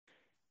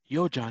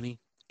Yo, Johnny,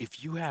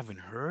 if you haven't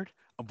heard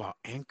about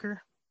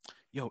Anchor,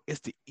 yo, it's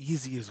the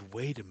easiest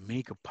way to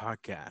make a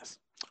podcast.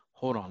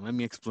 Hold on, let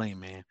me explain,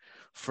 man.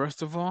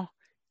 First of all,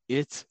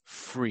 it's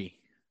free.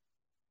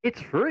 It's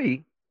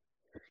free.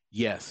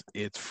 Yes,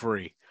 it's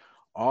free.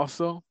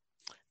 Also,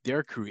 there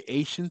are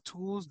creation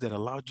tools that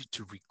allow you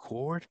to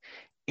record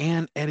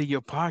and edit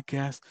your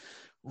podcast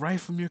right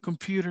from your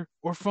computer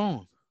or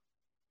phone.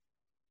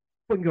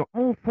 From your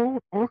own phone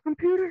or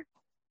computer?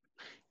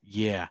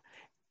 Yeah,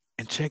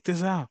 and check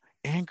this out.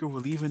 Anchor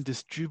will even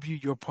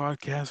distribute your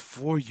podcast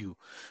for you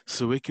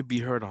so it can be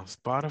heard on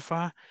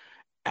Spotify,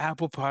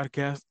 Apple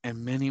Podcasts,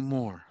 and many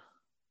more.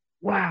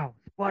 Wow,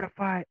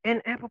 Spotify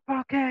and Apple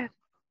Podcasts.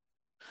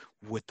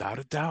 Without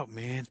a doubt,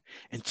 man.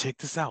 And check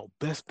this out.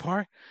 Best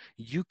part,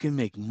 you can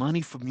make money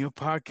from your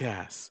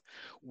podcast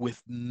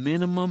with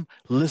minimum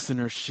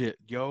listenership,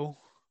 yo.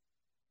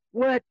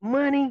 What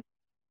money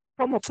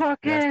from a Let's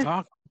podcast?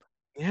 talk.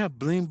 Yeah,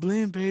 bling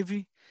bling,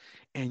 baby.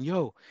 And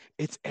yo,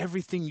 it's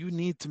everything you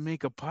need to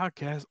make a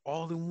podcast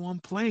all in one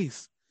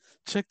place.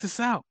 Check this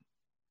out.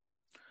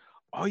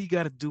 All you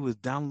got to do is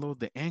download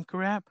the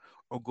Anchor app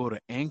or go to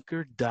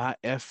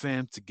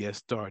anchor.fm to get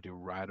started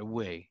right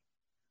away.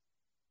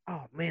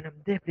 Oh man, I'm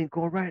definitely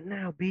going right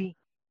now, B.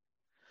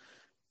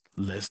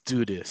 Let's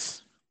do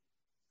this.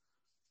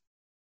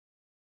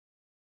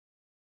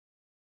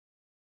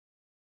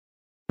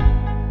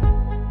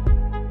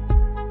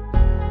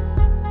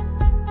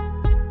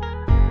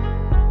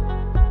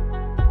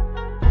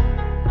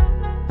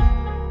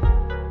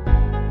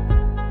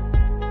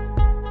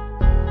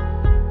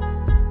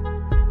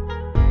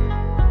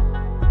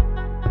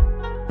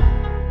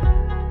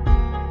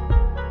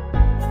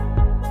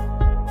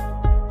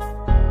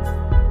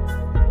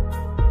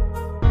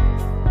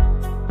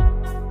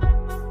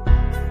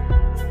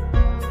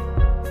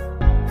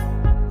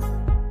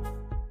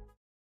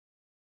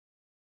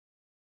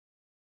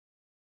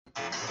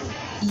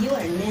 You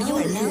are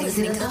now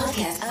listening to the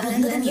podcast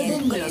Hablando de Miel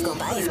con los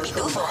compadres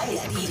Pitufo,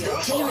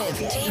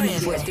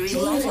 J-Rib, where three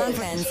lifelong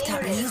friends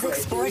talk music,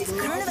 sports,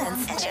 current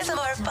events, and share some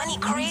of our funny,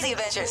 crazy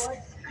adventures.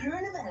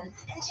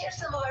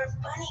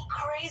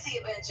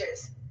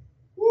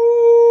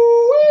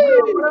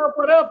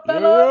 What up, Yo,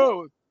 fellas?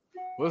 yo.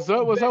 What's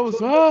up? What's up?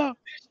 What's up?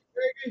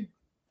 Baby.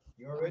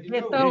 You already ¿Qué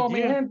know. estamos, mi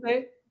Yeah.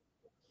 gente?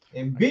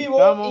 En vivo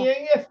Estamos. y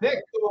en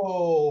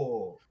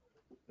efecto.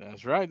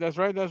 That's right. That's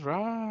right. That's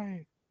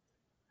right.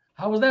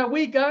 How was that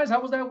week, guys? How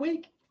was that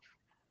week?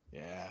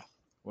 Yeah.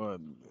 Well,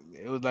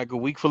 it was like a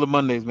week full of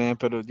Mondays, man.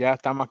 Pero ya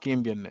estamos aquí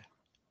en viernes.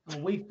 A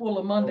week full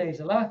of Mondays,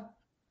 ¿verdad?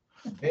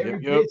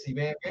 Very Yep. busy,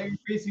 man. Very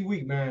busy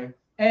week, man.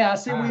 Hey, I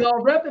see we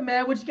all repping,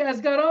 man. What you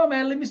guys got on,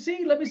 man? Let me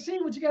see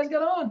what you guys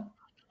got on.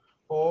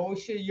 Oh,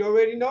 shit. You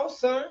already know,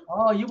 son.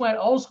 Oh, you went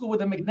old school with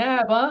the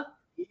McNabb, huh?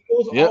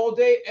 Eagles Yep. all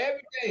day,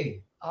 every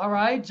day. All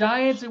right.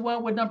 Giants, it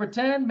went with number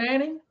 10,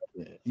 Manning.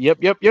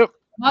 Yep.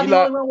 Am I, the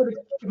Eli. only one with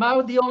am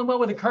I the only one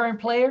with the current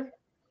player?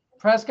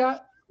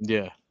 Prescott?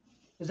 Yeah.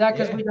 Is that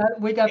because Yeah.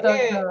 we got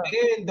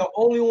And the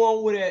only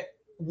one with a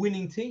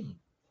winning team.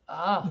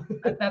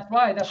 that's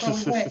right. That's why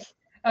we went.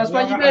 That's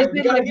why you guys You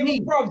did gotta like give me.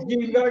 him props.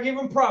 You gotta give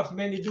him props,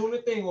 man. They're doing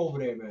the thing over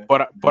there, man.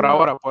 Por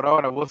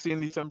ahora. We'll see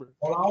in December.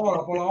 Por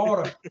ahora.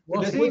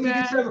 We'll Let's see, wait till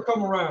man. December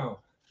come around.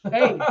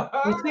 Hey,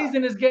 the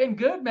season is getting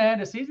good, man.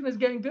 The season is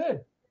getting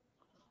good.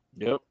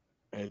 Yep.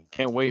 And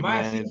can't wait,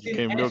 My man. It's season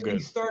getting real actually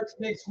good. starts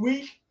next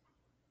week.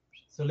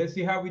 So let's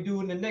see how we do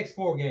in the next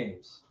 4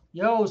 games.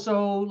 Yo,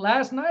 so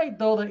last night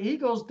though, the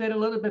Eagles did a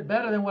little bit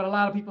better than what a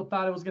lot of people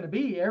thought it was going to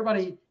be.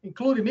 Everybody,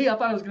 including me, I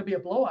thought it was going to be a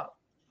blowout.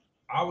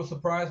 I was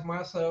surprised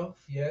myself.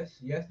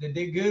 Yes, they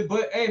did good.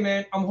 But hey,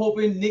 man, I'm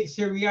hoping Nick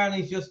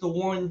Sirianni is just a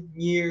 1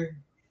 year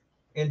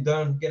and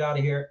done. Get out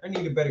of here. I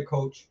need a better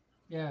coach.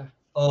 Yeah.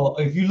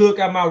 If you look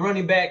at my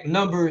running back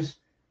numbers,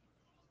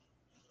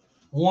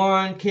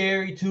 1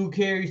 carry, 2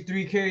 carries,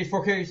 3 carries,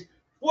 4 carries.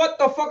 What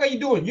the fuck are you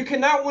doing? You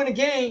cannot win a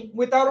game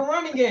without a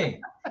running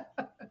game.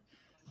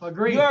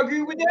 Agree. You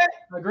agree with that?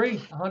 Agree.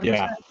 100%.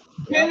 Yeah.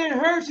 Jalen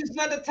Hurts is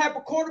not the type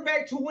of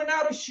quarterback to win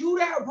out a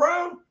shootout,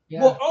 bro.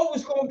 Yeah. We're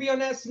always going to be on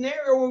that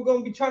scenario where we're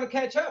going to be trying to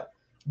catch up.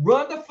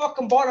 Run the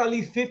fucking ball at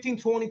least 15,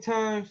 20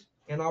 times,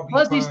 and I'll be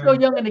Plus, he's fine.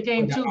 still young in the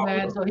game Yeah, too, I'll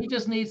man. work. So he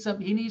just needs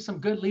some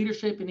good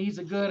leadership. He needs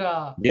a good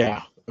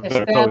Yeah. A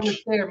better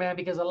established coach. there, man.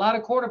 Because a lot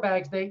of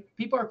quarterbacks,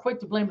 people are quick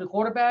to blame the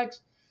quarterbacks,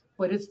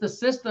 but it's the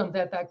system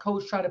that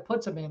coach try to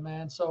put them in,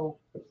 man. So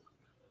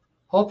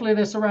hopefully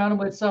they surround him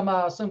with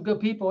some good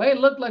people. Hey,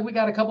 look like we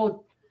got a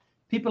couple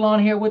people on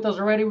here with us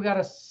already. We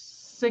got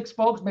 6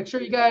 folks. Make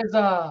sure you guys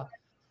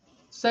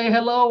say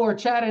hello or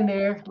chat in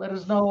there. Let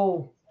us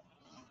know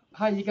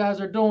how you guys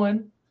are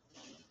doing.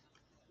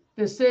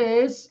 This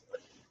is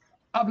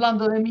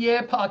Hablando de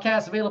Miel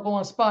podcast, available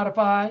on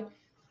Spotify,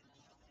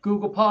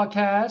 Google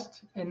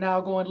Podcast, and now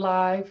going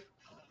live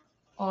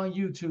on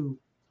YouTube.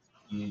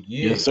 Yeah.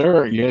 Yes,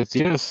 sir. Yes.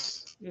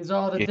 Is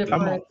all the Yeah,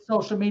 different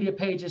social media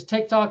pages: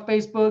 TikTok,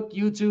 Facebook,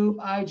 YouTube,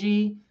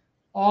 IG.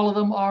 All of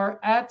them are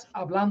at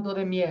Hablando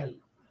de Miel.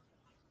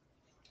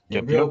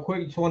 Yep. Real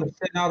quick, just want to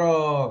send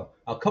out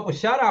a couple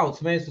shout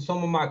outs, man, to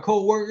some of my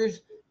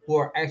co-workers. who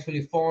are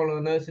actually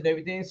following us and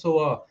everything.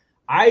 So,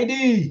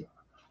 ID,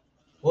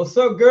 what's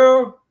up,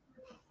 girl?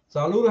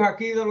 Saludos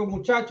aquí de los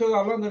muchachos de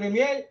Hablando de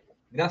Miel.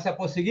 Gracias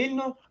por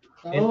seguirnos.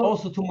 And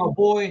also to my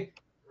boy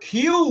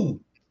Q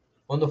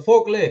on the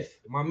forklift.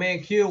 My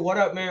man Q, what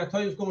up, man? I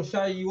told you I was going to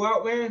shout you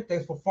out, man.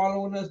 Thanks for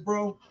following us,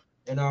 bro.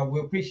 And we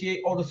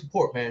appreciate all the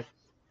support, man.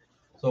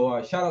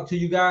 So shout out to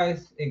you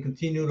guys and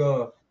continue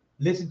to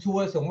listen to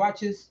us and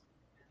watch us.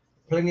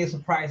 Plenty of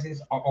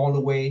surprises are on the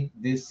way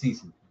this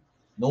season.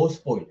 No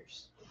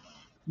spoilers.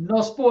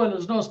 No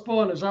spoilers, no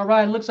spoilers. All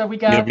right, looks like we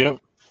got Yep.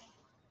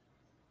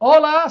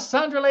 Hola,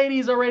 Sandra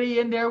Lady's already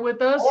in there with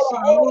us.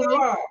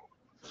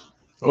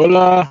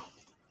 Hola.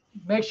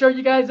 Make sure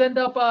you guys end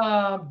up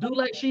do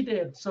like she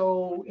did.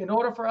 So in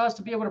order for us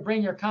to be able to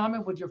bring your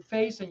comment with your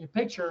face and your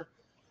picture,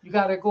 you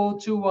got to go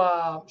to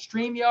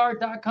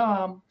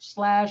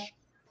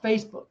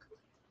StreamYard.com/Facebook.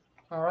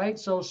 All right,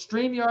 so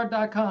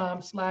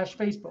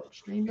StreamYard.com/Facebook.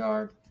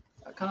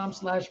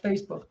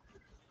 StreamYard.com/Facebook.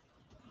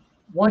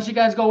 Once you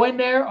guys go in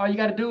there, all you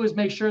got to do is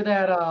make sure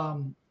that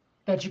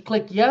that you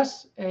click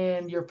yes,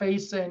 and your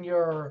face and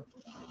your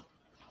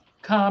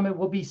comment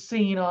will be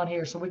seen on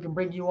here, so we can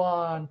bring you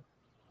on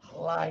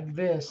like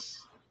this.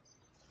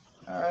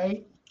 All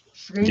right.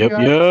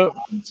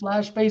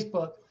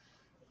 StreamYard.com/Facebook.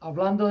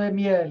 Hablando de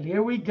Miel.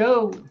 Here we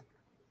go.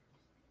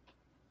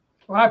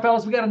 All right,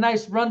 fellas, we got a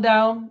nice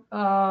rundown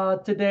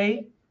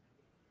today.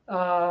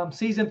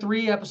 Season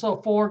 3,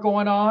 episode 4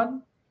 going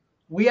on.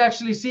 We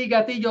actually see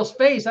Gatillo's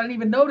face. I didn't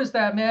even notice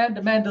that, man.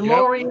 The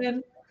Mandalorian.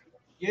 Yep.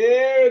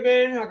 Yeah,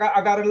 man.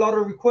 I got a lot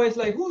of requests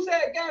like, who's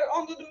that guy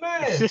under the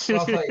mask? So I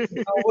was like, you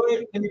know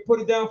what? Let me put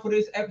it down for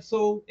this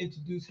episode.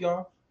 Introduce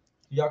y'all.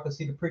 So y'all can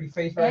see the pretty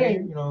face right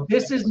here. You know,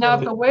 this is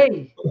not the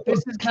way.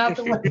 This is not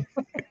the way.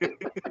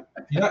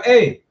 You know,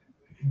 hey,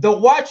 the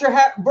watcher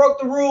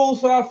broke the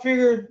rules, so I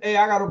figured, hey,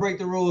 I gotta break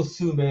the rules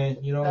too, man.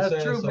 You know what I'm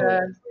saying? That's true,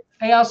 man.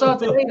 Hey, I saw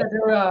today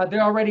that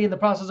they're already in the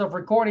process of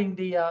recording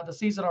the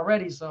season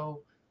already.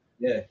 So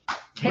yeah,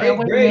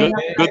 great,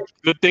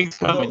 good things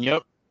coming.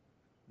 Yep.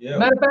 Yeah.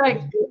 Matter of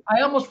fact,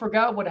 I almost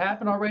forgot what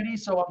happened already,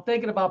 so I'm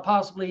thinking about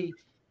possibly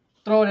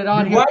throwing it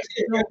on here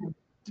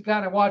to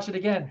kind of watch it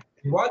again.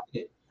 You watched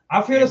it.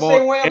 I feel the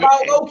same way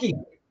about Loki.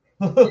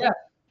 Yeah.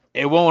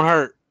 It won't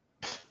hurt.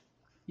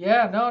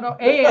 Yeah, no.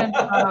 And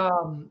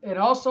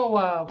also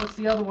what's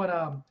the other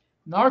one?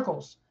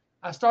 Narcos.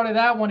 I started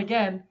that one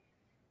again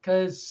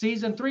because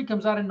season 3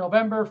 comes out in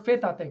November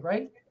 5th, I think,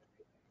 right?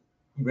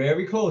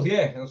 Very close,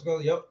 yeah. Let's go.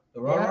 Yep.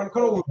 Around the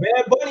corner with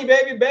Bad Bunny,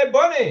 baby. Bad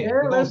Bunny.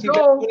 Yeah, let's go.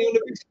 Bad Bunny on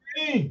the big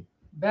screen.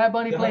 Bad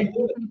Bunny playing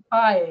Ethan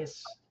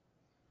Paez.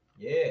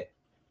 Yeah.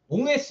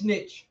 Un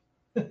snitch.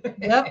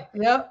 Yep.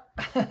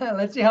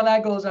 Let's see how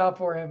that goes out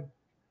for him.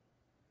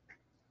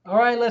 All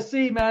right, let's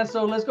see, man.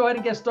 So let's go ahead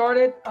and get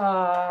started.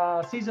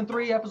 Season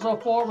 3,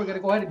 episode 4. We're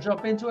gonna go ahead and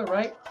jump into it,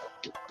 right?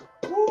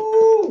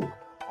 Woo!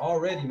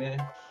 Already,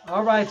 man.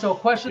 All right. So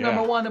question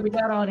number 1 that we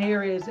got on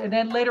here is, and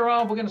then later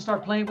on we're gonna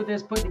start playing with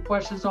this, putting the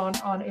questions on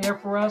air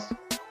for us.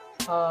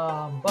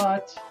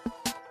 But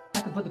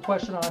I can put the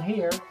question on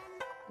here.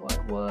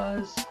 What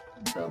was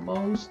the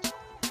most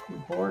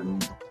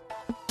important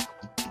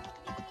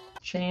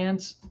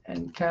chance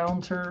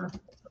encounter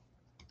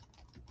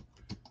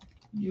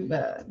you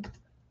had?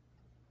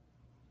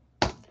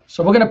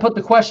 So we're going to put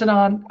the question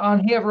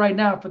on here right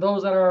now. For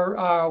those that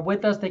are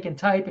with us, they can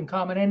type and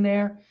comment in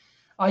there.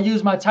 I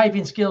use my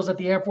typing skills that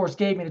the Air Force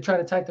gave me to try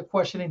to type the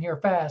question in here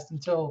fast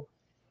until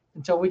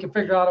we can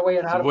figure out a way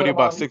on how to what put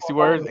about 60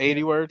 words,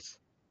 80 words?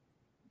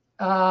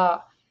 I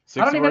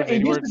don't even.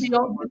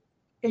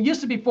 It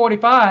used to be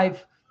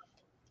 45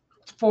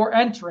 for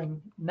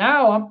entering.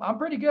 Now I'm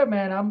pretty good,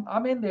 man.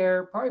 I'm in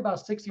there probably about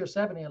 60 or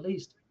 70 at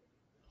least,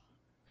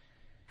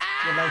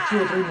 with like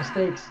 2 or 3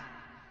 mistakes.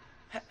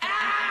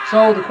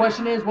 So the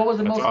question is, what was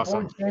the most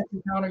important chance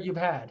encounter you've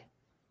had?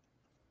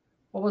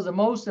 What was the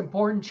most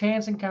important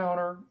chance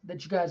encounter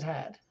that you guys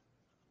had?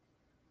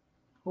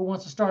 Who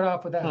wants to start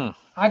off with that?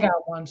 I got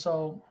one,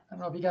 so I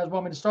don't know if you guys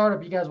want me to start or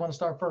if you guys want to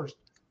start first.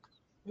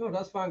 No,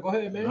 that's fine. Go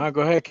ahead, man. No,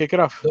 go ahead, kick it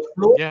off. The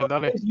floor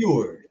is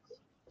yours.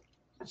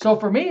 So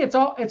for me, it's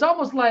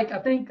almost like, I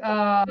think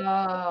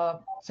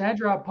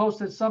Sandra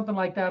posted something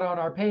like that on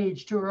our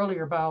page too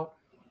earlier about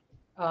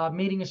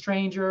meeting a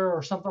stranger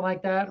or something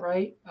like that,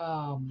 right?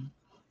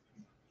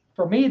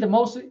 For me, the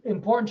most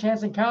important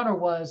chance encounter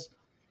was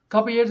a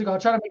couple years ago. I'll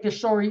try to make this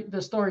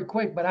story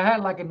quick, but I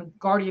had like a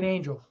guardian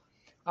angel.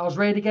 I was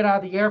ready to get out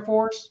of the Air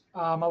Force.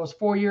 I was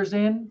 4 years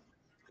in,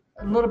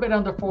 a little bit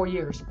under 4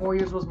 years. 4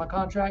 years was my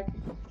contract.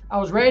 I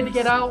was ready to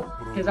get out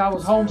because I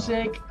was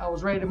homesick. I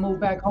was ready to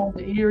move back home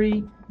to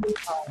Erie.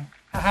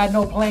 I had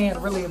no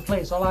plan really in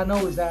place. All I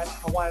know is that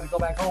I wanted to go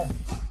back home.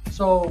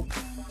 So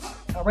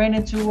I ran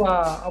into,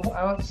 I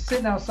was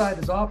sitting outside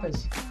his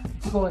office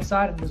to go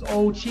inside, and this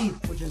old chief,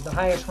 which is the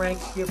highest rank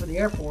here for the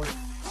Air Force,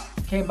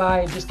 came by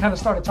and just kind of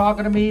started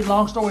talking to me.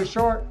 Long story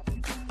short,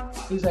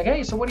 he's like,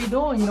 "Hey, so what are you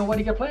doing? You know, what are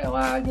you gonna play?" Well,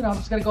 I'm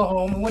just gonna go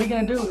home. And what are you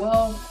gonna do?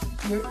 Well,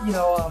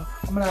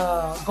 I'm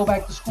gonna go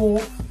back to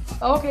school.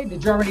 Okay,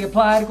 did you already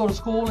apply to go to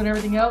school and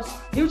everything else?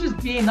 He was just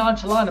being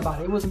nonchalant about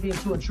it. He wasn't being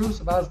too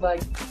intrusive. I was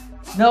like,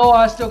 no,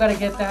 I still got to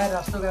get that.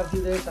 I still got to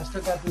do this. I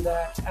still got to do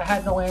that. I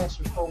had no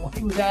answers for what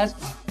he was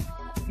asking.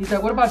 He's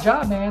like, what about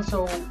job, man?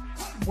 So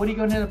what are you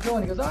going to end up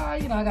doing? He goes, I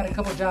got a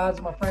couple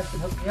jobs my friends can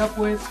hook me up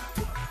with,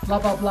 blah,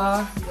 blah,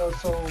 blah.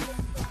 So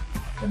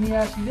let me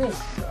ask you this.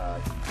 Do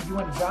you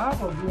want a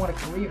job or do you want a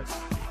career?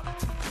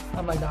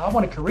 I'm like, no, I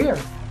want a career.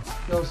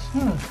 He goes,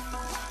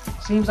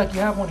 seems like you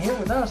have one here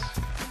with us.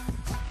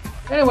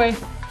 Anyway,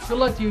 good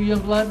luck to you,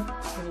 young blood.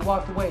 And he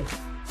walked away.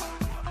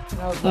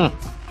 And I was like,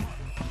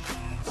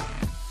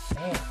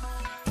 damn.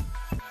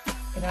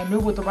 And I knew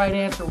what the right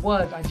answer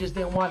was. I just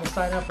didn't want to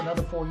sign up for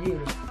another 4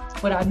 years.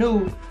 But I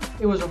knew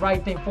it was the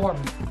right thing for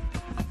me.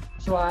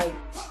 So I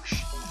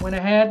went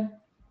ahead.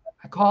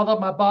 I called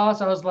up my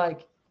boss. I was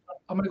like,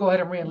 I'm going to go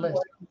ahead and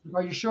re-enlist.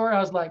 Are you sure? I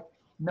was like,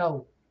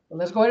 no. But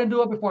let's go ahead and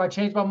do it before I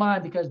change my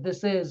mind because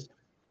this is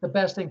the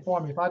best thing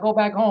for me. If I go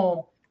back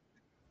home,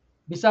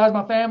 besides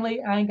my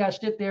family, I ain't got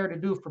shit there to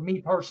do for me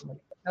personally.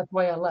 That's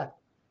why I left.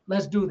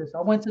 Let's do this.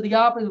 I went to the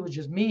office. It was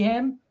just me,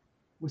 him.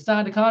 We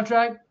signed the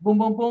contract. Boom,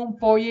 boom, boom.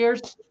 4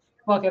 years.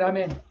 Fuck it, I'm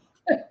in.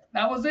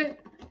 That was it.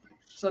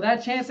 So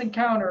that chance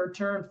encounter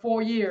turned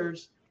 4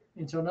 years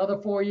into another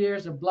 4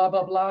 years and blah,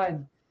 blah, blah.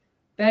 And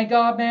thank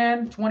God,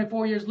 man,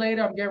 24 years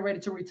later, I'm getting ready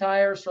to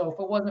retire. So if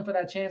it wasn't for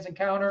that chance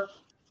encounter,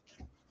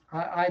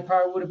 I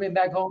probably would have been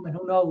back home, and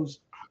who knows?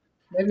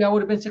 Maybe I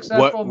would have been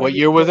successful. What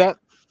year was that?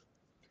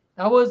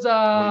 That was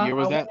What year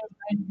was I that?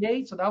 in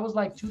 98, so that was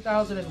like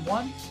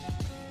 2001.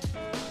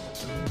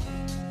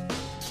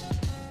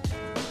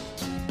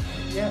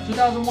 Yeah,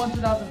 2001,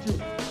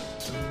 2002.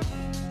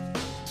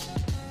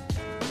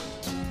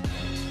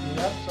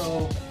 Yep.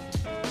 So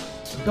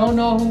don't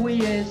know who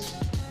he is.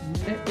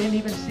 Didn't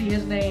even see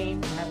his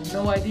name. Have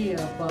no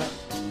idea, but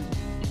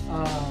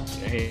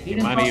He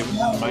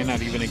might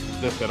not even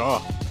exist at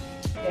all.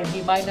 And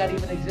he might not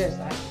even exist.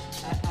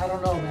 I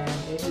don't know, man.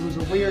 It was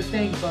a weird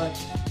thing, but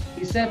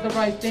he said the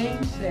right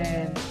things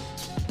and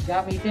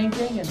got me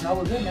thinking, and that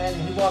was it, man.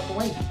 And he walked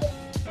away.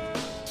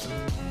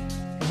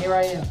 And here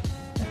I am.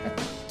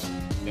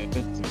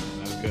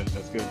 That's good.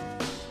 That's good.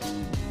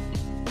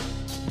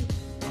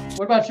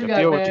 What about you guys,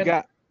 Theo, man? what you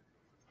got?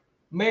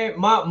 Man,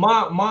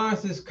 mine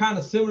is kind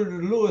of similar to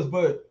Lewis,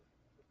 but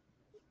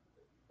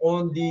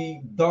on the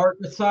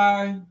darker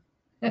side.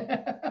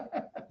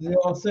 You know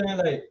what I'm saying?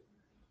 Like,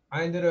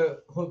 I ended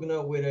up hooking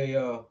up with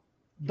a.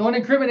 Don't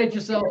incriminate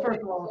yourself, first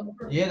of all.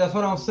 Yeah, that's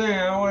what I'm saying.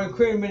 I don't want to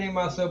incriminate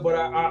myself, but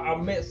I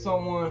met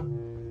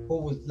someone who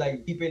was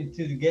like deep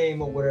into the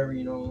game or whatever,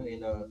 and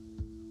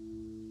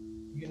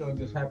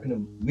just happened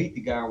to meet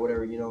the guy or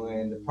whatever,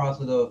 and the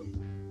process of,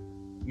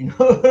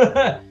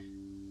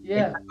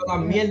 Yeah. la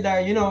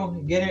mierda,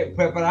 get it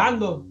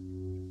preparando.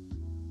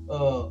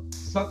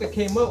 Something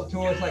came up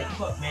to us like,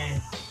 fuck,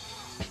 man.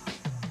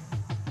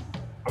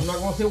 I'm not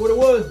gonna say what it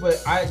was,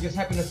 but I just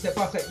happened to step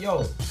out and say,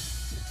 yo,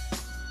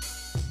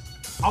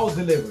 I'll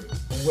deliver it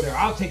or whatever.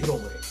 I'll take it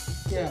over there.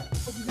 Yeah.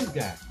 Look at this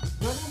guy.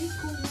 No, he's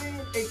cool,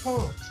 man. Hey, come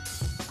on.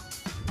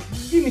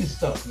 Give me the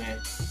stuff, man.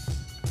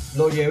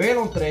 Lo llevé,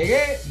 lo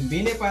entregué,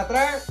 vine para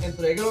atrás,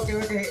 entregué lo que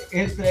había que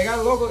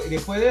entregar, loco. Y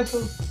después de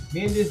eso,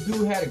 me and this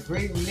dude had a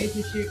great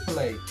relationship for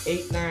like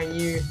 8-9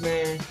 years,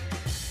 man.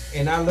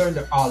 And I learned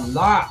a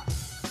lot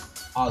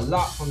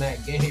from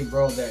that game,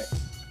 bro.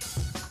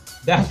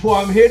 That's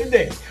why I'm here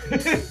today.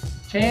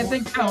 Chance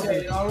encounter.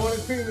 I don't want to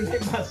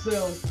incriminate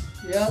myself.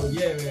 Yeah. But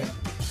yeah, man.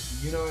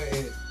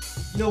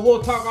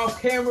 We'll talk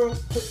off camera.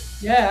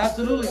 Yeah,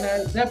 absolutely,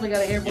 man. Definitely got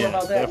to hear more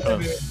about that.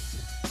 Definitely.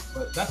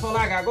 But that's all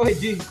I got. Go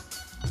ahead, G.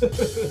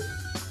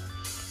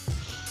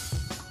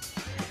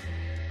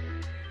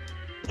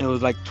 It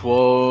was like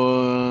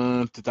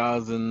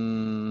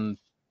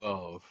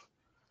 2012.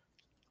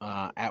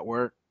 At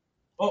work.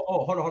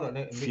 Oh, hold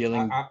on.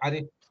 Feeling. I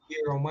didn't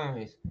hear on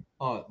mine.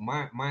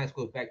 Mine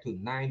goes back to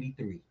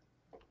 93.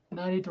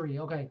 93,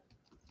 okay.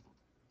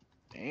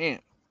 Damn.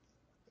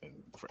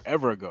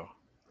 Forever ago.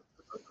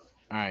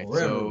 All right.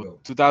 Forever So ago.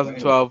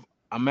 2012,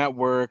 I'm at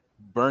work,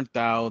 burnt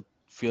out,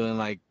 feeling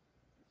like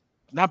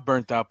not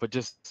burnt out, but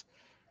just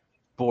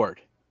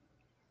bored.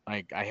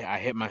 Like I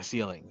hit my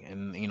ceiling,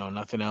 and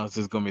nothing else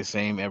is gonna be the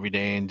same every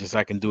day, and just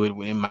I can do it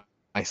in my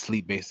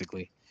sleep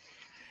basically.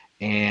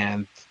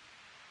 And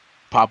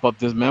pop up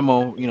this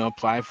memo,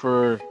 apply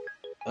for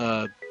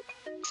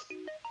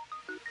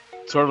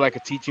sort of like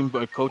a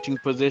coaching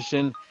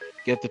position,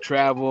 get the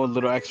travel, a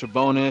little extra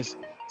bonus,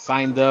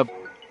 signed up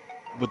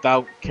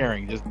without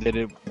caring, just did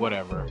it,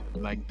 whatever,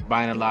 like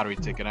buying a lottery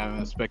ticket. I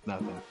don't expect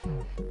nothing.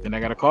 Then I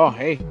got a call,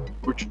 hey,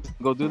 we're trying to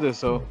go do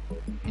this, and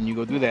you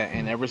go do that.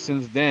 And ever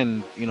since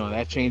then,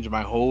 that changed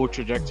my whole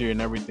trajectory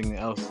and everything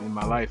else in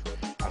my life.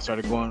 I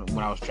started going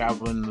when I was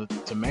traveling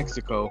to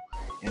Mexico,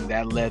 and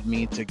that led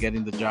me to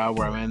getting the job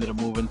where I ended up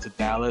moving to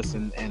Dallas,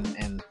 and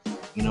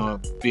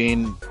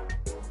being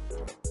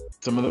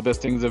some of the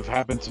best things have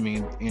happened to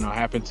me,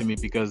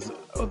 because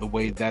of the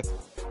way that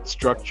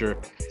structure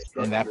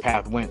and that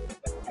path went.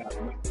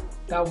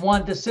 That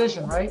one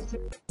decision, right?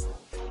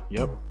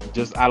 Yep.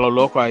 Just a lo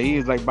loco ahí.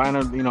 It's like buying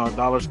a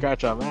dollar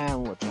scratch off.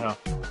 Man, what the hell?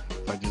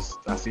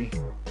 I see.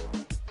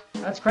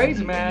 That's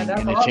crazy, man.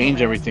 That's And it awesome, changed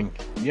man. everything.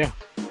 Yeah.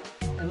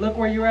 And look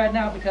where you're at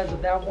now because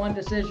of that one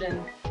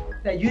decision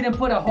that you didn't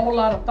put a whole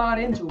lot of thought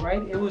into,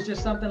 right? It was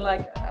just something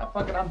like,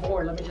 fuck it, I'm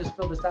bored. Let me just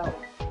fill this out.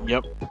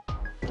 Yep.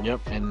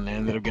 Yep. And I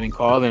ended up getting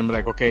called and be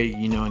like, okay,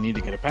 I need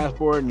to get a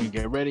passport and you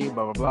get ready,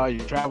 blah, blah, blah.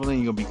 You're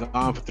traveling, you're going to be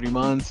gone for 3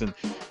 months. And,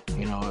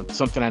 it's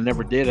something I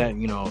never did. Had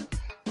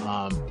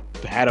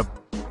to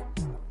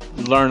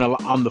learn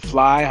on the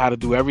fly how to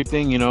do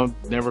everything,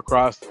 never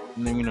crossed,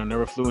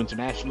 never flew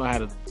international, had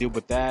to deal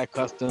with that,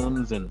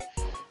 customs and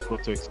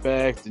what to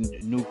expect. And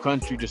new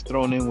country, just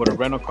thrown in with a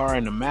rental car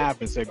and a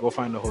map and said, go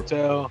find a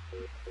hotel.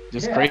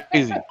 Just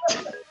crazy.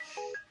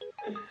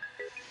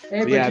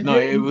 Hey, So, yeah, no,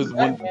 it was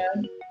man.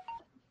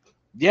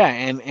 Yeah,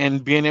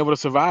 and being able to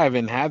survive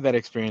and have that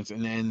experience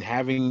and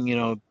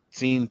having,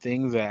 seen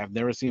things that I've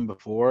never seen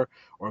before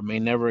or may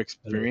never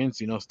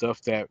experience,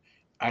 stuff that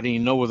I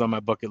didn't know was on my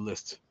bucket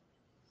list.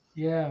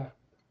 Yeah.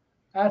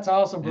 That's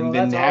awesome, bro. And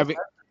then That's having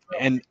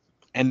awesome.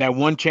 and that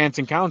one chance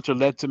encounter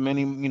led to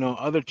many,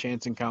 other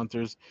chance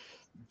encounters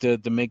to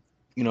make,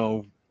 I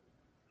don't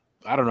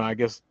know, I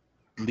guess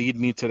lead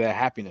me to that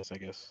happiness, I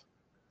guess.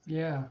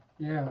 Yeah,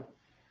 yeah.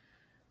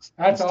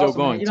 That's Still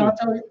awesome, man. going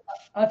too.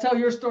 I'll tell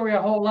your story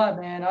a whole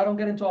lot, man. I don't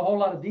get into a whole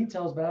lot of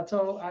details, but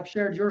I've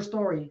shared your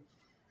story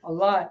a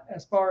lot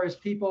as far as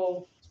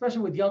people,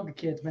 especially with younger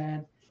kids,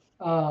 man,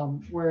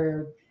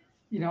 where,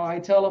 I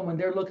tell them when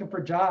they're looking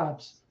for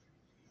jobs,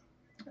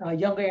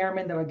 younger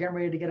airmen that are getting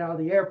ready to get out of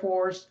the Air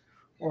Force,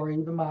 or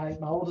even my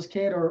oldest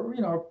kid,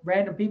 or,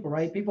 random people,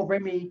 right? People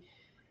bring me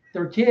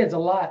their kids a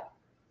lot.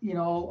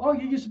 Oh,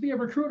 you used to be a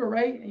recruiter,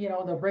 right?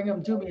 They'll bring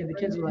them to me, and the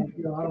kids are like,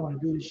 I don't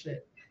want to do this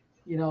shit.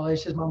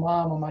 It's just my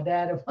mom or my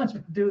dad that wants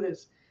me to do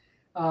this.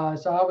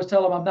 So I always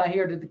tell them I'm not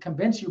here to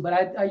convince you,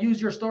 but I use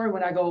your story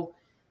when I go,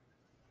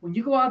 when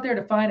you go out there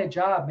to find a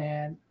job,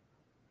 man,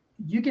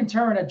 you can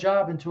turn a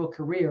job into a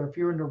career if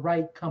you're in the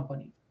right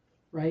company,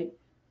 right?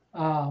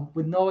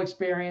 With no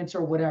experience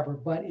or whatever.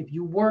 But if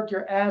you work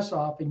your ass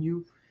off and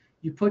you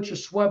put your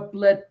sweat,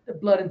 blood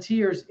and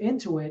tears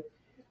into it,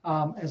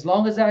 as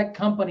long as that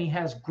company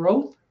has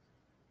growth,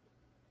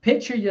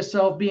 picture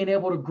yourself being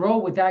able to grow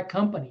with that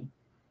company,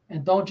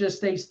 and don't just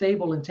stay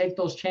stable and take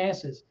those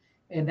chances.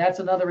 And that's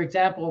another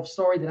example of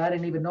story that I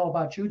didn't even know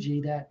about you,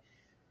 G, that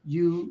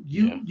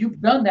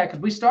you've done that, because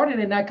we started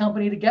in that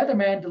company together,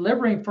 man,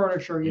 delivering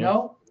furniture,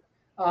 No,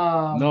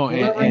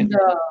 delivering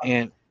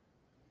and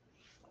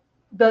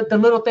the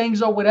little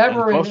things or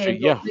whatever, and upholstery,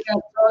 those yeah. big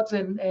ass trucks,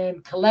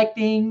 and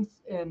collecting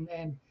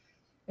and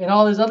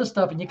all this other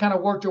stuff, and you kind of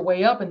worked your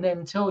way up, and then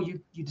until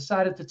you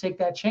decided to take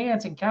that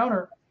chance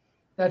encounter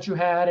that you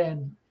had,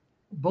 and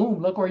boom,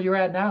 look where you're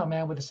at now,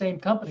 man, with the same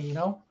company.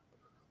 No,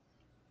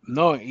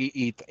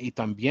 y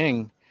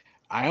también,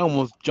 I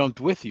almost jumped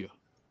with you to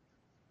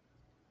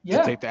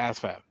Yeah, take the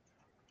ASVAB.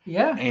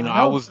 yeah, And I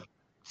I know. was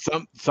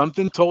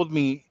something told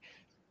me,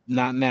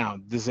 not now.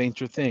 This ain't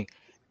your thing.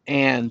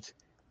 And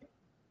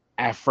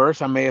at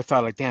first, I may have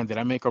thought like, damn, did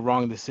I make a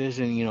wrong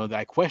decision? That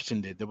I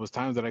questioned it. There was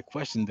times that I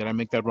questioned, did I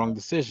make that wrong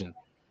decision?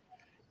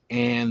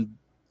 And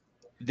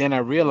then I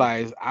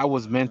realized I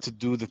was meant to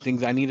do the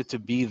things I needed to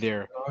be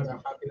there.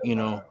 You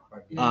know,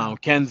 Yeah,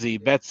 Kenzie,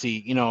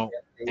 Betsy,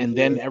 and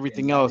then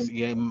everything else.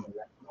 Yeah,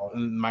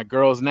 my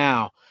girls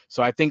now.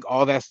 So I think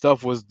all that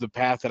stuff was the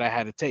path that I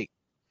had to take,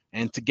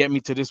 and to get me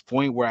to this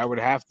point where I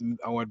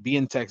would be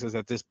in Texas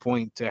at this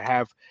point to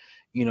have,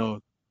 you know,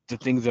 the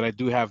things that I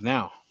do have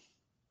now.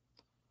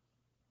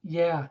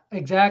 yeah,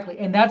 exactly.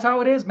 And that's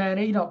how it is, man.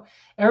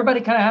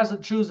 Everybody kind of has to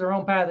choose their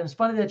own path. And it's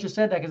funny that you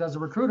said that, because as a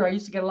recruiter, I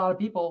used to get a lot of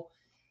people.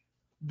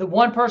 The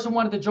one person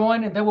wanted to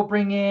join, and they will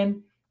bring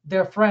in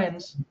their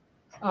friends.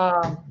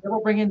 They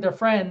will bring in their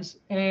friends,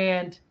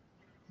 and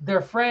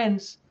their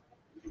friends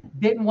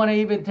didn't want to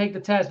even take the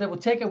test. They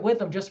would take it with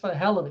them just for the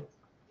hell of it.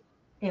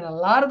 And a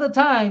lot of the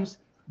times,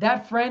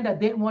 that friend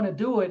that didn't want to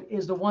do it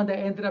is the one that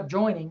ended up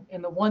joining,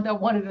 and the one that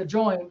wanted to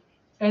join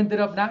ended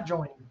up not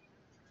joining.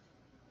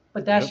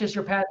 But that's Yep. just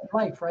your path in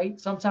life,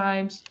 right?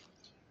 Sometimes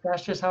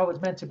that's just how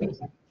it's meant to be.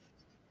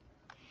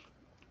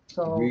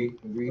 So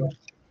Agree.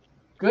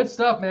 good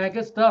stuff, man.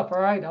 Good stuff.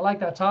 All right. I like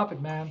that topic,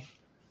 man.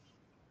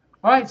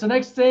 All right. So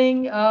next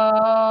thing,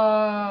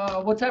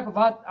 what type of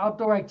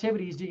outdoor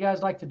activities do you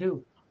guys like to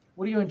do?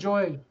 What do you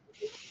enjoy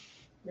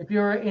if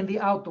you're in the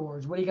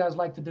outdoors? What do you guys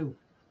like to do?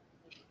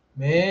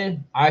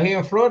 Man, out here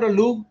in Florida,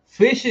 Luke,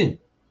 fishing.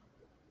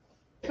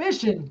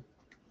 Fishing.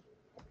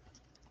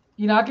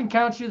 I can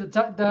count you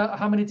the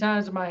how many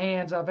times in my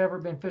hands I've ever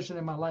been fishing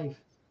in my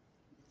life.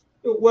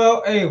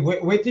 Well, hey,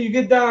 wait till you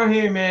get down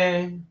here,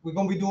 man. We're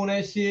gonna be doing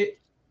that shit.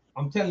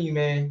 I'm telling you,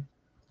 man.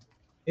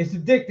 It's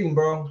addicting,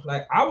 bro.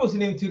 Like I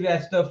wasn't into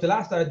that stuff till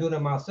I started doing it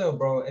myself,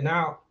 bro. And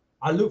now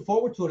I look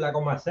forward to it like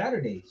on my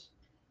Saturdays.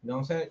 You know what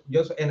I'm saying?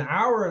 Just an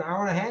hour and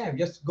a half,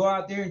 just go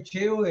out there and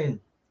chill and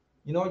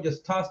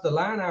just toss the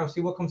line out and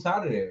see what comes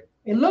out of there.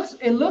 It looks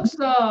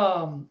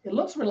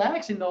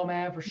relaxing though,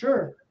 man, for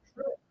sure.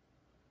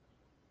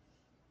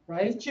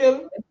 Right? It's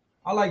chilling.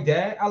 I like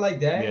that. I like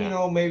that. You Yeah.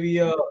 know, maybe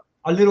a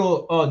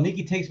little.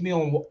 Nikki takes me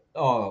on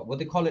what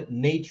they call it,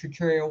 nature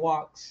trail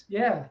walks.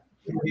 Yeah.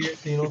 Here,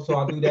 so, you know, so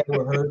I do that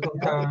with her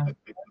sometimes.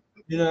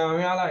 You know what I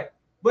mean? I like,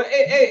 but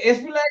hey, it's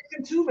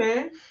relaxing too,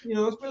 man. You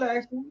know, it's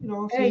relaxing. You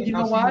know, Hey, you I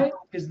know see you why?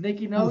 Because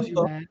Nikki do knows you,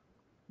 stuff. man.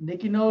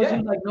 Nikki knows Yeah,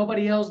 you like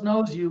nobody else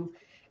knows you.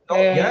 oh,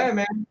 And yeah,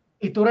 man.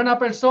 y tú eres una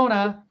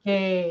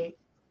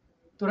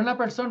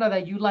persona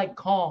that you like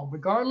calm,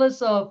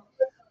 regardless of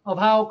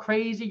how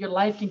crazy your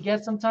life can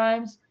get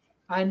sometimes.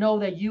 I know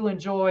that you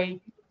enjoy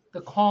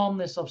the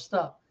calmness of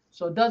stuff.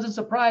 So it doesn't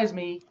surprise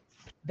me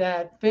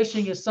that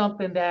fishing is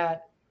something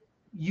that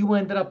you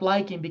ended up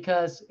liking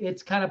because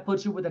it's kind of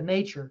puts you with the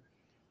nature.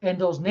 And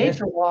those Yeah,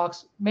 nature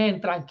walks, man,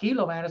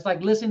 tranquilo, man. It's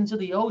like listening to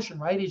the ocean,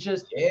 right? It's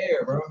just yeah,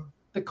 bro.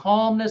 the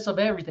calmness of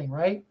everything,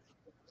 right?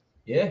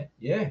 Yeah,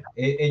 yeah.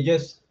 It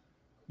just,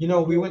 you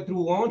know, we went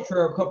through Lawn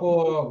Trail a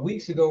couple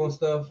weeks ago and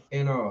stuff,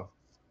 and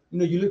you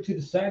know, you look to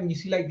the side and you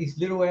see like these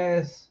little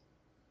ass,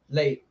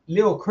 like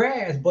little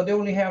crabs, but they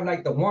only have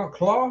like the one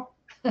claw,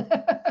 and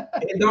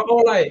they're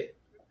all like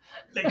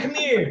come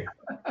here,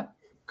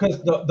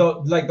 cause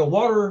the like the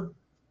water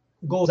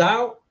goes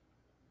out,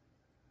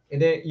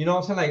 and then you know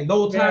what I'm saying, like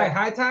low tide, Yeah,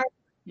 high tide,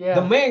 the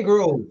yeah.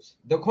 mangroves,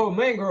 they're called Oh,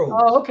 mangroves.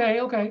 okay,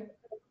 okay.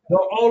 They're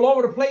all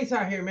over the place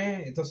out here,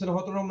 man. Entonces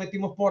nosotros nos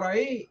metimos por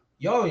ahí.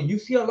 Yo, you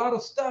see a lot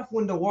of stuff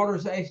when the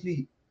water's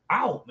actually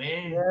out,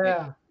 man.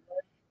 Yeah.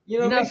 You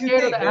know, You're it not makes you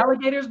scared of think, the man.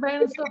 alligators,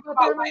 man, and stuff out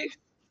About there, man? life.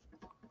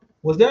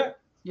 Was that?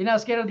 You're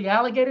not scared of the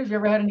alligators? You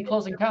ever had any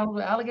close encounters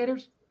with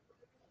alligators?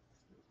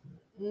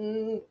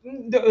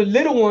 The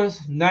little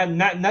ones, not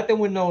nothing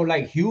with no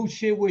like huge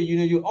shit where you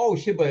know you oh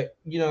shit, but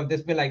you know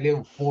there's been like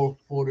little 4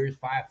 footers,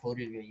 5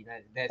 footers. You know,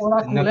 that's Or la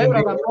nothing culebra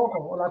big. tampoco,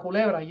 or la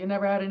culebra. You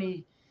never had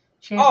any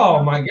chance to Oh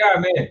run. my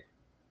god, man!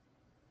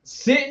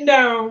 Sitting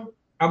down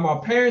at my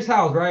parents'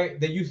 house, right?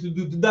 They used to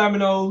do the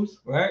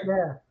dominoes, right?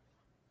 Yeah.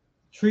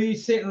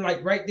 Trees sitting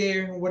like right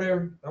there,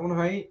 whatever. I don't know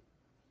how.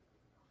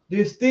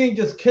 This thing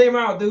just came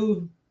out,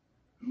 dude.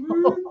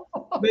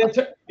 Man,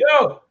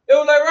 yo, it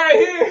was like right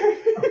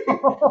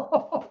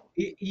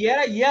here. He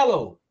had a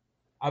yellow.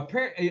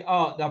 Apparently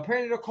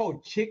they're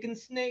called chicken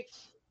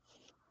snakes.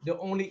 They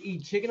only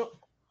eat chicken.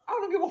 I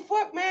don't give a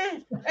fuck,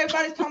 man.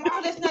 Everybody's talking about,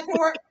 oh, there's nothing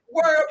to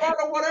worry about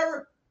or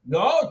whatever.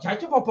 No,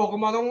 chacho pa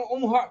Pokemon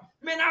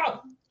man,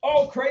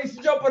 all crazy,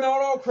 jumping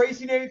out, all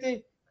crazy and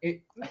everything.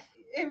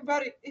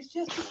 Everybody, it's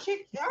just a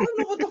chicken. I don't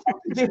know what the fuck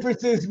the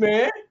difference is,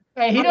 man.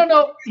 Hey, he don't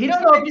know. He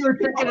don't know if you were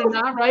chicken or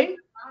not, right?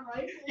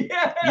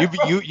 Yeah.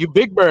 You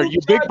big bird. You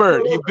big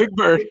bird. You big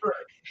bird.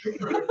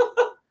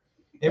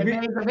 El Every, me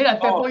dice, mira,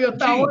 este oh, pollo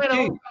está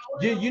bueno.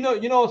 you know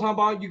what I'm talking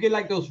about? You get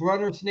like those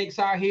runner snakes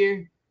out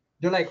here.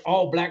 They're like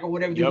all black or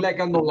whatever. They're Yep. like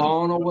on the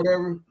lawn or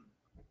whatever.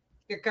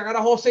 Que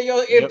cagarajo sé yo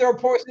if Yep. they're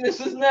poisonous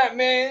or not,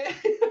 man.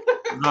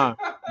 Nah.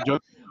 Yo,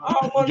 I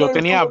don't want yo none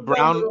of tenía those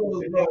brown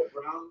those, bro.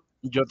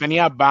 yo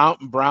tenía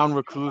brown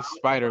recluse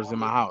spiders in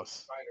my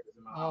house.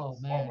 Oh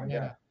man,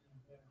 yeah.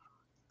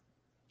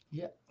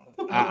 Yeah.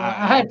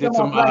 I I had did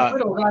some some black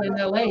widows out in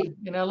LA.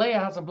 In LA,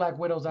 I had some black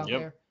widows out Yep.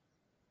 there.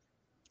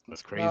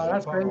 That's No, crazy.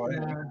 that's crazy, Oh,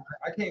 man.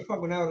 I can't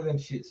fuck with none of them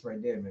shits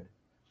right there, man.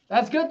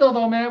 That's good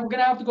though, man. We're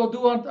gonna have to go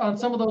do on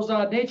some of those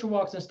nature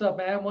walks and stuff,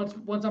 man.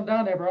 Once I'm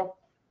down there, bro.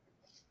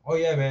 Oh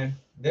yeah, man.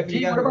 Definitely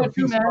Gee, got what a about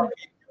few you, man? smart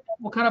people.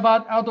 What kind of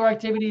outdoor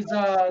activities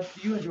do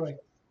you enjoy?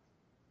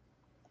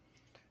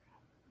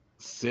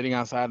 Sitting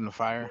outside in the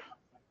fire,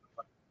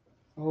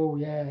 Oh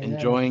yeah, yeah.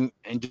 enjoying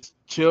and just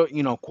chill,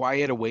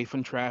 quiet away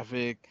from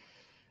traffic,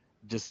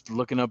 just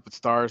looking up at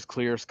stars,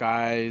 clear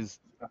skies,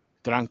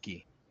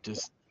 tranqui.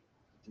 Just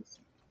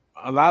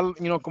a lot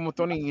of, como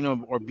Tony,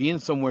 or being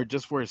somewhere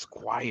just where it's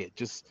quiet,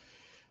 just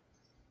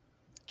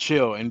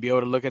chill and be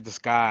able to look at the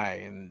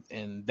sky,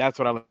 and that's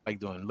what I like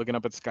doing. Looking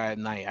up at the sky at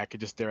night, I could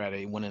just stare at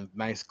it when it's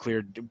nice,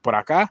 clear. Por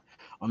acá,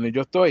 donde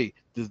yo estoy,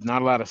 there's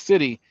not a lot of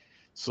city,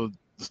 so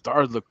the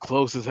stars look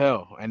close as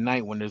hell at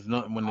night when there's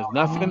nothing.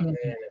 Mm,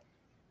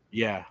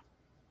 Yeah,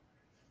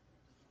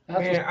 that's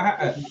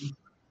Man, what's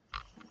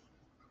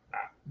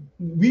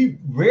we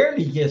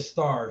rarely get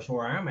stars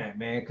where I'm at,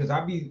 man, because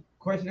I be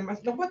questioning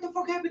myself, what the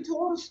fuck happened to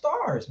all the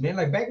stars, man?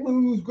 Like back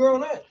when we was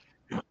growing up,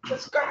 the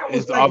sky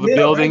was it's like all the lit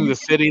up, right? building, the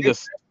city,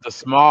 the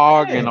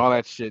smog, Yeah. and all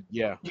that shit.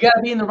 Yeah, you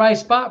gotta be in the right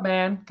spot,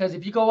 man. Because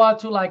if you go out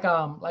to like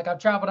I've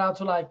traveled out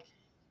to like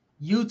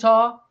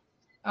Utah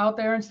out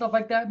there and stuff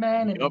like that,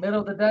 man, in the yep.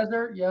 middle of the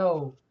desert,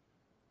 yo,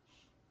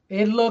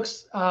 it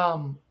looks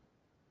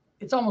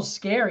it's almost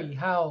scary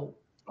how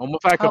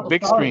Almost like a the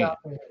big stars screen. out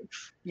there.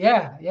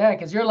 Yeah, yeah,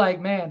 because you're like,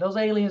 man, those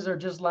aliens are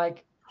just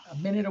like a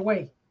minute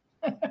away.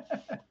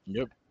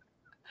 Yep.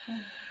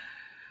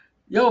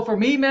 Yo, for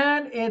me,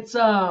 man, it's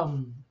I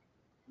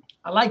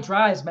like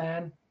drives,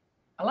 man.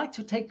 I like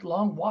to take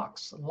long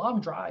walks, long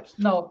drives.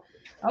 No,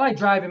 I like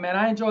driving, man.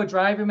 I enjoy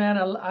driving, man.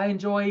 I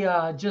enjoy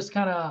just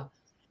kind of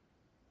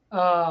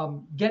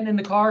getting in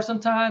the car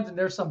sometimes, and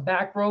there's some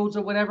back roads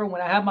or whatever.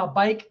 When I have my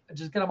bike, I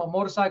just get on my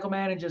motorcycle,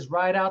 man, and just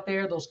ride out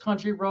there, those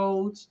country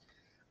roads.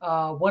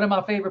 One of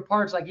my favorite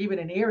parts, like even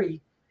in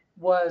Erie,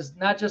 was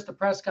not just the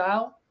Presque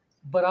Isle,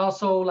 but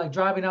also like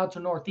driving out to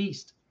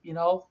Northeast,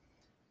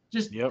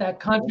 just Yep. that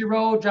country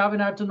road,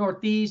 driving out to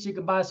Northeast. You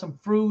can buy some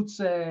fruits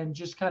and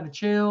just kind of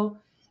chill.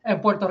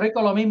 And Puerto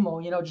Rico, lo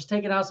mismo, just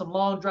taking out some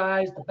long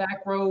drives, the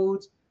back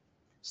roads,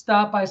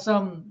 stop by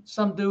some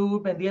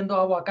dude vendiendo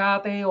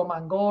aguacate or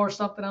mango or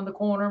something on the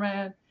corner,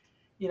 man.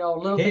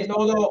 Little things.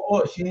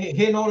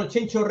 Hitting all the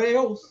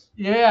chinchorreos.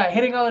 Yeah,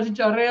 hitting all the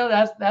chicharrero.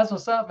 That's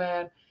what's up,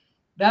 man.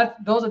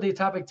 Those are the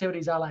type of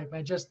activities I like,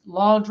 man. Just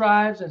long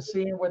drives and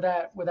seeing where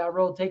that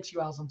road takes you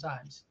out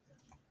sometimes.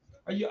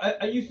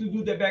 I used to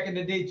do that back in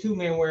the day too,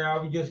 man, where I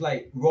would just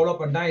like roll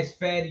up a nice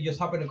fatty, just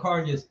hop in the car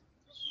and just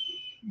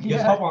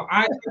hop on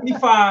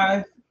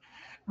I-75.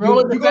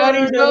 Rolling the you gonna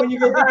learn fatties that up. when you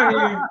get down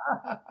here.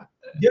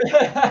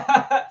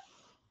 Yeah.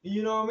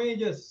 You know what I mean?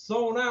 Just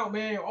zone out,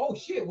 man. Oh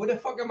shit, where the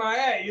fuck am I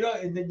at?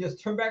 And then just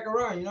turn back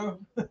around,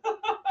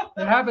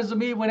 That happens to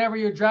me whenever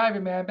you're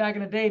driving, man. Back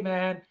in the day,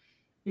 man,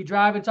 you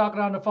driving, talking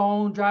on the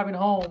phone, driving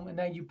home, and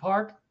then you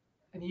park,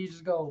 and you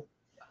just go,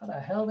 "How the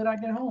hell did I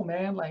get home,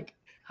 man? Like,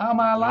 how am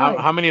I alive?"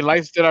 How many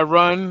lights did I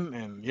run?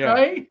 And yeah.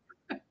 Right?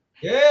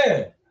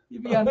 Yeah.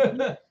 You be on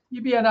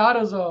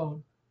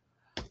AutoZone.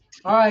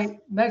 All right.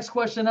 Next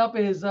question up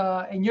is,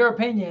 in your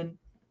opinion,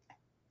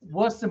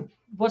 what's the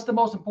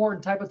most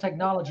important type of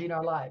technology in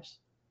our lives?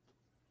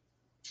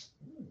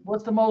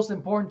 What's the most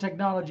important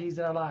technologies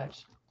in our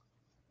lives?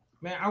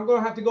 Man, I'm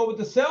gonna have to go with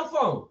the cell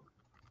phone.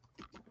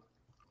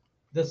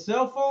 The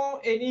cell phone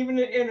and even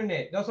the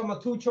internet. Those are my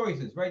two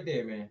choices right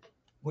there, man.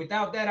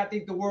 Without that, I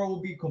think the world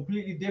will be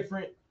completely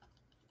different.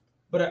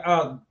 But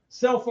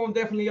cell phone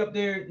definitely up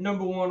there,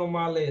 number one on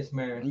my list,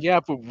 man. Yeah,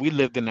 but we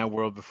lived in that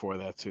world before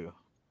that too.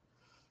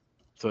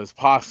 So it's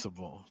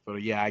possible.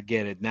 But yeah, I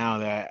get it. Now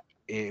that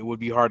it would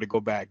be hard to go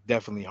back.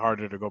 Definitely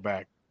harder to go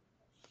back.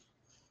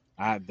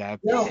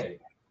 That's Yeah.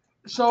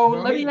 So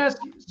let me ask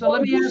you. So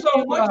let me ask so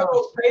you. much of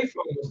those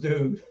payphones,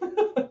 dude.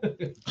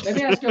 Let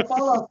me ask you a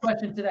follow-up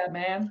question to that,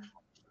 man.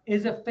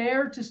 Is it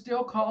fair to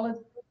still call it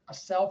a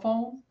cell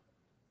phone?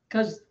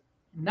 Because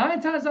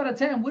 9 times out of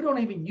 10, we don't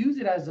even use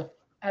it as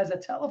a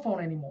telephone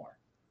anymore.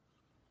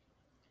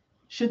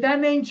 Should that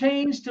name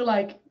change to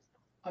like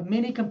a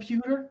mini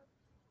computer,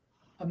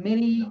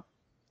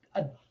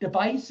 a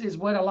device is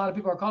what a lot of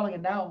people are calling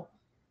it now.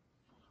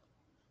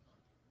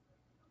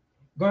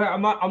 Go ahead.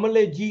 I'm gonna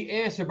let G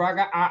answer, but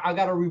I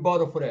got a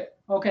rebuttal for that.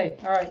 Okay,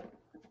 all right.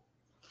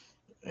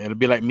 It'll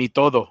be like mi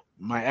todo,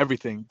 my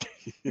everything.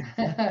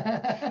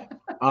 Ten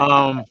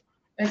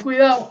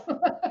cuidado.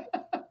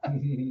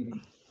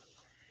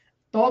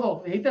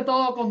 Todo, dijiste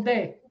todo con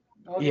D.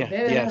 Okay, Yeah, D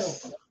de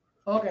yes. dedo.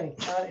 Okay,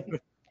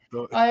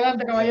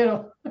 adelante,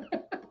 caballero.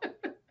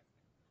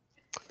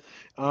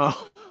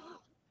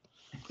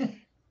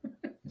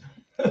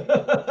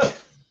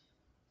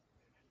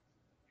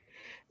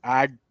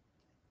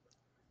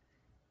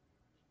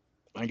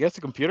 I guess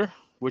the computer,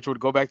 which would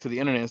go back to the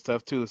internet and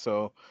stuff too.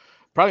 So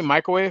probably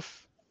microwave.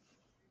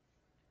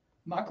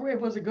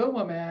 Microwave was a good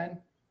one, man.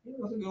 It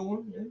was a good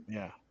one.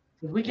 Yeah.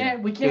 We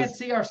can't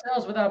see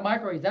ourselves without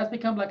microwaves. That's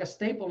become like a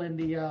staple in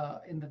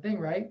the thing,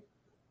 right?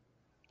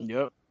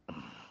 Yep.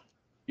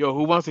 Yo,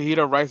 who wants to heat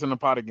up rice in the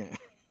pot again?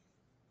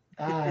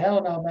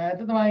 Hell no, man.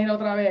 Tú te imaginas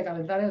otra vez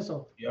calentar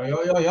eso.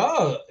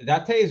 Yo.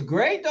 That tastes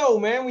great though,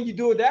 man. When you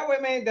do it that way,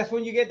 man, that's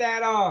when you get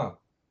that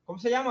 ¿cómo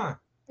se llama?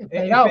 El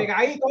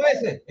pegadito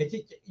ese.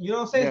 You know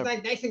what I'm saying? Yeah. It's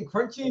like nice and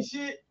crunchy and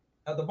shit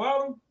at the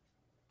bottom.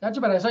 Tacho,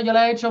 pero eso yo le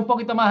he hecho un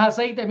poquito más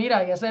aceite,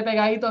 mira, y ese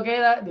pegadito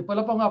queda, después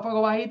lo pongo a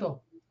fuego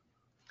bajito.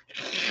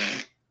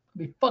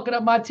 Be fucking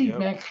up my teeth,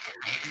 man.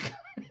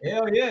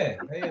 Hell yeah.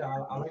 Hey,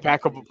 I like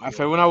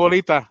hacer una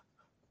bolita.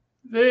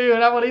 Sí,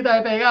 una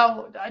bolita de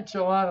pegado.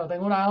 Tacho, mano,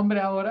 tengo una hambre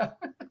ahora.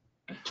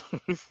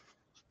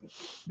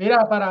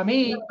 Mira, para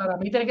mí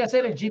tiene que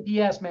ser el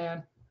GPS,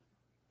 man.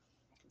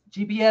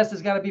 GPS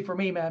has got to be for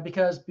me, man,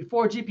 because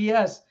before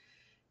GPS,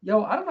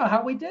 I don't know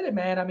how we did it,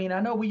 man. I mean, I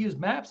know we use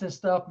maps and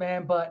stuff,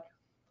 man, but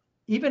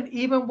even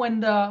when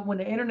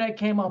the internet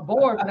came on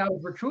board, when I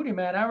was recruiting,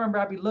 man, I remember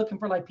I'd be looking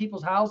for like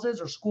people's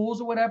houses or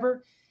schools or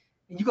whatever,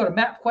 and you go to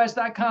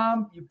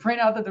MapQuest.com, you print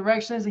out the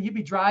directions, and you'd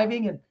be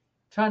driving and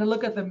trying to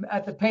look at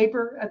the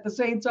paper at the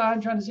same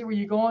time, trying to see where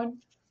you're going.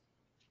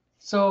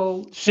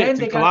 So shit,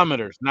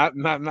 kilometers,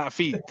 not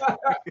feet.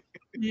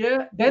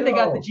 Yeah. Then they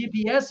got the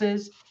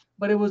GPSs,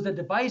 but it was the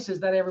devices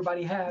that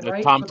everybody had, the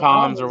right?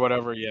 TomToms or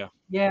whatever, yeah.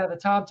 Yeah, the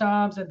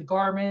TomToms and the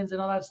Garmins and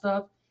all that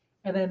stuff.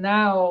 And then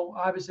now,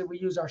 obviously, we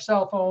use our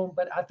cell phone.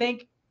 But I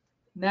think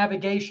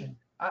navigation.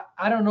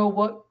 I don't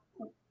know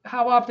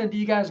how often do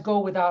you guys go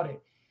without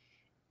it?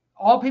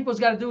 All people's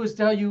got to do is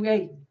tell you,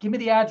 hey, give me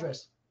the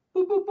address.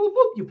 Boop, boop, boop,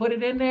 boop. You put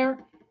it in there,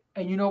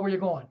 and you know where you're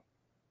going.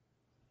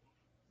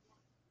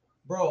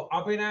 Bro,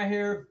 I've been out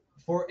here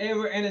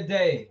forever and a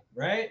day,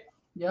 right?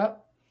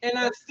 Yep. And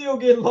I still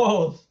get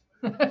lost.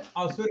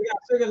 I still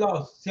get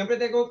lost. Siempre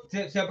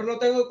lo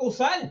tengo que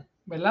usar.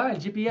 ¿Verdad? El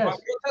GPS.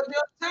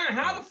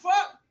 How the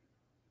fuck?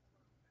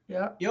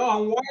 Yeah. Yo,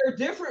 I'm wired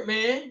different,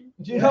 man.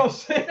 You know what I'm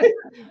saying?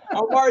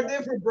 I'm wired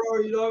different,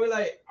 bro. You know what I mean?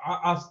 Like,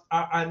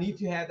 I need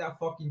to have that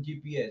fucking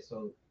GPS.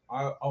 So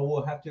I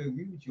will have to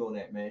agree with you on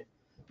that, man.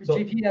 So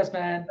GPS,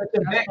 man.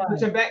 touching That's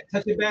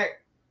fine.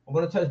 back. I'm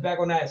gonna touch back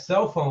on that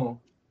cell phone.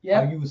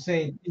 Yeah. How you were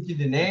saying changing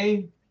the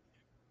name,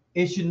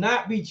 it should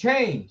not be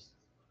changed.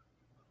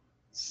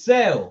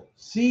 Cell,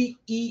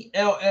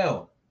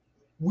 CELL.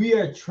 We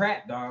are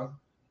trapped, dog.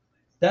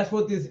 That's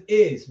what this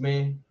is,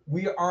 man.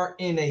 We are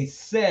in a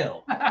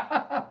cell.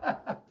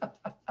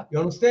 You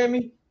understand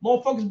me?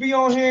 Motherfuckers be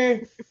on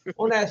here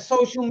on that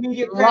social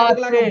media crap, look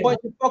like a bunch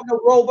of fucking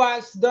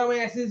robots,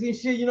 dumbasses and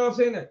shit. You know what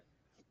I'm saying?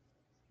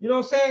 You know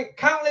what I'm saying?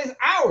 Countless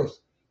hours.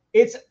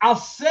 It's a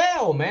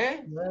cell,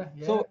 man.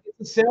 Yeah. So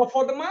it's a cell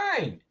for the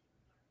mind.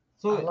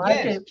 So I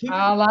like yes, it.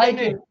 I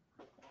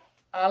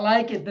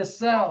like it. The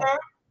cell.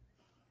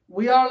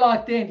 We are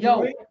locked in.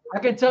 Yo, I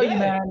can tell you,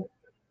 man.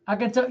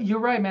 You're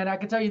right, man. I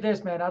can tell you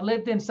this, man. I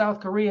lived in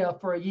South Korea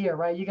for a year,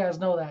 right? You guys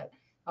know that.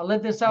 I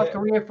lived in South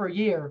Korea for a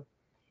year.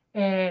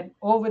 And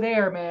over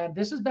there, man,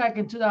 this is back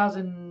in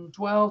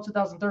 2012,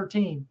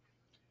 2013.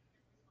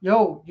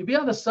 Yo, you be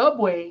on the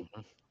subway,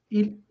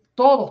 y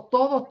todo,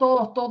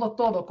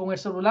 con el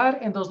celular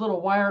and those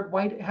little wired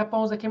white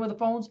headphones that came with the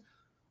phones,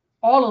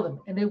 all of them.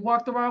 And they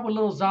walked around with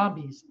little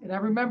zombies. And I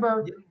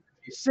remember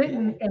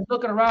sitting and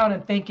looking around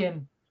and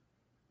thinking,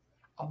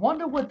 I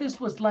wonder what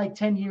this was like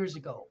 10 years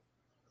ago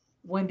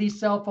when these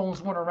cell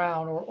phones weren't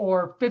around,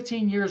 or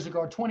 15 years ago,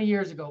 or 20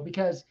 years ago,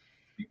 because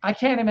I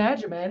can't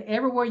imagine, man.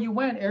 Everywhere you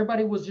went,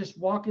 everybody was just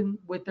walking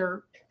with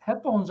their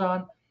headphones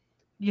on,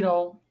 you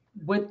know,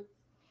 with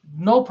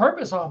no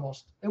purpose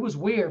almost. It was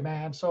weird,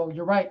 man. So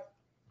you're right.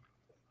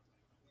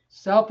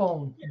 Cell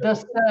phone, the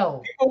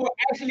cell. People were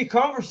actually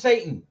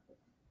conversating.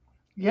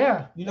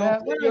 Yeah. You know,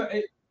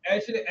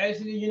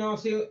 actually, you know what I'm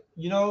saying?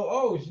 You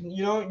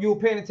know, you were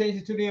paying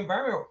attention to the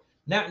environment.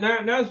 Now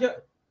it's just,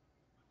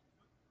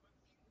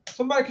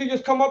 somebody could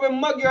just come up and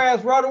mug your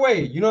ass right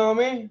away. You know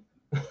what I mean?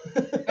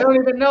 They don't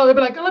even know. They'll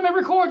be like, let me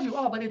record you.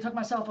 Oh, but they took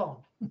my cell phone.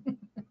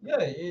 Yeah,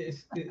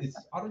 it's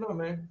I don't know,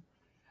 man.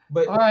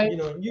 But all right. You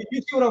know, you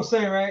see what I'm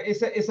saying, right?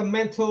 It's a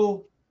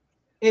mental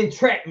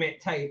entrapment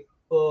type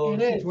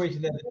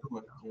situation that they're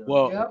doing. You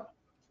know?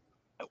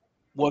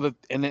 Well,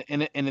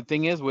 the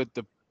thing is with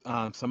the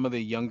some of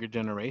the younger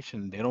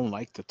generation, they don't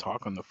like to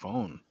talk on the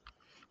phone.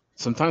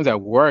 Sometimes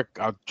at work,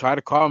 I'll try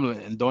to call them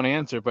and don't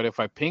answer, but if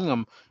I ping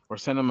them or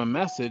send them a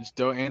message,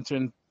 they'll answer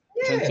in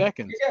 10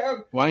 seconds.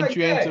 Why don't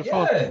you answer the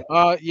phone?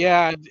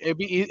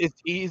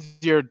 It's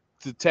easier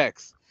to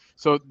text.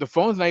 So the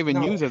phone's not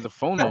even used as a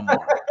phone no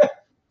more.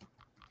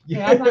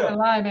 Yeah, I'm not gonna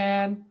lie,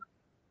 man.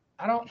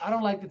 I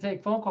don't like to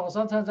take phone calls.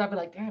 Sometimes I'll be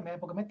like, damn, man,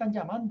 porque me están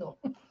llamando.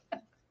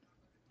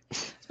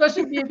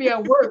 Especially if you be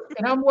at work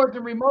and I'm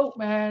working remote,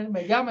 man.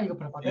 Me llaman, yo,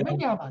 pero ¿para qué me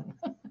llaman?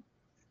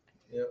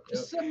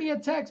 Just send me a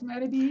text, man.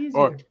 It'd be easier.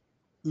 Or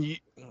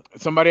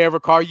somebody ever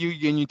call you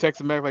and you text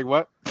them back like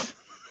what?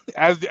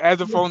 as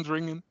the phone's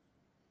ringing.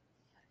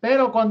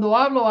 Pero cuando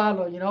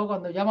hablo, you know,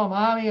 cuando llamo a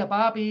mami, a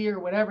papi, or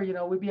whatever, you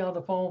know, we'd be on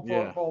the phone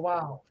for a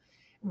while.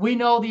 We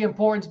know the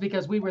importance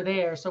because we were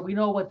there, so we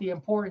know what the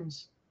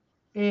importance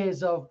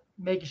is of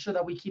making sure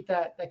that we keep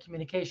that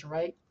communication,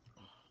 right?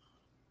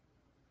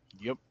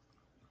 Yep.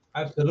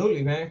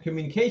 Absolutely, man.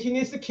 Communication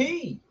is the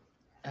key.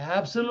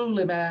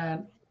 Absolutely,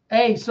 man.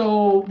 Hey,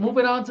 so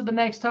moving on to the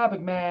next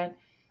topic, man.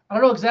 I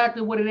don't know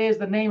exactly what it is,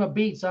 the name of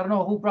beats. I don't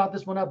know who brought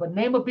this one up, but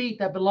name a beat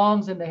that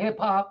belongs in the Hip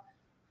Hop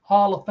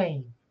Hall of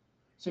Fame.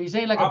 So you're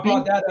saying like a beat? I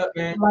brought that up,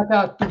 man.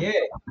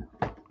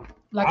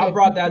 I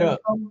brought that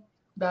up.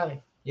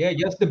 Dale. Yeah,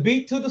 just the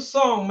beat to the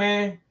song,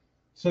 man.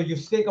 So you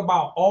think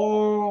about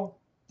all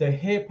the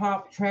hip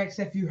hop tracks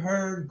that you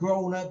heard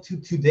growing up to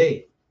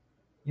today.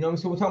 You know what I'm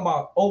saying? So we're talking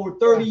about over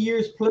 30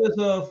 years plus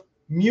of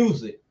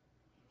music.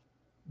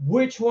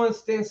 Which one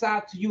stands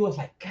out to you as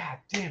like, God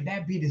damn,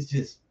 that beat is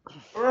just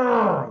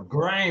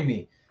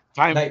grimy.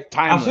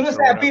 As soon as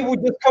that beat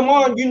would just come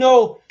on, you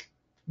know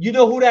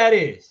who that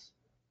is.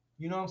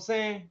 You know what I'm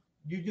saying?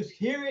 You just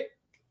hear it.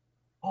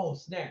 Oh,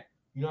 snap.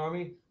 You know what I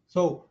mean?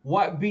 So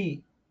what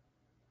beat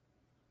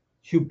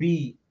should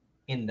be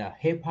in the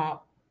Hip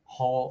Hop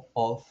Hall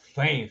of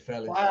Fame,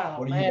 fellas?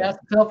 Wow, man, that's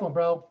a tough one,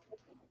 bro.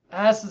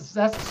 That's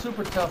a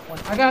super tough one.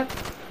 I got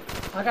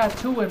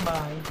two in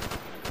mind.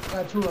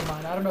 I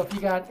don't know if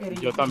you got any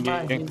in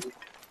mind.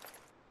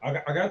 I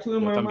got two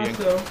in mind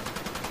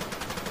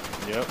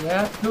myself. Yep.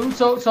 Yeah, two.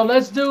 So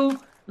let's do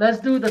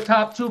the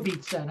top two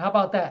beats then. How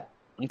about that?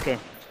 Okay.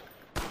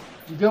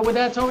 You good with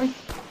that, Tony?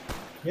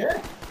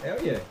 Yeah.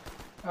 Hell yeah.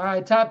 All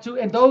right, top two.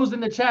 And those in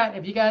the chat,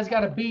 if you guys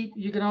got a beat,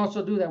 you can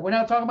also do that. We're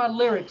not talking about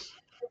lyrics.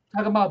 We're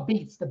talking about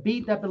beats. The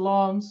beat that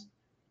belongs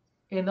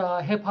in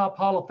the Hip Hop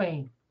Hall of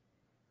Fame.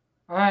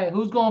 All right,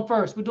 who's going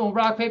first? We're doing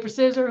rock, paper,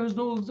 scissors.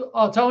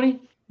 Tony?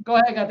 Go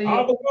ahead, got the.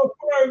 I'm gonna go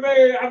first,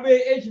 man. I've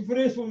been itching for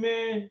this one,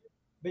 man.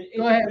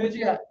 Go ahead. What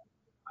you got?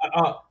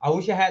 I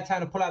wish I had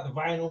time to pull out the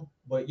vinyl,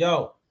 but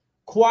yo,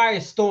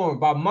 Quiet Storm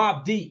by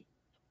Mobb Deep.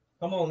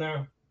 Come on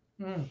now.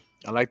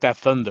 I like that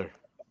thunder.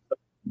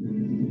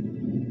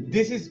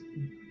 This is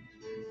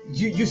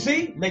you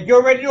see, like you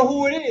already know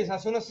who it is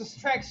as soon as this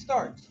track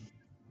starts.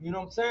 You know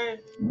what I'm saying?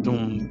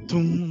 Dum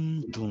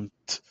dum dum.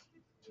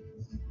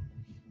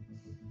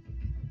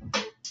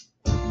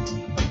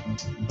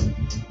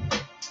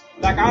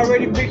 Like I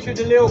already pictured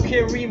the Lil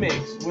Kim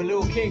remix when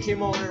Lil Kim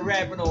came on and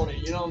rapping on it.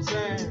 You know what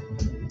I'm saying?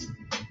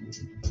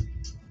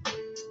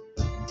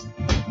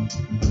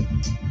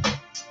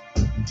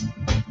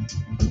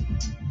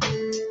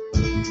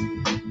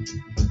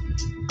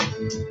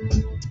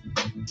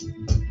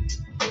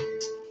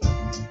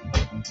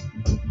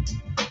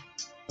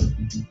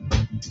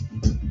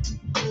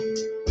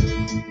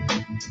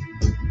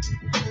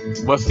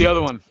 What's the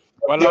other one?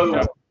 What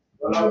else?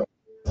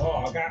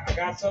 Oh, I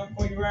got something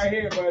for you right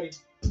here, buddy.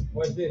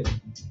 What's this?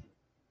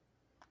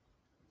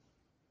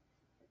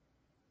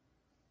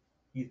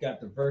 He's got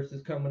the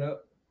verses coming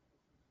up.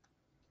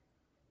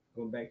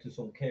 Going back to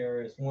some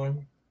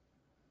KRS-One.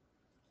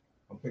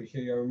 I'm pretty sure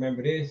y'all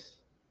remember this.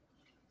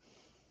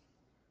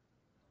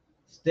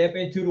 Step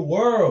into the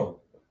world.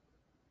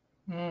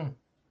 Mm.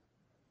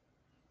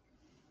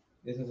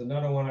 This is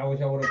another one. I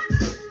wish I would have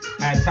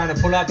had time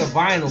to pull out the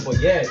vinyl, but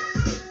yes.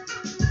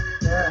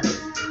 Yeah.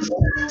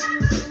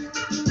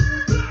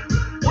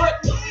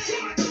 What?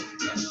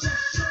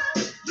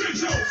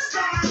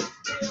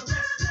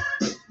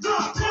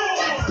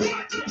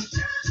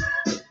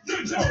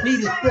 That beat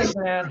is sick,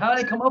 man. How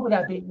did they come up with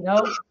that beat, you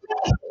know?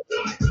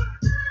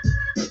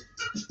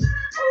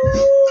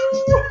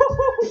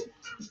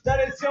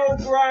 That is so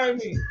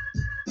grimy.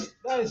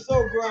 That is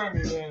so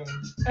grimy, man.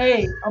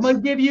 Hey, I'm gonna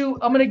give you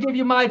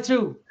mine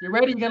too. You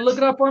ready? You gonna look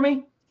it up for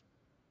me?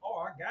 Oh,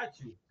 I got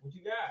you. What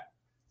you got?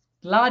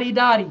 Lottie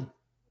Dottie.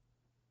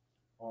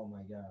 Oh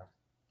my god.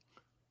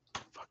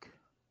 Fuck.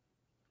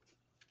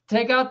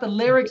 Take out the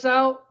lyrics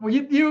out. Were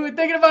you were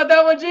thinking about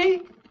that one,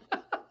 G?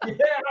 Yeah,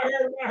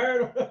 I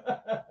heard him.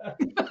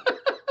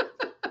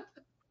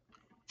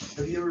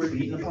 Have you ever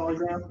eaten a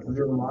polygraph? Have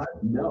you ever lied?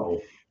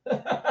 No.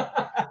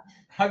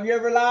 Have you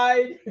ever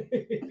lied?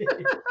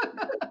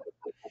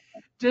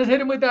 Just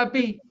hit him with that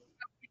beat.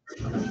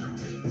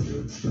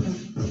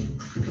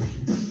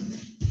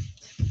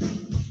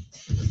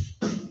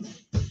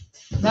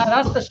 Now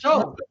that's the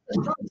show,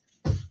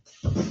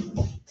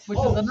 which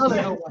is another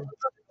good one.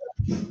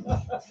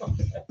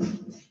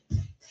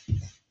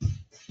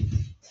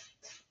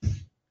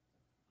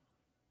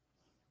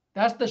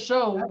 That's the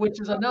show,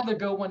 which is another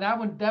good one. That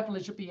one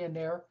definitely should be in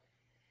there.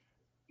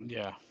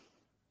 Yeah.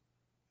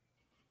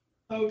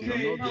 Okay,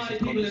 You know, this party is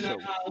called people the in the show.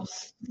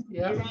 house.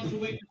 Yeah. You're about to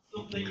witness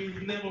something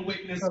you've never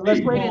witnessed So let's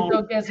wait before. until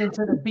it gets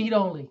into the beat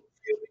only.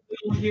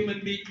 Human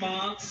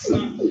beatbox,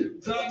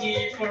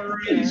 Dougie for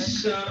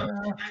Rich,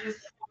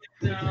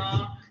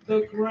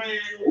 the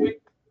grand.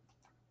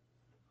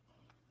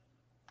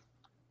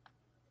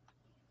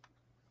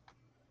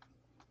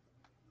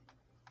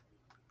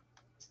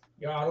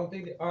 Yo, I don't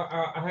think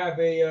I have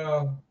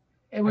a.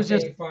 It was I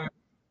just can't find.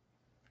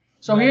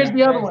 so. Here's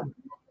the other one.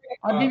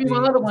 I'll give you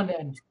my other one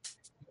then.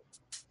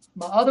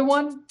 My other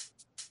one,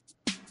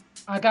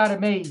 I got it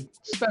made.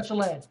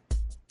 Special ed.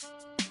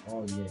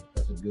 Oh yeah,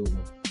 that's a good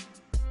one.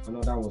 I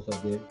know that one's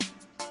up there.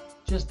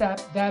 Just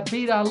that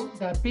beat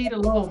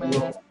alone,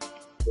 man.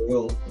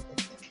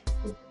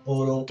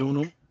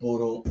 Dunum.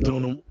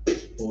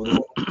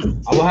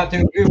 I will have to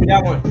agree with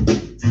that one.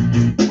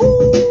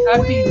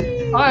 That beat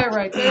is fire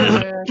right there,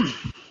 man.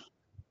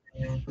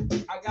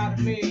 I got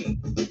it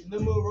made.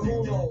 Numero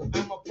uno.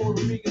 I'm a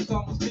Puerto Rican, so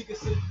I'm a speaker,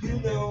 so you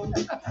know.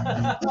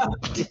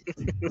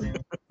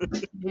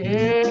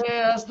 Yeah,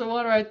 that's the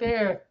one right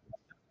there.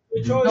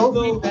 Good choice, Dope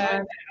though. beat,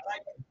 man.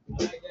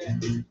 I like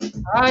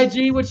that. All right,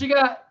 G, what you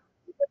got?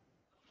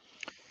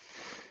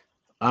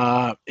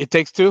 It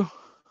Takes Two.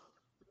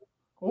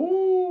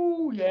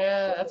 Ooh,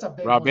 yeah, that's a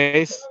big Raw one.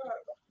 bass.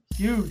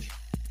 Huge.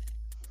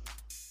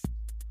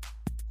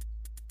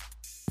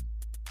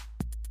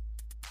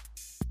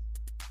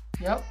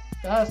 Yep,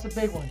 that's a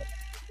big one.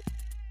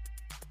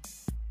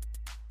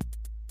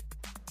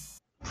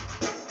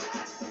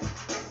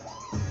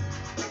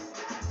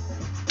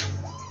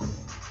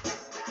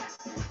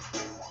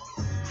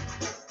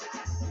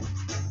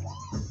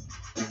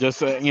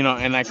 Just an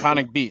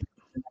iconic beat.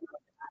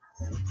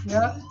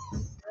 Yeah.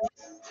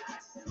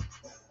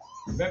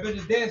 Remember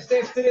the dance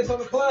steps to this on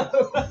the club?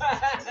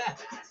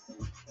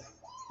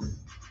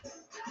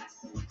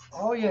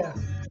 Oh yeah.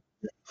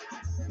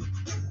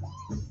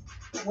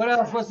 What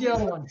else? What's the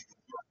other one?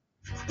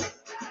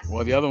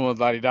 Well, the other one was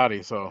Lottie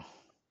Dottie, so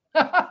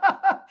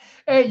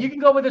Hey, you can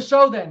go with the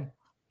show then.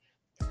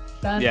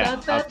 Dun, yeah, dun,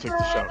 dun, I'll take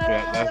the show.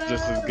 Yeah, that's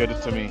just as good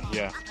to me.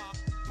 Yeah.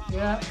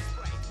 Yeah.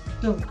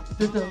 Dun,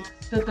 dun, dun,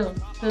 dun, dun,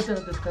 dun, dun,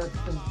 dun, dun,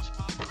 dun.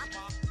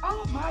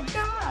 Oh my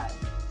God.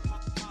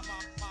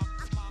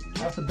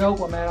 That's a dope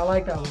one, man. I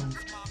like that one.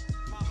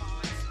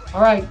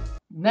 All right.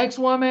 Next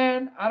one,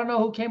 man. I don't know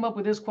who came up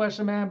with this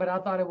question, man, but I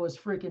thought it was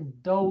freaking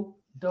dope.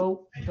 All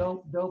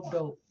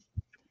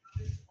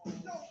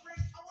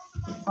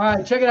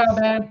right, check it out,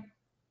 man.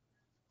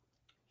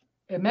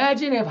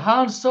 Imagine if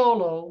Han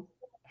Solo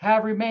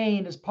had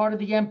remained as part of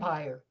the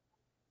Empire.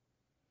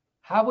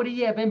 How would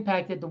he have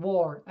impacted the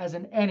war as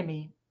an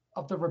enemy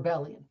of the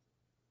rebellion?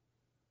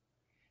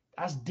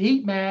 That's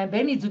deep, man.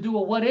 They need to do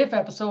a what if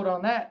episode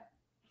on that.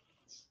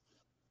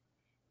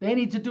 They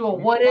need to do a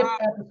what if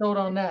episode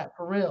on that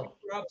for real.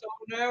 Props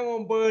on that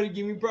one, buddy.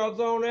 Give me props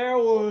on that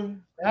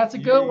one. That's a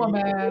good one,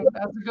 man.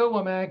 That's a good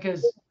one, man.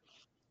 Because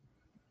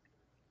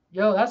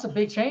yo, that's a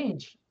big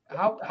change.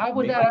 How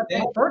would Big that have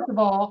step. been? First of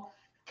all,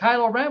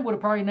 Kylo Ren would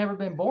have probably never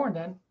been born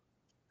then.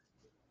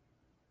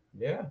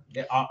 Yeah.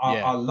 Yeah.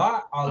 A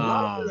lot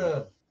of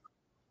the.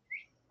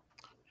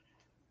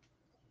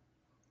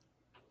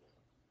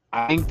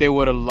 I think they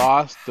would have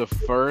lost the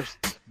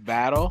first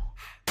battle,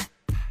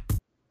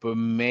 but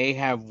may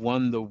have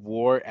won the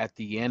war at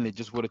the end. It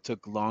just would have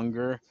took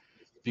longer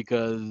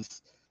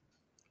because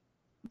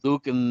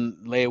Luke and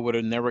Leia would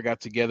have never got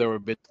together or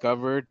been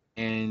discovered,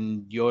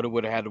 and Yoda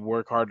would have had to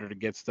work harder to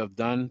get stuff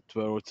done,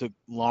 so it took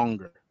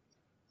longer.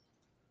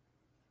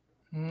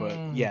 But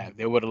yeah,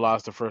 they would have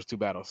lost the first two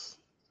battles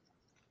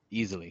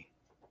easily.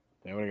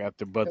 They would have got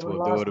their butts They would've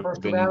whooped. They lost would the have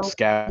first two been battles?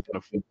 scattered.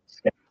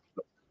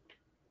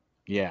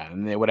 Yeah,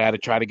 and they would have had to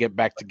try to get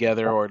back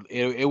together, or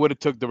it would have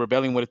took the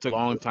rebellion would have took a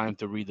long time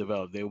to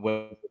redevelop. They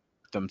would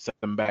have set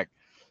them back,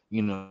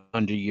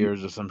 100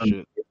 years or some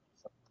shit.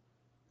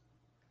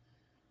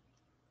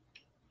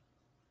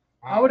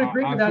 I would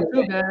agree with that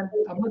feel too, man.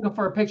 I'm looking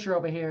for a picture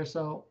over here.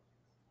 So,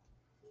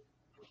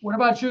 what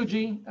about you,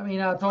 G? I mean,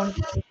 Tony.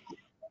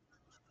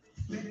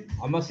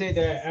 I'm gonna say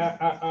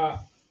that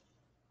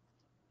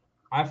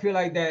I feel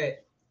like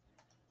that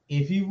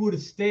if he would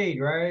have stayed,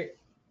 right,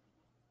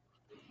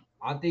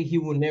 I think he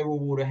would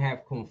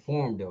have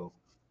conformed though.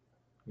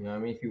 You know what I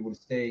mean? If he would have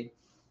stayed,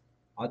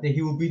 I think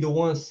he would be the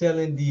one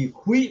selling the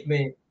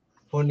equipment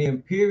from the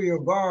Imperial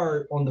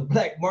Guard on the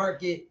black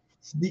market,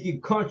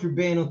 sneaking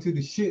contraband onto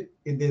the ship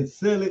and then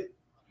sell it.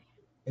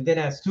 And then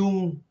as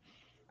soon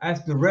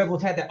as the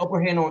rebels had the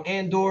upper hand on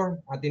Andor,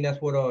 I think that's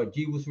what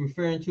G was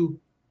referring to.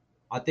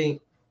 I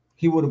think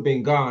he would have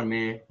been gone,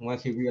 man,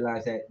 once he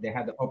realized that they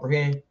had the upper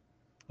hand.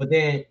 But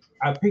then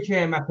I picture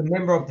him as a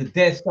member of the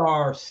Death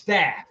Star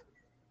staff.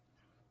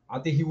 I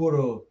think he would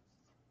have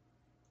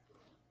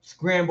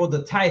scrambled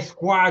the TIE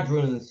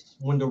squadrons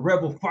when the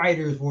rebel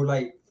fighters were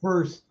like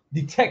first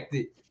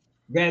detected,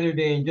 rather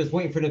than just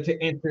waiting for them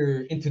to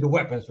enter into the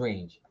weapons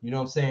range. You know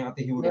what I'm saying? I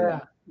think he would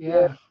have.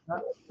 Yeah.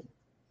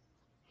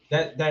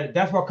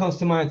 That's what comes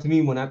to mind to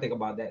me when I think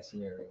about that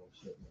scenario.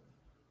 Shit, man.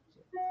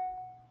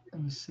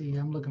 Let me see.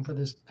 I'm looking for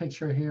this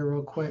picture here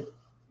real quick.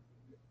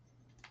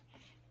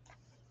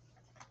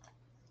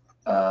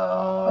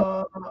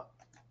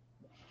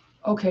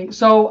 Okay,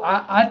 so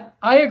I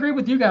agree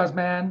with you guys,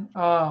 man.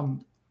 I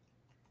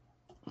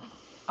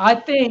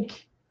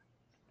think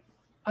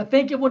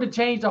it would have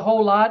changed a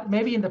whole lot,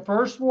 maybe in the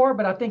first war,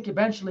 but I think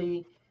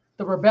eventually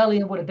the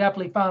rebellion would have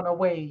definitely found a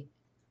way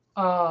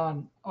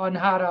on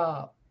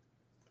how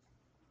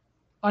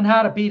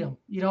to beat them.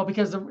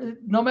 Because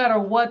no matter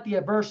what the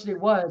adversity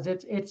was,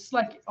 it's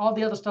like all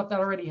the other stuff that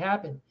already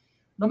happened.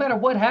 No matter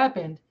what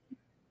happened,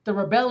 the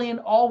rebellion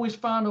always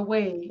found a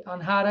way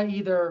on how to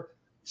either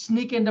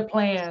sneak into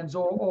plans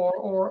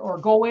or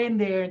go in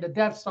there in the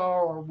Death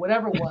Star or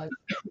whatever it was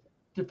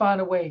to find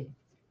a way.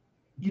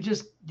 You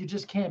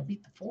just can't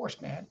beat the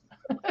Force, man.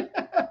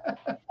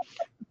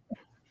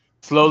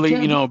 Slowly,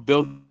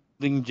 building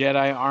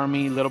Jedi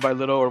army little by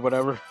little or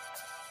whatever.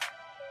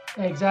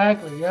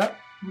 Exactly. Yep.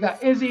 We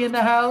got Izzy in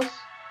the house.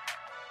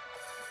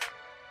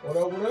 What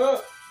up? What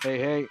up?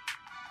 Hey.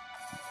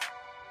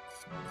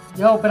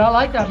 Yo, but I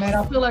like that, man.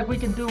 I feel like we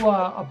can do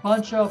a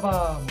bunch of.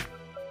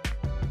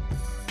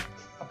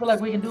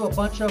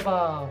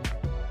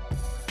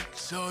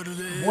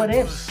 What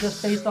ifs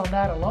just based on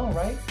that alone,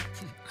 right?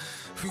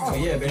 Oh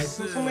yeah, man.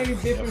 So many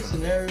different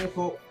scenarios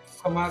will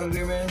come out of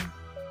there, man.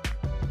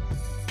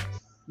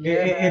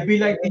 Yeah, It'd be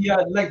like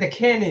the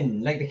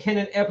canon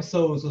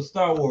episodes of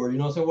Star Wars,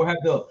 So we'll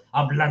have the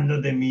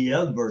Hablando de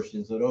Miel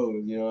versions of those,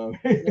 What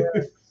I mean?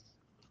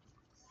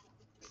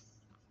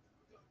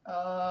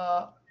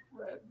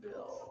 Red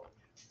Bill.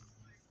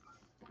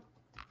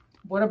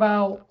 What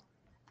about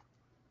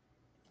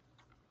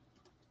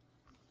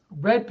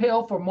red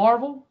pill for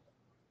Marvel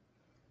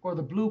or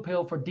the blue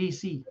pill for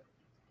DC?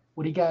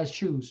 What do you guys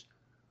choose?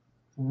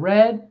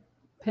 Red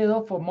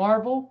pill for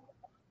Marvel,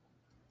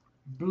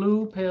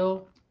 blue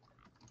pill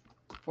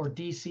for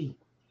DC.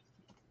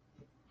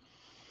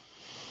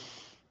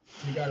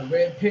 You got a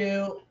red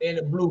pill and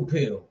a blue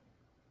pill.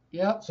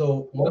 Yep.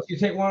 So once you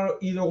take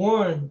either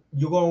one,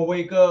 you're gonna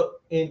wake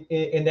up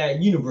in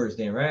that universe,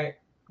 then, right?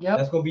 Yep.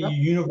 That's gonna be your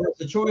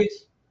universe of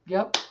choice.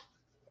 Yep.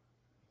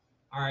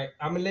 All right,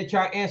 I'm gonna let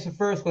y'all answer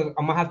first because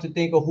I'm gonna have to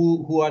think of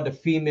who are the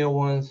female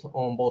ones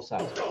on both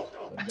sides.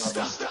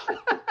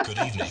 Good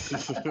evening.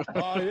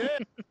 Oh, yeah.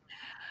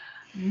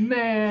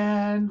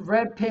 Man,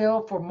 red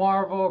pill for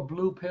Marvel,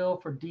 blue pill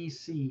for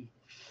DC.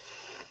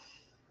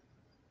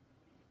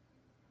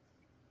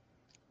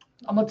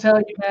 I'm gonna tell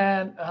you,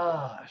 man.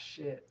 Oh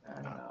shit.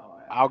 I don't know.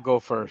 I'll go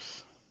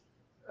first.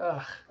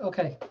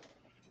 Okay.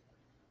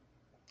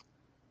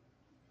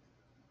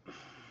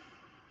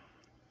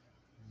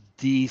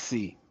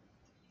 DC.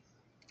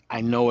 I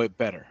know it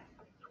better.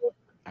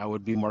 I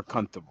would be more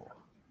comfortable.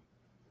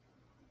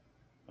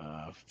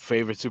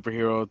 Favorite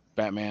superhero,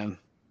 Batman.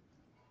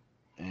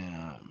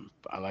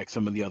 I like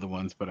some of the other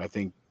ones, but I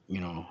think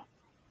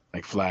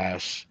like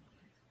Flash,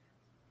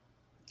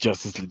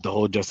 Justice League, the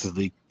whole Justice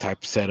League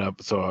type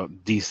setup. So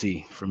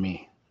DC for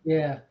me.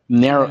 Yeah.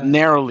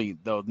 Narrowly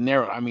though.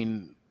 I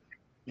mean,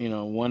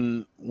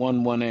 one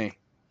A.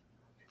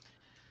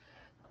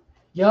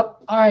 Yep.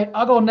 All right,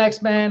 I'll go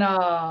next, man.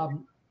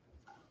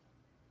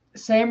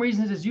 Same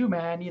reasons as you,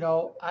 man.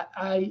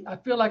 I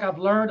feel like I've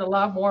learned a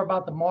lot more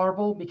about the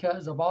Marvel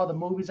because of all the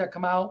movies that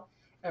come out,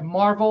 and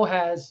Marvel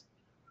has,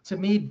 to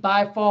me,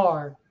 by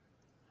far,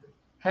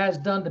 has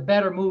done the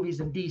better movies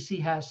than DC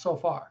has so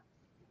far.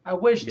 I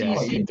wish Yeah,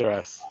 DC. kick their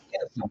ass.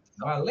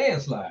 A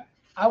landslide.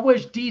 I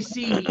wish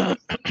DC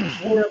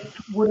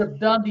would have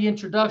done the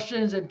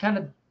introductions and kind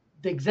of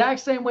the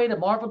exact same way that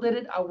Marvel did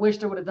it. I wish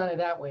they would have done it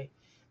that way,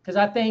 because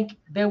I think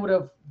they would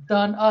have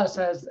done us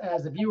as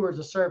the viewers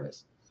a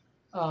service.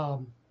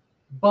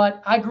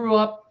 But I grew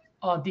up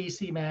on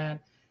DC, man,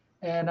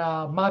 and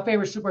my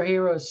favorite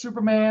superhero is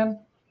Superman.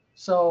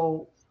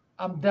 So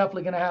I'm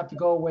definitely gonna have to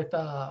go with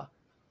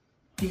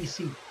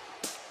DC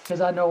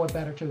because I know it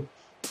better too.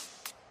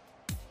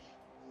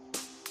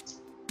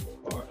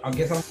 I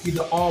guess I'm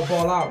either all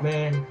ball out,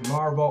 man.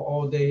 Marvel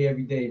all day,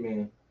 every day,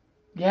 man.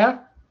 Yeah.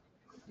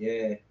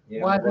 Yeah.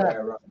 Why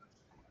that? Right.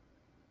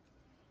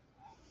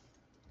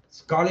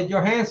 Scarlett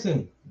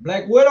Johansson,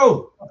 Black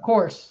Widow. Of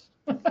course.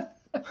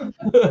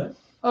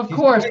 Of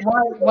course.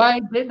 Why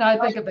didn't I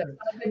think of that?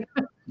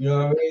 You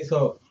know what I mean?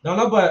 So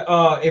no, but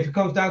if it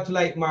comes down to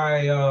like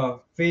my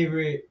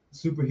favorite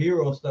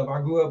superhero stuff,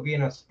 I grew up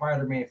being a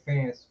Spider-Man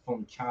fan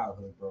from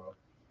childhood, bro.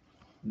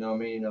 You know what I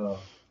mean?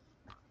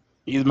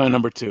 He's my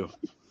number 2.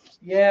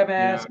 Yeah,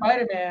 man. Yeah.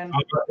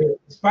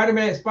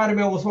 Spider-Man.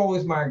 Spider-Man was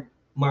always my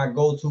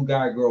go-to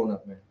guy growing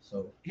up, man.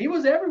 So he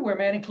was everywhere,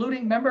 man,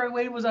 including, remember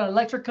when he was an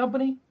electric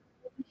company?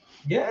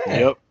 Yeah.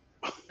 Yep.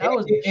 That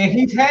was and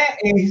he's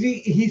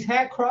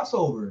had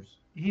crossovers.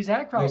 He's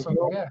had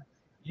crossover, yeah.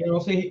 You know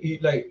what I'm saying?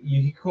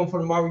 He come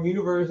from the Marvel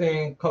Universe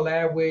and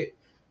collab with,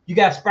 you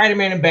got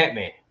Spider-Man and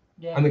Batman.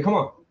 Yeah. I mean, come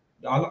on.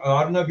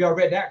 I don't know if y'all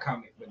read that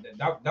comic, but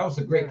that was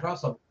a great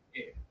crossover.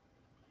 Yeah.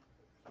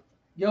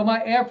 Yo,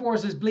 my Air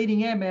Force is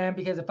bleeding in, man,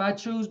 because if I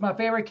choose my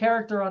favorite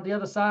character on the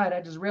other side,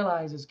 I just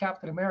realized it's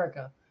Captain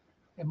America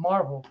in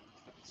Marvel.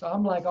 So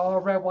I'm like all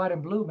red, white,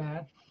 and blue,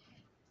 man.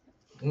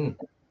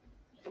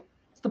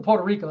 It's the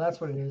Puerto Rico,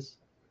 that's what it is.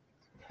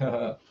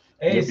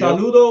 Hey,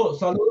 saludo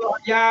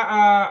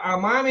allá a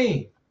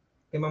Mami,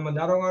 que me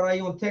mandaron ahora ahí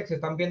un text.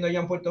 Están viendo allá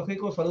en Puerto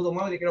Rico. Saludo,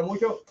 Mami, te quiero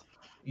mucho.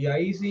 Y a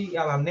Easy,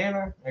 a la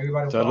nena,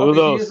 everybody.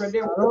 Saludos.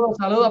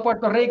 Saludos a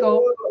Puerto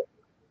Rico.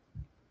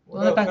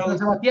 ¿Dónde están? ¿San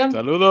Sebastián?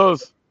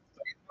 Saludos.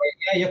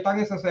 Ellos están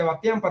en San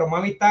Sebastián, pero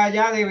Mami está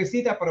allá de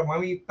visita, pero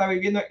Mami está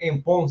viviendo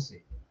en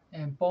Ponce.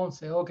 En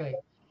Ponce, ok.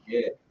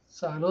 Yeah.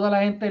 Saluda a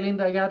la gente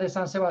linda allá de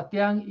San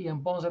Sebastián y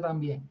en Ponce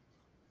también.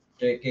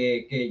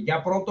 Que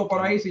ya pronto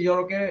por ahí, si yo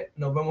lo quiero,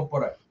 nos vemos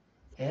por ahí.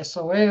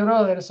 Eso es,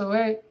 brother, eso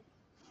es.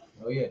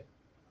 Oh, yeah.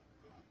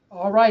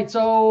 All right,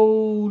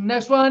 so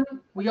next one,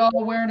 we all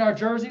wearing our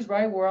jerseys,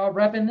 right? We're all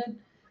repping it,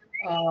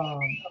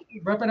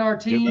 repping our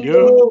team.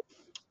 Yeah.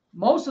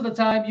 Most of the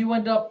time, you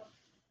end up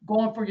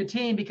going for your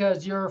team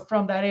because you're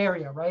from that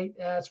area, right?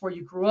 That's where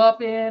you grew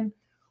up in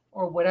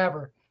or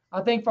whatever.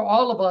 I think for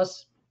all of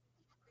us,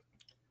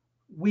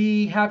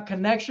 we have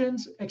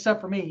connections, except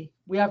for me,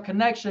 we have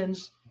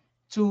connections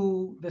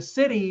to the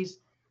cities,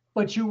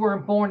 but you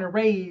weren't born and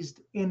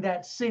raised in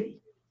that city,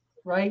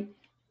 right?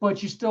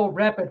 But you still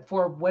rep it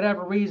for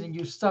whatever reason,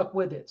 you stuck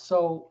with it.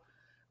 So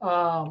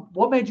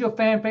what made you a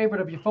fan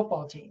favorite of your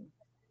football team?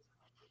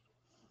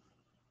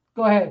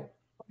 Go ahead.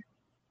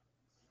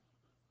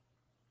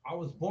 I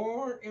was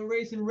born and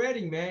raised in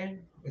Reading, man.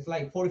 It's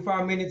like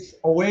 45 minutes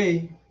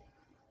away.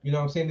 You know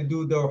what I'm saying, to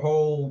do the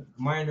whole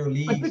minor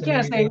leagues. But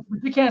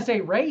you can't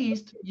say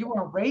raised. You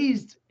weren't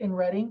raised in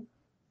Reading.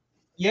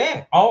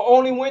 Yeah, I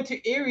only went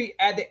to Erie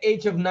at the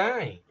age of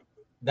 9.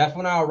 That's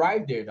when I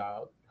arrived there,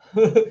 dog.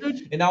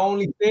 And I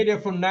only stayed there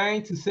from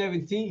 9 to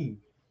 17.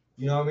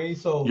 You know what I mean?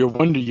 So your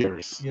wonder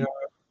years. You know,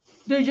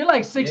 dude, you're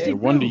like 60. Yeah,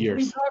 wonder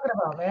years. What are you talking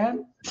about,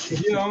 man?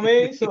 You know what I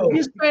mean? So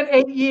you spent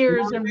 8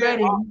 years in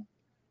Reading.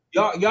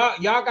 Y'all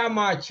got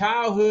my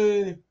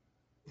childhood,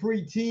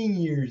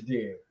 preteen years there.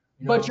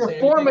 You know but your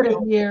formative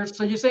years,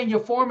 so you're saying your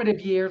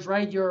formative years,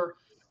 right? You're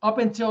up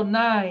until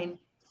 9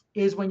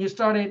 is when you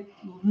started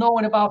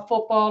knowing about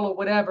football or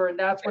whatever, and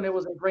that's when it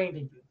was ingrained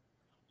in you.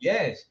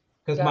 Yes,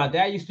 because my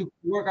dad used to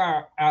work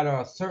at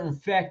a certain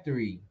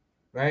factory,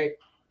 right?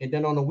 And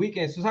then on the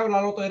weekends, tú sabes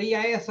la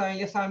lotería esa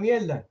y esa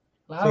mierda.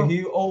 Claro. So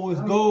he always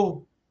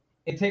go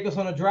and take us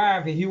on a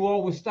drive, and he would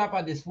always stop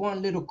at this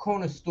one little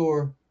corner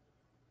store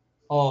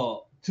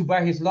to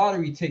buy his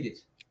lottery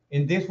tickets.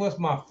 And this was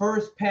my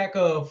first pack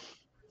of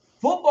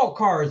football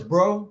cards,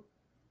 bro.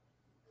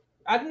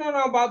 I didn't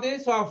know about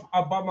this, so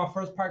I bought my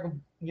first pack of,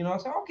 I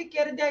said, okay,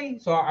 get a day.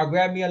 So I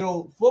grabbed me a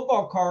little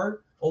football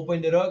card,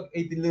 opened it up,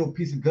 ate the little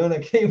piece of gun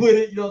that came with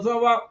it. You know what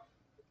I'm talking about?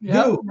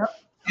 Yep, Dude,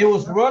 it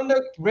was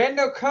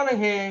Randall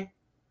Cunningham,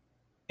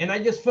 and I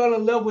just fell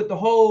in love with the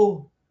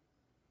whole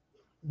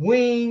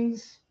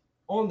wings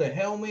on the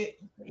helmet.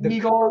 The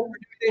Eagle.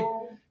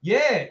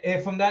 Yeah,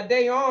 and from that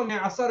day on, man,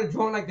 I started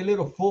drawing like the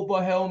little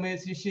football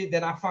helmets and shit.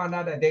 Then I found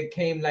out that they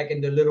came like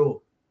in the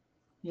little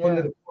put a Yeah.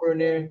 little quarter in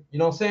there. You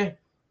know what I'm saying?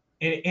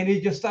 And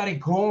it just started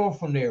growing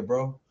from there,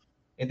 bro.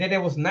 And then it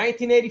was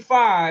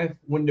 1985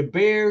 when the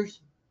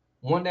Bears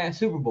won that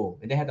Super Bowl,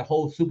 and they had the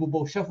whole Super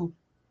Bowl shuffle.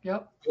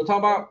 Yep. You know what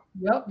I'm talking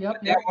about?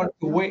 Yep. They wanted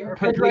to wait.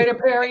 Refrigerator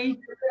Perry.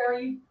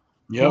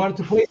 He Yep. wanted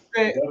to place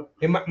a bet.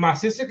 And my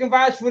sister can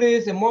vouch for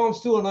this, and mom's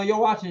too. I know you're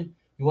watching.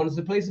 He wanted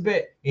to place a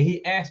bet, and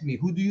he asked me,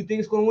 "Who do you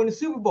think is going to win the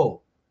Super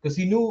Bowl?" Because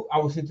he knew I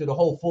was into the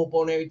whole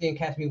football and everything,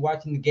 catch me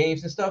watching the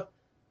games and stuff.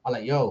 I'm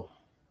like, "Yo,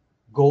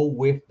 go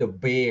with the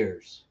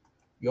Bears."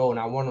 Yo, and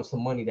I won him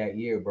some money that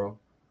year, bro.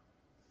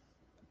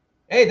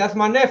 Hey, that's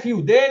my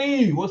nephew,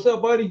 Danny. What's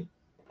up, buddy?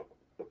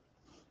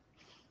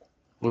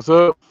 What's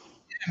up?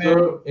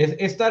 Man,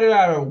 it started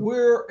at a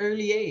real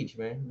early age,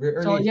 man. Real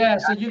early So age. yeah,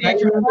 so you I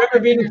get your remember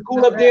being in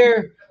school up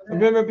there. I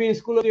remember being in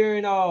school up there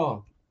in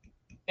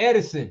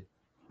Edison.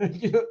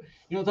 you know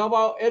what I'm talking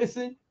about?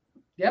 Edison?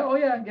 Yeah, oh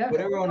yeah.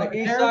 Whatever on the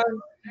east side.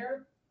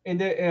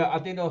 And then I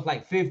think that was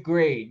like 5th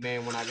grade,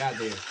 man, when I got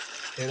there.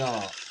 And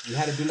you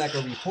had to do like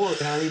a report.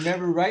 And I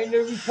remember writing the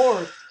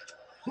report.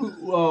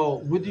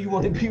 What do you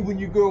want to be when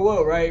you grow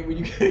up, right?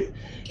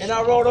 And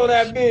I wrote on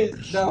that bit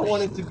that I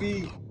wanted to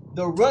be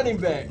the running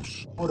back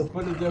for the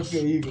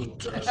Philadelphia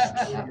Eagles.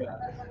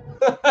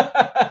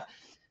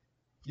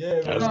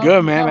 Yeah, That's man.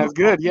 good, man. That's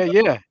good. Yeah.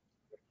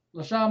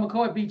 LaShawn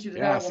McCoy beat you to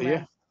Yeah, I that see one, ya.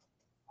 man.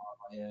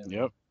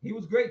 Yeah. Yep. He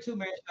was great too,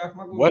 man. Shaq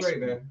Michael was West-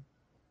 great, man.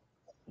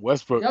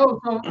 Westbrook. Yo,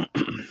 so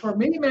for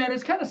me, man,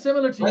 it's kind of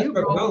similar to you,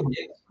 Westbrook, bro. no,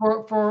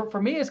 yeah.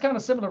 For me, it's kind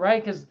of similar,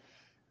 right? Because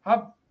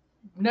I've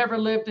never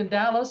lived in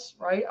Dallas,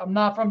 right? I'm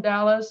not from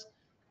Dallas.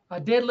 I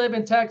did live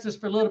in Texas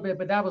for a little bit,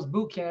 but that was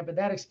boot camp, and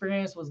that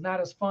experience was not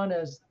as fun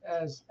as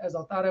I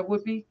thought it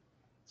would be.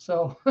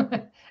 So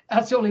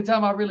that's the only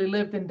time I really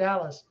lived in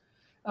Dallas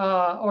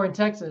or in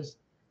Texas.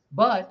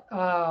 But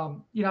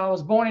you know, I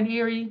was born in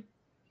Erie,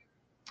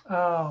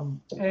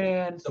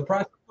 and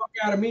Surprised the fuck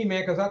out of me,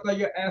 man, because I thought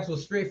your ass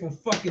was straight from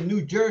fucking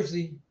New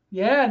Jersey.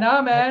 yeah,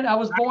 nah, man, I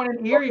was born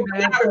in Erie,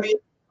 man. Out of me.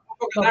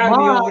 But Out of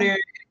me mom- over there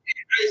in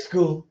high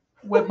school.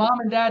 When mom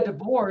and dad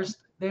divorced,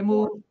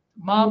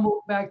 mom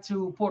moved back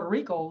to Puerto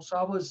Rico. So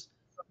I was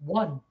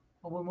 1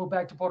 when we moved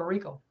back to Puerto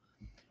Rico.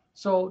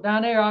 So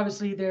down there,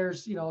 obviously,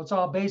 there's, you know, it's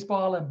all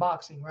baseball and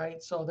boxing,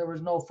 right? So there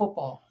was no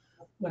football.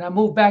 When I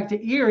moved back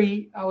to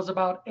Erie, I was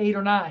about 8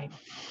 or 9.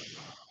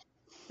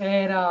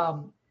 And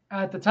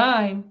at the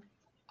time,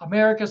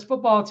 America's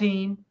football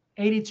team,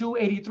 82,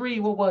 83,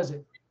 what was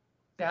it?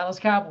 Dallas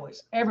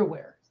Cowboys,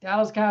 everywhere.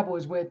 Dallas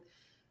Cowboys with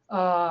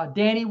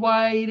Danny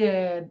White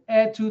and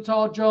Ed Too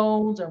Tall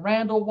Jones and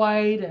Randall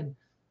White and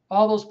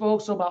all those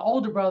folks. So my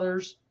older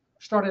brothers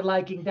started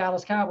liking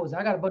Dallas Cowboys.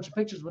 I got a bunch of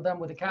pictures with them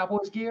with the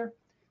Cowboys gear.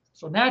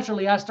 So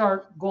naturally, I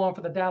start going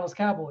for the Dallas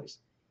Cowboys.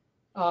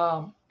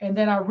 And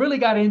then I really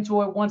got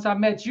into it once I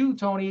met you,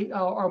 Tony,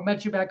 or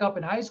met you back up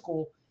in high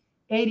school,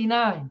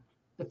 89.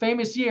 The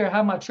famous year, I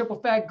had my triple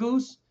fat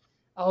goose.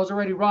 I was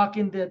already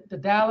rocking the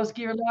Dallas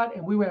gear a lot,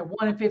 and we went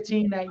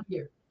 1-15 that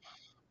year.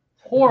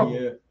 Horrible.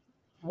 Yeah.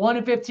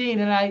 1-15,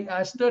 and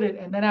I stood it.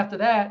 And then after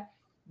that,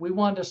 we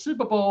won the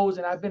Super Bowls,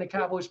 and I've been a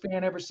Cowboys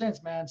fan ever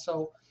since, man.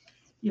 So,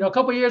 you know, a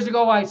couple of years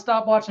ago, I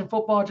stopped watching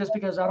football just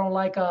because I don't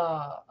like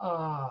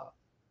our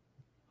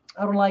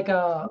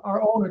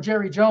owner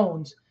Jerry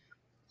Jones.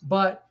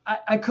 But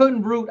I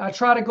couldn't root. I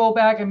try to go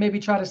back and maybe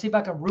try to see if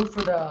I can root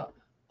for the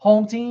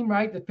home team,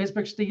 right, the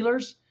Pittsburgh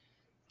Steelers,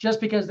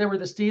 just because they were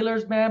the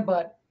Steelers, man.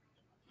 But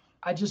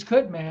I just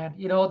couldn't, man.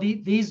 You know,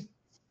 these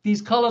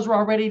colors were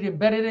already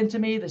embedded into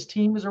me. This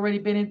team has already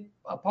been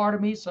a part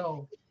of me.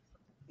 So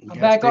I'm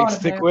back on it,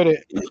 Stick man. with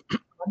it.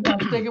 I'm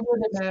sticking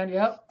with it, man.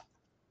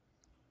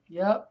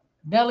 Yep.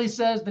 Nelly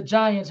says the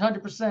Giants,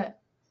 100%.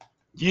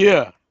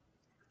 Yeah.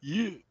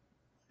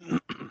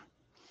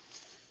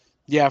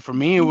 Yeah, for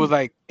me it was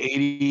like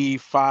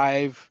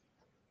 85,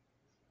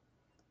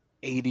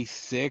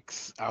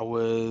 86. I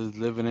was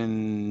living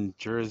in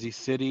Jersey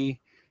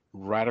City,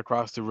 right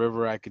across the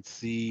river. I could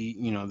see,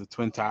 you know, the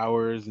Twin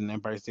Towers and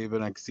Empire State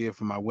Building. I could see it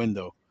from my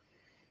window.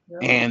 Yep.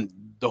 And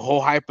the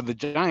whole hype of the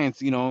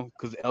Giants, you know,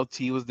 because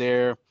LT was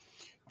there,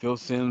 Phil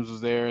Simms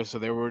was there, so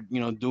they were, you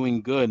know,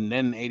 doing good. And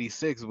then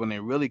 86 when they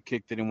really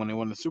kicked it, and when they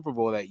won the Super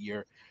Bowl that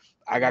year,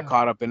 I got Yeah.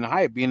 caught up in the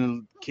hype.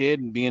 Being a kid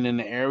and being in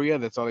the area,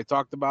 that's all they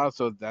talked about.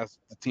 So that's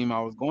the team I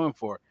was going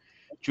for.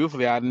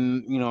 Truthfully, I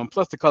didn't, you know, and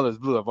plus the color is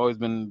blue. I've always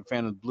been a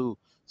fan of blue,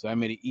 so I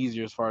made it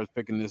easier as far as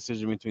picking the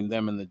decision between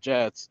them and the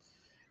Jets,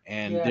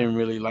 and Yeah. didn't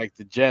really like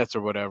the Jets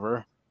or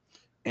whatever.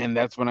 And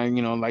that's when I,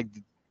 you know, like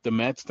the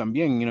Mets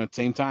también, you know, at the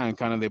same time,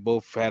 kind of they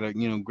both had a,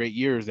 you know, great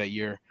years that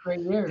year.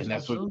 Great years. And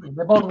that's what- Absolutely.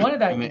 They both won it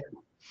that and year.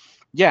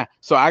 Yeah,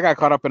 so I got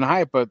caught up in the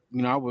hype, but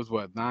you know, I was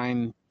what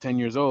 9, 10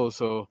 years old,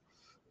 so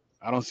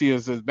I don't see it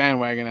as this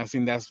bandwagon. I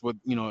think that's what,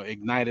 you know,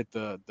 ignited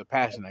the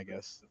passion, I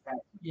guess.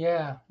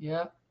 Yeah.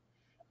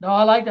 No,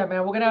 I like that,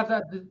 man. We're gonna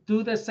have to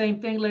do the same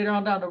thing later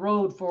on down the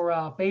road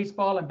for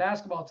baseball and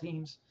basketball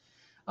teams.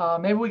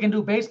 Maybe we can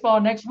do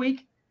baseball next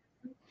week.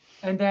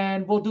 And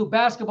then we'll do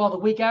basketball the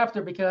week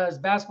after because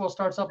basketball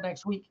starts up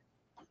next week.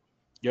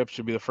 Yep,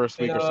 should be the first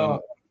week And, or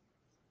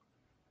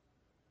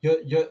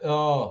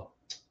something.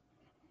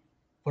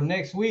 For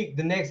next week,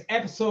 the next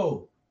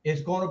episode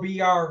is going to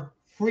be our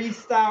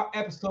freestyle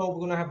episode. We're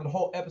going to have a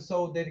whole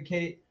episode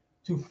dedicated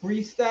to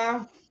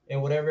freestyle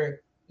and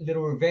whatever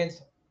little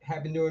events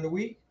happen during the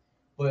week.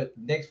 But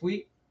next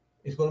week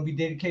is going to be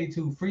dedicated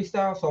to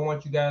freestyle. So I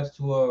want you guys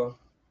to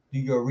do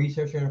your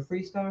research on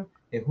freestyle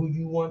and who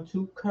you want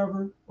to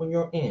cover on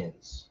your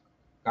ends.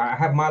 I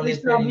have my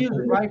list Freestyle ready.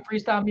 music, right?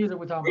 Freestyle music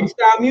we're talking about.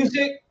 Freestyle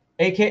music,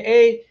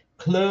 aka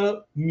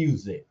club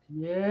music.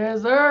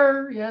 Yes,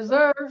 sir. Yes,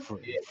 sir.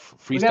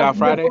 Freestyle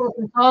Friday. Put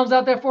some songs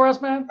out there for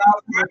us, man.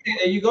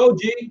 There you go,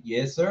 G.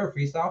 Yes, sir.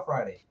 Freestyle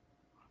Friday.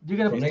 You're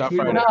gonna, Freestyle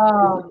you're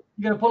Friday.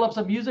 you gonna pull up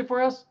some music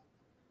for us?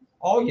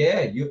 Oh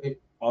yeah, you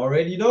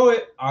already know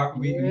it.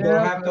 We're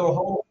gonna have the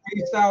whole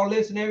freestyle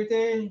list and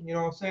everything. You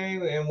know what I'm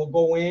saying? And we'll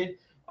go in.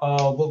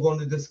 We're going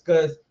to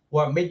discuss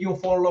what made you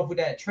fall in love with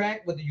that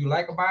track. What do you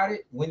like about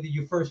it? When did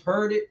you first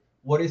heard it?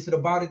 What is it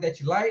about it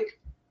that you like?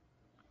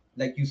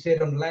 Like you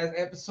said on the last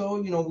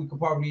episode, you know, we could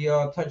probably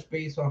touch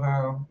base on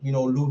how, you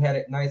know, Lou had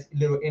a nice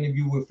little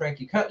interview with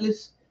Frankie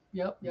Cutlass,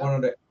 Yep. one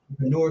of the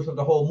entrepreneurs of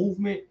the whole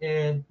movement.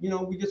 And, you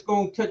know, we just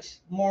going to touch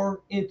more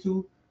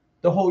into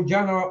the whole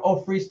genre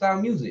of freestyle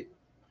music.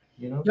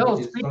 You know, Yo,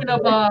 which is speaking something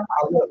of that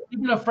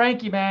speaking of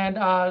Frankie,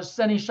 man,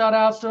 sending shout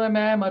outs to him,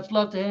 man. Much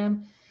love to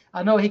him.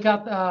 I know he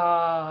got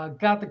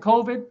the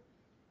COVID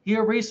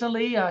here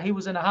recently. He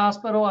was in the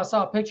hospital. I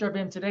saw a picture of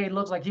him today. It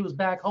looks like he was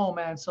back home,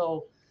 man.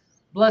 So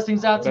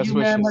blessings out to Best you,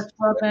 man. wishes.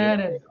 Much love, man,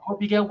 and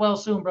hope you get well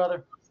soon,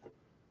 brother.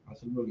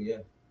 absolutely, yeah.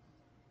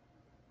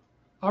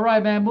 All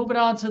right, man. Moving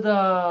on to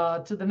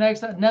the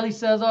next. Nelly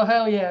says, "Oh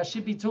hell yeah,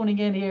 she'd be tuning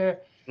in here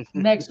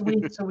next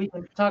week so we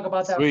can talk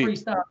about that Sweet.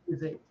 freestyle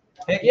music."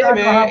 Heck yeah,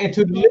 man. And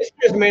to the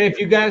listeners, man, if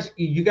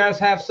you guys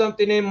have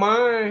something in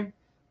mind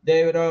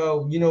that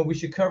you know we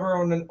should cover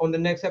on the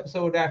next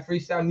episode of that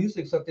freestyle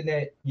music, something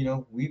that you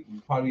know we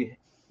probably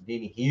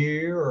didn't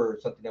hear or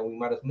something that we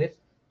might have missed,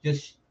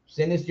 just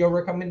send us your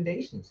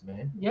recommendations,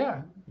 man.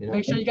 Yeah. You know?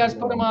 Make sure you guys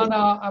put them on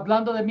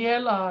Hablando de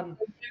Miel on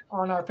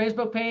our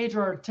Facebook page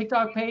or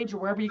TikTok page or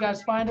wherever you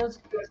guys find us.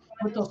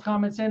 Put those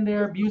comments in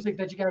there, music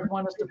that you guys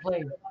want us to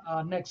play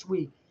next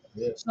week.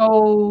 Yeah.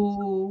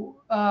 So,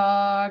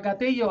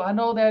 Gatillo, I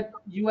know that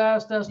you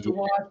asked us to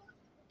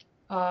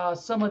watch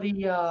some of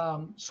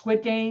the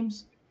Squid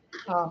Games.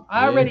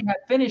 I already had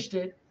finished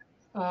it,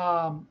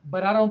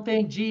 but I don't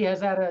think G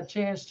has had a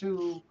chance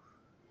to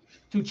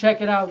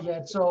check it out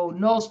yet. So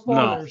no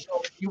spoilers.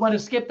 So you want to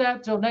skip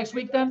that till next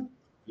week then?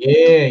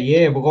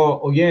 Yeah, we're going.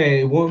 Oh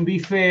yeah, it wouldn't be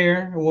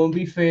fair. It won't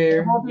be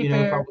fair. It won't be you know,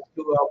 if I fair. was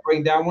to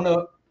bring that one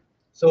up.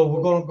 So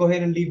we're gonna go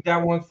ahead and leave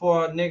that one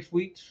for next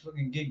week. So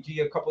we can give G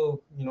a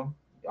couple. You know,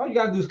 all you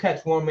gotta do is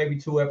catch one, maybe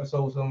 2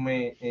 episodes,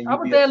 man. And I you'll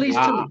would be say up at to least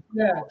date. 2.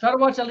 Yeah, try to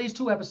watch at least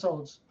 2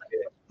 episodes.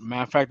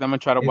 Matter of fact, I'm gonna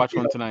try to watch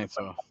one tonight.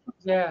 So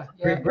Yeah.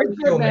 Great It's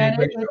show, good, man. man.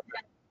 Great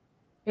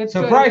It's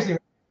good. Surprising.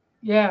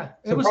 Yeah,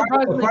 it was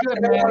surprisingly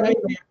good, man.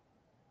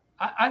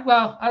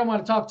 Well, I don't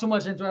want to talk too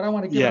much into it. I don't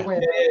want to give it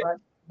away,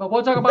 but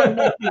we'll talk about it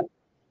next week.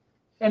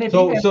 And if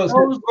So you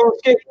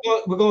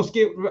we're gonna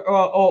skip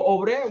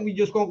over that, and we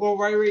just gonna go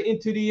right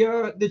into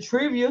the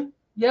trivia.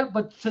 yeah,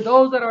 but to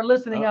those that are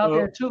listening out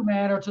there too,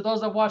 man, or to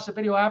those that watch the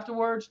video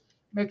afterwards,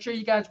 make sure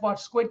you guys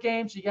watch Squid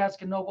Game so you guys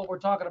can know what we're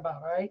talking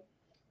about, all right?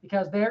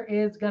 Because there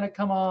is gonna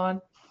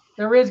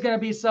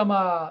be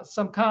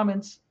some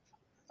comments,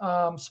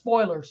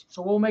 spoilers.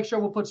 So we'll make sure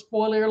we'll put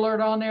spoiler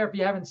alert on there if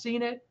you haven't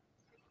seen it.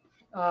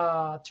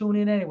 Tune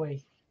in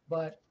anyway.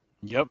 But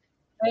yep.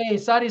 hey,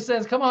 Sadi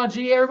says, "Come on,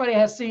 G, everybody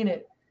has seen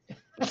it."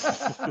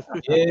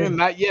 Yeah.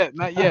 Not yet.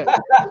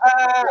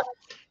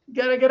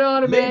 Gotta get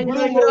on it, man. You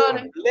gotta get on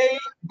it. Late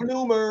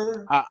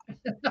bloomer.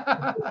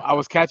 I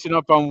was catching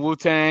up on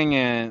Wu-Tang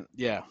and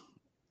yeah.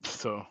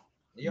 So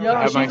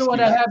Yo, she's the one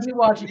that had me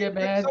watching it,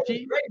 man.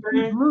 She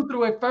blew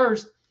through it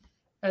first,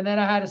 and then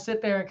I had to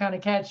sit there and kind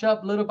of catch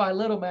up little by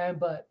little, man.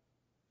 But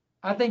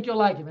I think you'll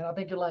like it, man. I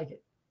think you'll like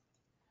it.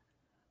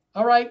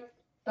 All right.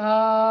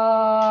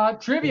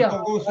 Trivia. We're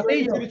gonna go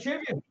straight to the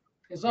trivia.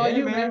 It's all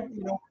you, man.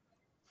 You know.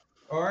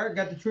 All right,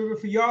 got the trivia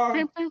for y'all.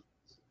 So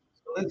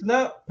listen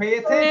up, pay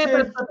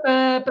attention.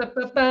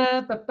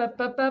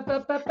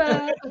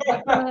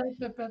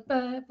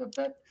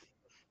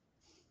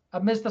 I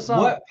missed the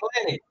song.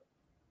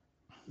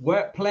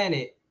 What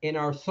planet in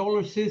our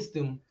solar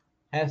system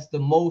has the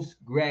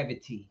most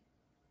gravity?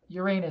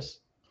 Uranus.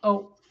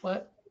 Oh,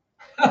 what?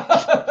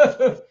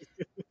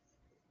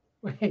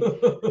 Wait.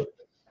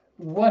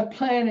 What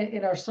planet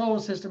in our solar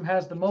system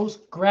has the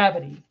most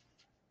gravity?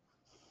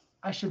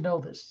 I should know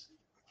this.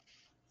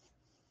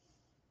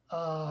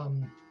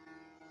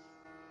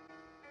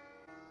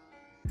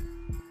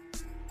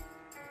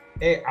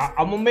 Hey,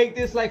 I'm gonna make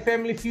this like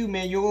Family Feud,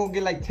 man. You're gonna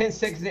get like 10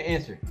 seconds to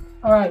answer.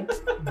 All right,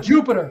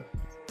 Jupiter,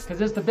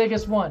 because it's the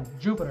biggest one.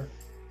 Jupiter.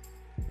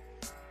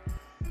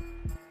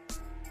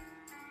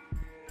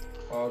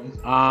 G,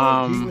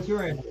 what's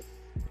your answer?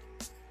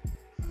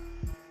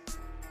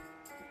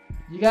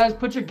 You guys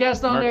put your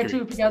guest on there Mercury.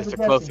 too if you guys It's are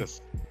the guessing.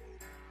 closest.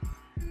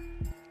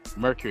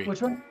 Mercury.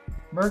 Which one?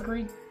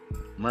 Mercury?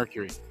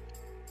 Mercury.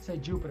 Say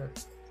Jupiter.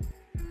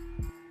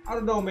 I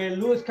don't know, man.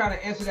 Lewis kind of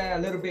answered that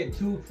a little bit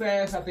too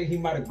fast. I think he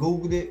might have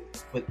Googled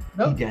it, but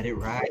Nope. he got it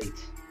right.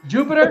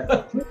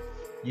 Jupiter?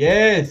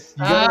 Yes,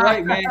 you got it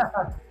right, man.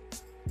 Ah.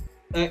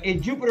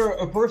 In Jupiter,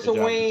 a person Good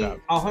job, weighing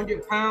good job.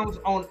 100 pounds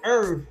on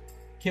Earth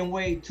can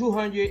weigh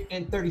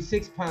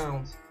 236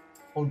 pounds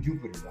on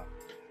Jupiter, dog.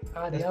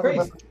 Ah, That's diablo,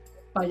 crazy.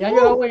 para allá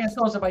yo la voy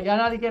entonces, para allá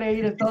nadie quiere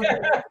ir entonces.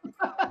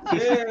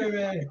 Yeah,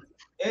 man.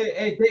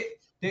 Hey,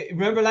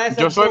 remember last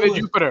Yo soy episode de was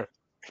Jupiter.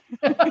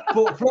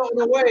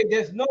 floating away.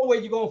 There's no way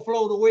you're gonna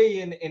float away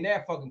in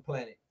that fucking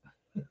planet.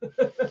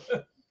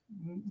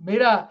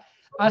 Mira,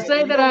 I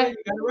say You that know, I man,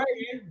 you got it right,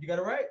 man. You got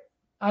it right.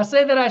 I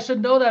say that I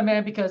should know that,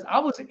 man, because I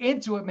was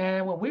into it,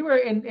 man. When we were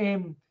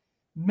in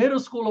middle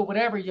school or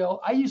whatever, yo,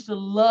 I used to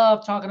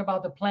love talking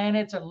about the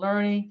planets and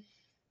learning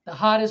the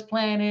hottest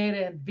planet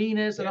and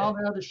Venus and all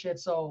the other shit.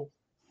 So,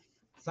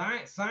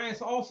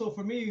 Science also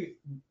for me,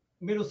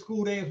 middle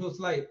school days was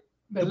like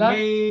the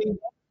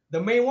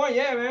 ¿verdad? main one,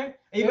 yeah, man.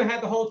 I even Yeah.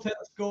 had the whole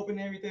telescope and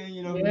everything,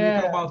 you know. We were Yeah.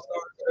 talking about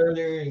stars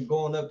earlier and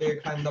going up there,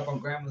 climbing up on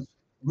grandma's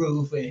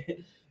roof, and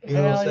you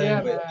know what Hell I'm saying.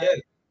 yeah, But man. yeah,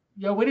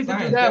 Yo, we need to do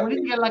Science, that. We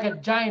need to get like a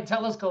giant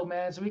telescope,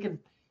 man, so we can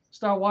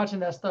start watching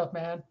that stuff,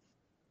 man.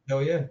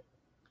 hell yeah.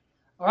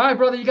 All right,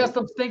 brother, you got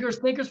some stinkers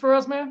for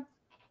us, man?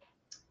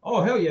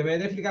 Oh hell yeah, man.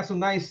 Definitely got some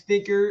nice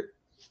stingers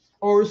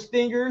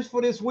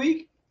for this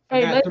week. I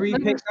Hey, got let three me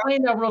picked up.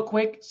 explain that real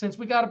quick, since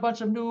we got a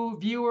bunch of new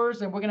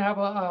viewers, and we're gonna have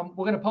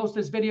we're gonna post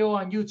this video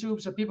on YouTube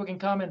so people can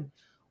come and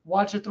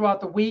watch it throughout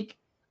the week.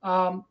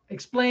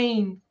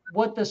 Explain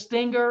what the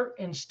stinger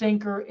and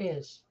stinker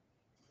is.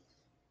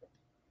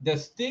 The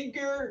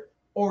stinker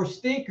or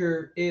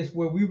stinker is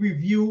where we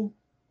review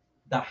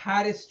the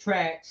hottest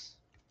tracks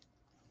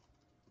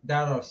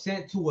that are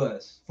sent to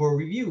us for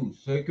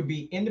reviews. So it could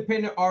be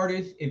independent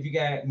artists. If you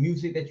got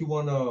music that you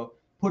want to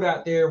put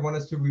out there, want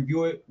us to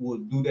review it, we'll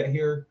do that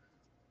here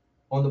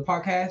on the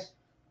podcast.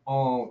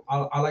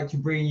 I like to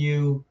bring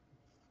you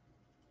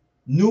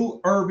new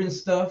urban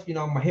stuff. You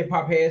know, I'm a hip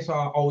hop head, so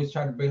I always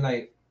try to bring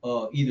like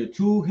either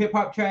 2 hip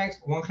hop tracks,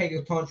 1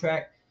 reggaeton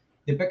track.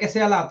 Después que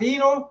sea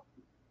latino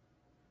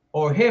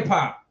or hip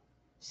hop,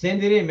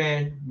 send it in,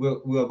 man.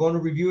 We're going to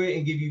review it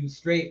and give you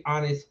straight,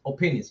 honest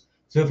opinions.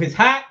 So if it's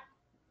hot,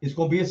 it's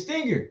going to be a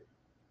stinger.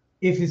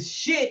 If it's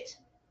shit,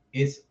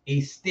 it's a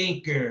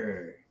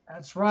stinker.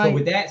 That's right. So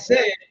with that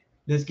said,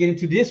 let's get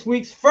into this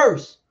week's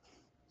first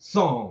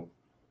song.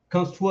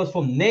 Comes to us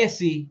from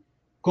Nessie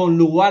con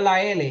Lugar La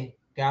L. I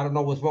don't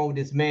know what's wrong with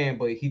this man,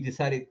 but he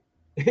decided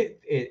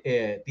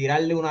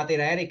tirarle una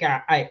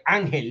tiradera a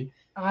Ángel.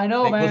 I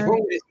know, Like, man. what's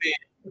wrong with this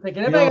man? Te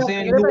quiere You know what I'm pegar, te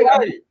saying? quiere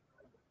pegar.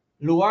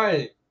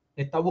 Lugar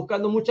está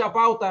buscando mucha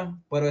pauta,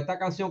 pero esta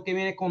canción que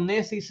viene con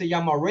Nessie se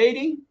llama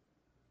Rating.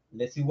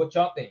 Let's see what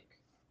y'all think.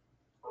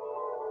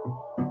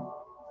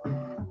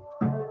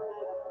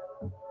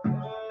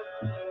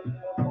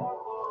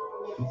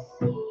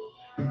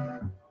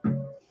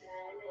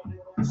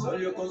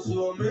 Salió con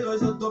su amiga y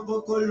se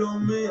topó con los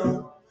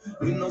míos.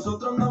 Y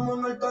nosotros andamos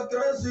en el que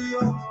crecido,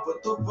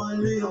 puestos para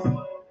el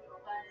lío.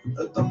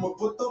 Estamos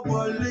puestos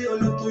para el lío,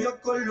 lo tuyo es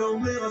con lo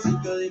mío. Así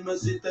que dime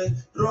si te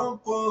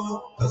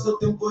rompo. Hace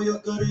tiempo yo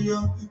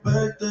quería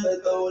verte.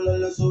 Esta bola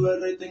le sube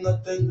el rating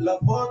hasta en la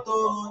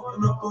foto. Yo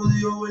no he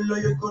podido verla,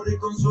 yo corrí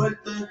con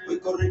suerte. Hoy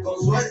corrí con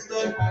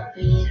suerte.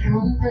 Papi,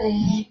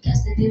 rompe, que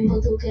hace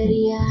tiempo tú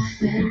querías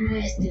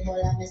verme.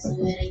 Estimúlame,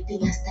 sube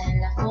rating hasta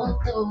en la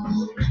foto.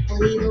 No has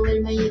podido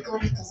verme y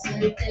corres con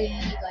suerte.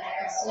 Corres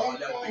con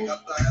Le suerte.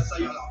 picaste esa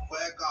y a la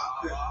feca.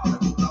 Me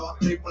gustaba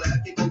triple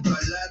X con 3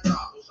 letras.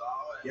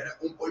 Y eres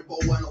un polvo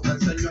bueno, te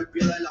enseño el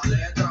pie de la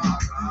letra.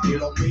 Y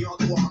los míos,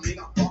 tus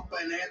amigas, todas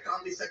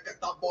penetran. Dicen que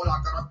estás por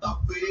la cara, estás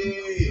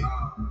fit.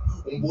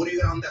 Un booty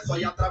grande,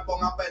 soy atrás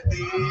con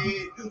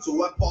apetit.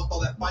 Sube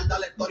foto de espalda,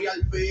 la historia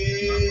al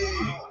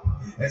fin.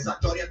 Esa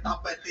choria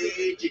está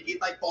petit,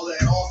 chiquita y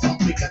poderosa.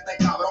 Piquete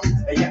cabrón,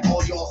 ella es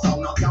odiosa.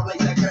 Una diabla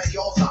y se cree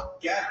diosa.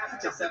 ¿Qué?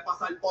 Se hace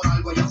pasar por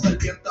algo, ella es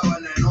serpiente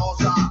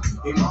venenosa.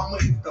 Y mami,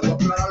 te voy a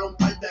aclarar un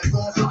par de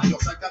cosas. Yo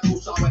sé que tú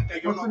sabes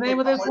que yo What's no the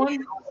name of this one?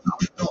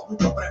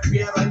 Yo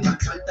prefiero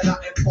engancharte la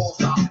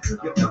esposa.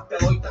 Mientras te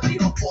doy, te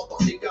tiro fotos,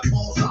 así que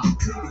posa.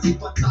 Y si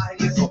tú estás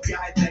en esos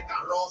viajes de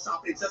carroza,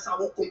 princesa,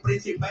 busca un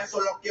príncipe,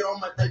 solo quiero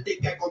meter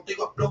ticket.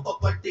 Contigo exploto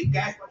todo el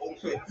ticket.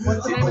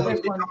 What's the Si name tú of me this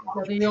indicas one,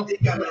 el Cadillo?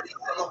 ticket, me dice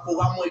nos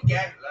jugamos y qué.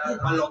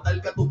 Al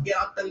hotel que tú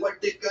quieras tengo el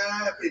ticket.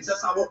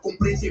 Princesa, busca un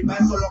príncipe,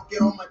 solo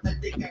quiero meter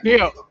ticket.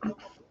 Yeah.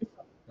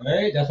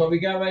 Hey, that's what we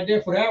got right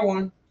there for that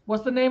one.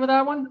 What's the name of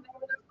that one?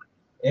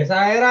 Esa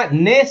era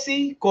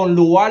Nessie con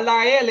Lugar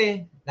La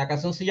L. La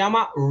canción se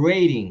llama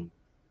Rating.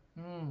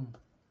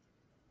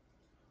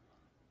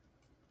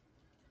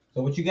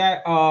 So what you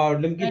got?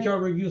 Let me get your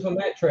reviews on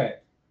that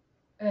track.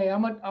 Hey,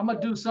 I'm gonna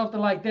do something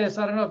like this.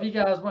 I don't know if you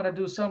guys want to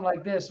do something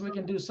like this. We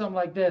can do something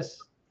like this.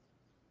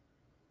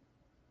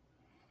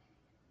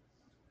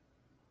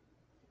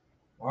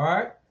 All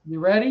right. You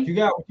ready? What you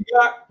got? What you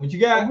got? What you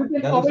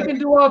got? We can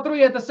do all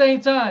three at the same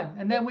time,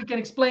 and then we can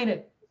explain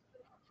it.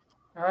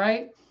 All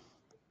right.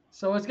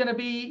 So it's gonna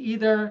be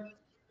either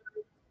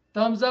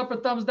thumbs up or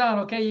thumbs down.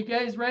 Okay, you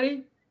guys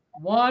ready?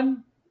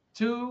 1,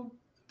 2,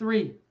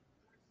 3.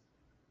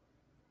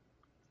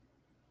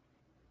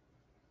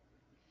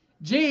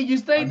 Gee, you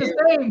stayed the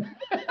same.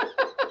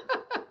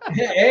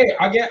 Hey,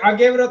 I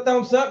gave it a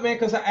thumbs up, man,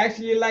 because I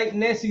actually like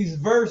Nessie's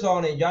verse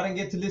on it. Y'all didn't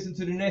get to listen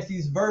to the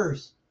Nessie's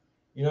verse.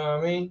 You know what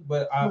I mean?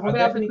 But I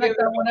definitely give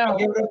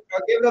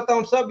it a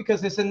thumbs up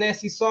because it's a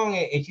Nessie song,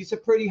 and she's a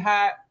pretty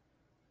hot,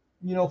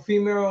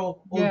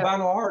 female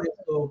urbano artist.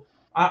 So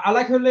I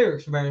like her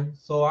lyrics, man.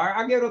 So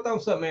I give it a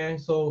thumbs up, man.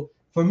 So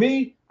for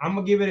me, I'm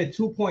gonna give it a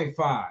 2.5.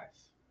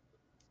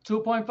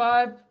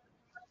 2.5.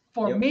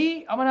 For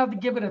me, I'm gonna have to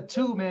give it a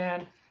 2,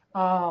 man.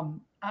 I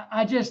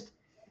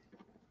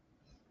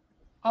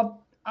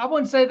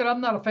wouldn't say that I'm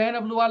not a fan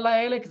of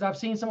Luala Ele because I've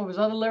seen some of his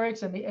other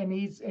lyrics and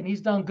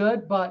he's done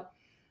good, but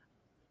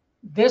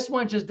this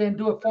one just didn't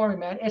do it for me,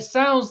 man. It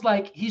sounds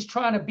like he's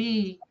trying to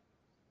be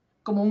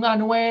como un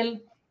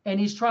Anuel and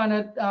he's trying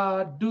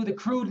to do the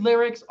crude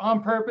lyrics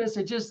on purpose.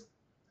 It just,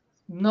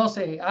 no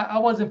sé, I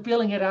wasn't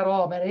feeling it at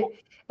all, man.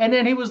 And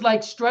then he was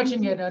like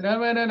stretching it. I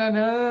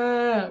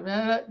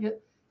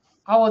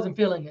wasn't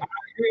feeling it.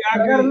 I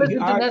gotta listen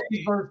to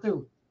Nessie's verse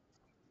too.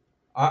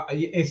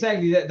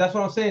 Exactly. That's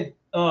what I'm saying.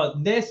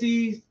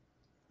 Nessie's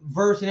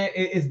verse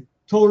is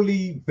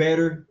totally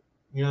better.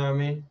 You know what I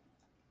mean?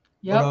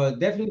 Yeah.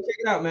 Definitely check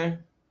it out,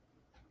 man.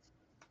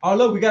 Oh,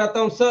 look, we got a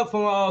thumbs up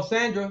from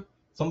Sandra.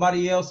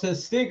 Somebody else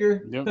says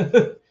stinker.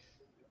 Yep.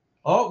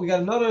 Oh, we got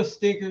another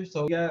stinker.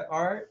 So we got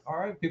all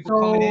right. People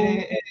coming in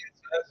and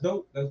that's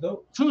dope. That's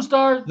dope. 2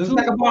 stars. Looks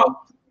like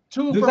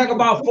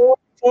about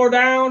four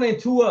down and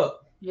 2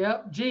 up.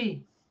 Yep.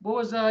 G, what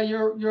was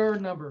your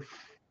number?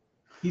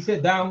 He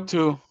said down.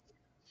 2.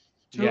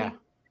 2? Yeah.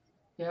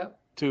 Yep.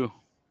 2.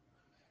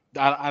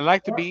 I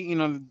like the beat,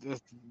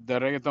 the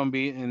reggaeton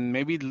beat, and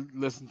maybe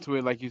listen to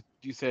it like you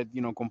said,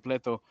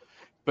 completo.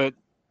 But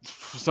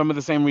for some of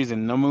the same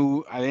reason,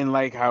 Nomu, I didn't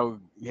like how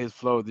his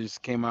flow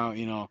just came out,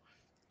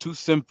 too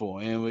simple,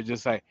 and it was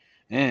just like,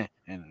 I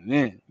don't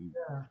know.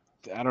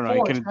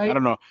 Forced, right? I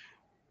don't know.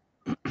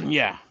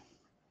 Yeah.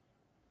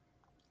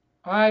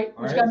 All right.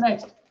 What you got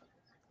next?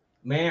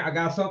 Man, I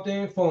got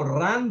something for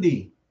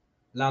Randy.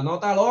 La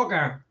Nota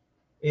Loca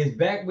is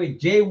back with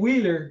Jay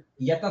Wheeler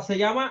y esta se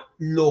llama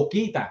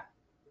Loquita.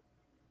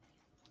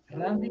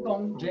 Randy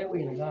con Jay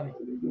Wheeler, dale.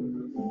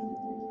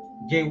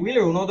 Jay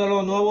Wheeler, uno de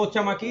los nuevos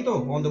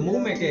chamaquitos on the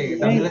movement que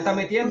también le está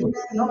metiendo.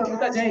 No, me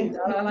gusta Jay.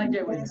 I like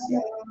Jay Wheeler.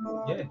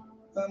 Yeah.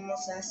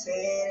 Vamos a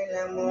hacer el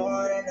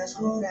amor en la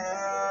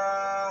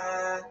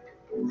oscura,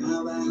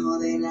 abajo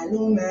de la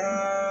luna.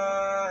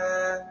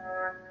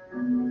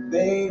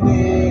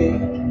 Baby,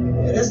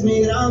 eres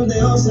mi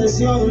grande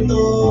obsesión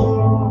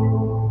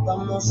tú.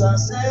 Vamos a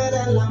hacer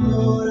el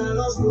amor en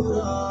la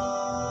oscura,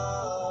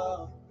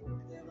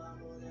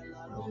 debajo de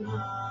la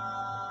luna.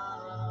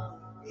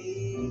 Y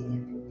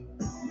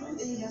no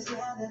digas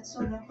nada,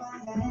 solo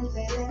apaga el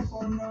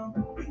teléfono.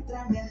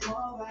 Mientras me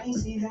alcoba y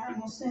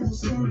sigamos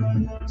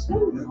seduciéndonos. I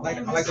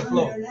like the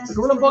flow.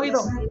 Sube un poquito.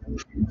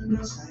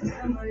 Nos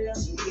hagámoslo,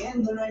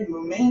 sintiéndolo el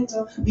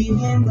momento,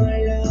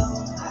 viviéndolo.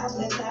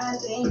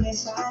 Apretarte y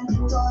besar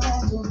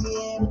toda tu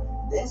piel.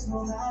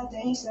 Desnudarte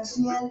y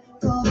saciar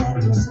toda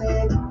tu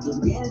sed. Tu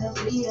piel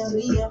frío,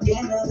 río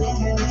que no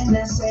deja de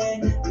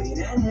nacer.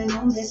 Mirando en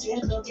un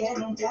desierto que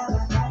nunca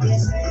va a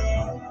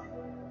fallecer.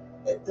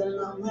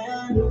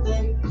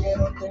 Eternamente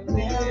quiero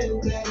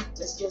tenerte.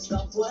 Es que es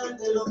tan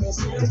fuerte lo que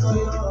siento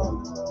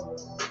yo.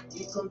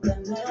 Y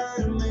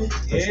contenerme.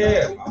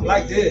 Yeah, I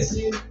like this.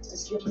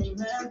 Es que mi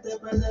mente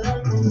perderá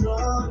el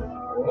control.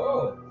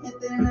 Whoa.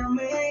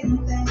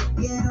 Eternamente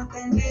quiero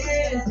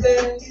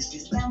tenerte. Es que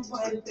es tan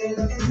fuerte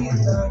lo que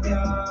siento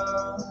yo.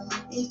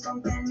 Y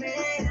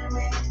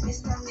contenerme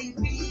es tan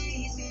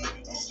difícil.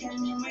 Es que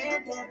mi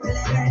mente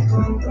perderá el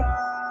control.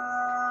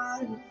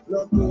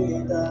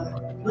 Loquita,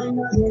 no hay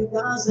nadie en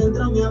casa,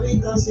 entra a mi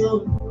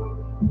habitación.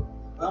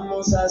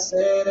 Vamos a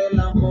hacer el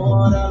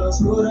amor a la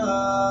oscura,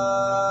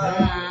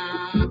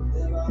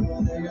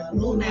 debajo de la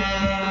luna.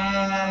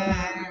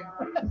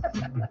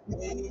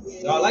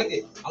 No, I like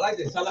it. I like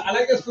this. I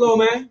like this flow,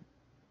 man.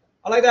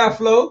 I like that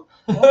flow.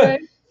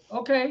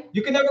 Okay.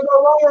 You can never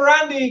go wrong with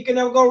Randy. You can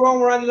never go wrong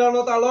with Randy La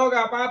Nota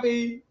Loca,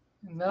 papi.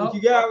 No. What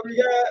you got? What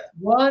you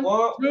got? 1,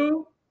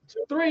 2,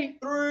 3.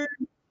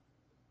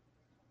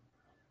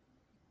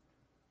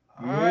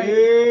 All right.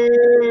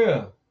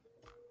 Yeah.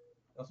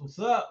 That's what's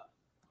up.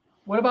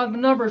 What about the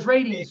numbers,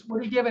 ratings? What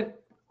do you give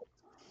it?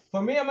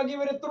 For me, I'm gonna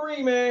give it a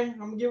 3, man.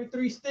 I'm gonna give it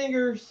 3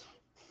 stingers.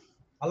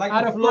 I like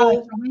out the of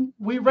flow. 5.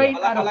 We rate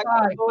out of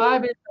 5.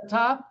 5 is the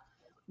top.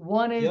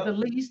 1 is the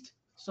least.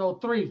 So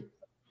 3.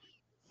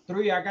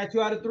 3. I got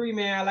you out of 3,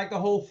 man. I like the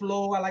whole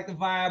flow. I like the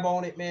vibe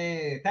on it,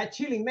 man. That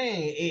chilling,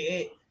 man.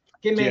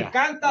 Que me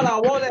encanta la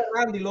voz de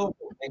Randy Loco.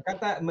 Me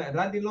encanta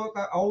Randy Loco.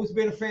 I've always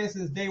been a fan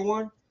since day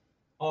one.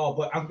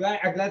 But I'm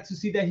glad to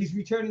see that he's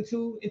returning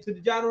into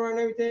the genre and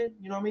everything.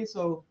 You know what I mean?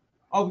 So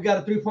Oh, we got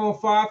a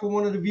 3.5 for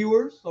one of the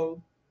viewers,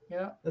 so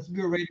Yeah. that's a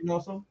good rating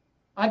also.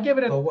 I give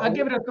it a So, I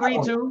give it a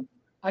 3 too.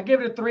 I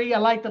give it a 3. I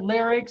like the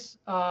lyrics.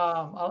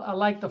 I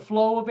like the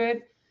flow of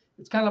it.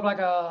 It's kind of like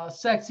a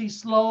sexy,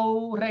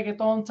 slow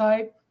reggaeton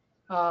type.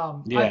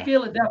 I Yeah.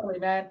 feel it definitely,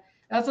 man.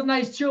 That's a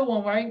nice chill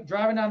one, right?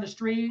 Driving down the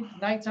street,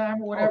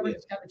 nighttime or whatever, yeah.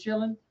 just kind of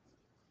chilling.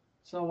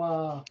 So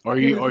I Or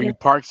give you it a or you good,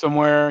 park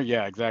somewhere.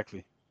 Yeah,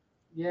 exactly.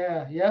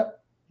 yeah,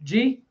 yep.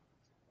 G,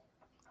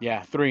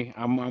 Yeah, 3.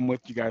 I'm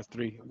with you guys.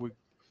 3.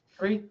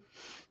 3.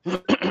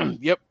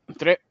 Yep,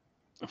 3.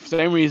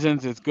 Same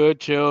reasons. It's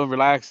good, chill,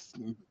 relaxed,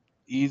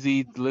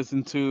 easy to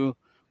listen to.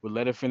 We'll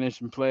let it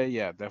finish and play.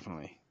 Yeah,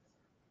 definitely.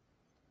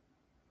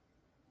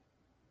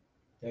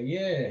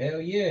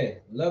 Hell yeah.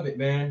 Love it,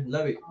 man.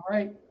 Love it. All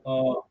right.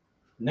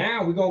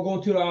 Now we're gonna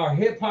go to our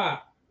hip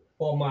hop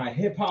for my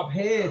hip hop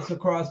heads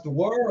across the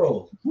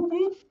world. Whoop,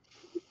 whoop.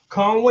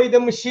 Conway the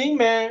Machine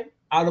Man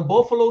out of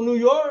Buffalo, New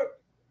York.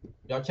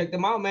 Y'all check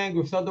them out, man.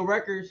 Griselda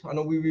Records. I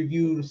know we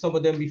reviewed some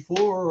of them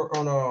before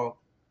on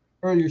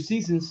earlier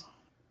seasons,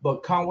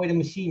 but Conway the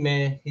Machine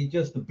Man, he's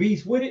just the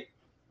beast with it.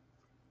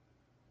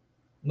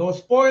 No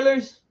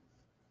spoilers.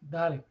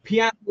 Dale.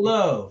 Piano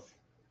Love.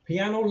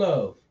 Piano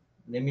Love.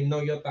 Let me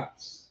know your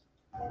thoughts.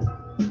 Wore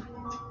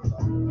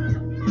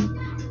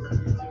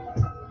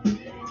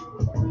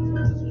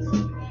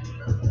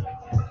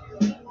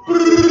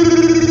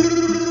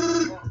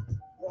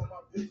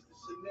my bitch the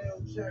Chanel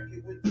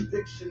jacket with the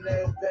big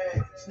Chanel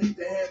bag. Sneak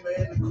the hammer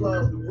in the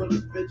club, the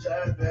realest bitch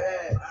I ever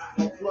had.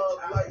 My plug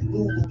like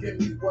Lulu, give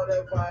me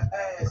whatever I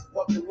ask.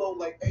 Bucket low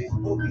like Ace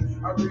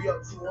Boogie, I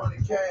re-up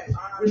 200 cash.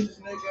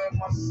 Richest nigga in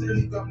my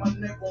city, got my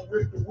neck on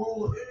Rick the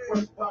Ruler.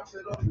 First box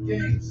at all the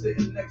game,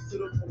 sitting next to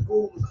the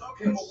Pagulas.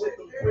 Came up with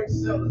them brick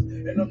sellers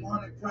and them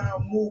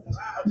 100-pound movers.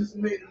 I just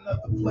made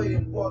another play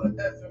and bought an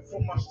effing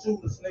for my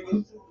shooters,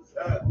 nigga.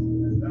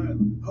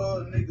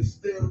 Hood niggas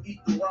still eat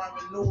the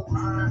ramen noodles.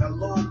 That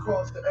low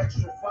cost the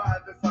extra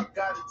 5 if I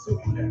got it to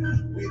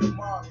you. We the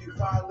mob, you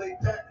violate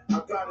that,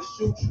 I gotta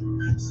shoot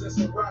you. Send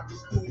some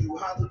rockets through you,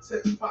 hollow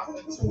tips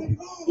popping to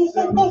you.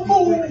 70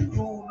 winning, you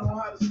don't know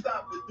how to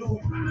stop it, do you?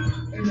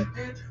 In the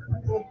end,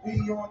 I'm gonna be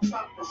on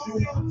top of you.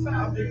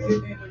 I've been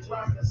getting it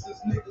rockin'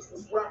 since niggas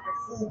was rockin'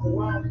 Fubu.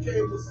 I don't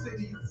care what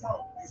city you from,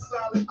 you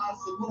solid, I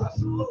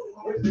salute.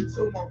 With it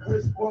till my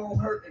wrist bone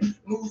hurting.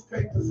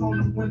 Newspapers on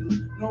the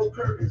windows, no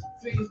curtains.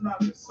 Fiends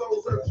knocking,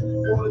 soul searching.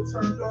 Water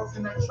turned off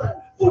in that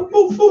trap. Boom,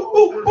 boom, boom,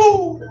 boom,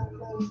 boom.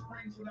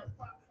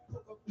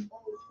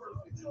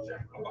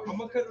 I'm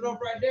gonna cut it off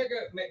right there.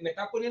 Me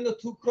está poniendo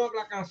too crunk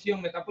la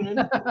canción. Me está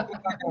poniendo too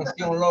crunk la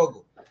canción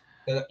logo.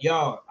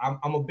 Y'all,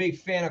 I'm a big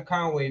fan of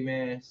Conway,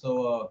 man.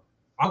 So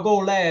I'll go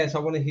last. I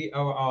want to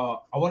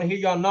hear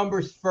y'all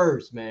numbers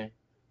first, man.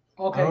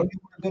 I Okay. don't even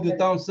want to do the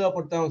thumbs up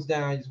or thumbs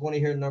down. I just want to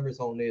hear numbers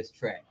on this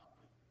track.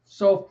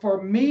 So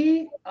for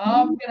me,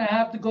 I'm gonna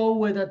have to go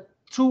with a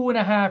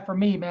 2.5 for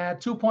me, man.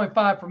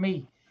 2.5 for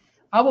me.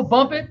 I would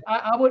bump it.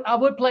 I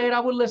would play it. I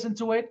would listen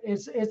to it.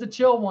 It's a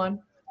chill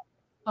one.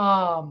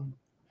 I'm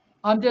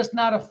just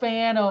not a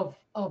fan of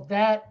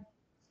that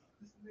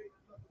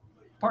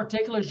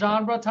particular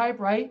genre type,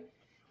 right?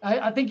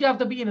 I think you have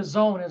to be in a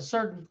zone, a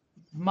certain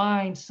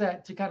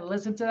mindset to kind of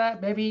listen to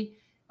that. Maybe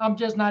I'm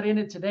just not in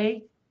it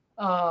today.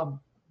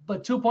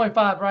 But 2.5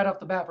 right off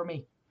the bat for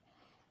me.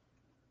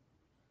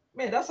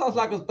 Man, that sounds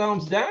like a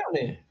thumbs down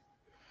then.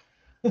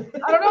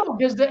 I don't know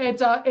because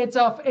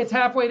it's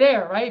halfway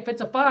there, right? If it's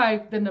a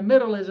 5, then the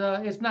middle is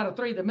it's not a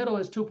 3. The middle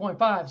is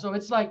 2.5. So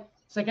it's like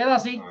se queda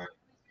así.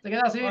 Se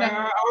queda así.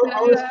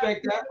 I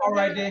respect that. All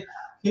right then.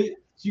 So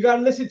you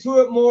gotta listen to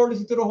it more,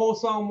 listen to the whole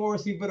song more,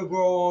 see if it'll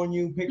grow on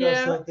you, pick up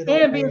something.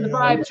 And be in the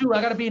vibe too.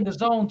 I gotta be in the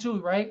zone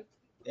too, right?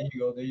 There you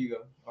go. There you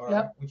go. All right.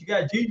 Yep. What you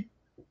got, G?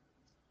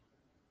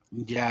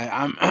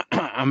 Yeah,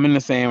 I'm in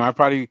the same. I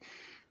probably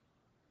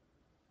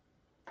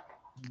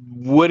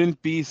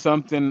wouldn't be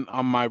something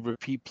on my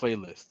repeat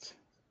playlist.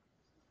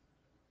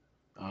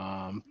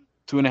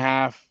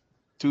 2.5,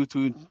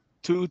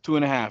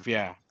 2.5.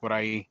 Yeah, but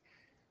I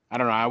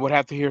don't know. I would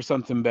have to hear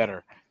something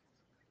better.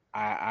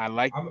 I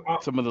like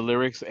some of the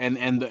lyrics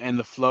and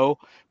the flow,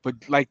 but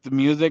like the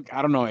music,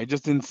 I don't know. It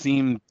just didn't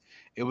seem.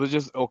 It was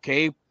just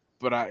okay,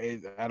 but I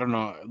don't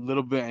know. A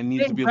little bit. It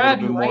needs to be a little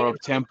bit more up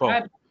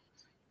tempo.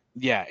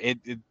 Yeah, it.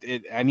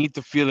 I need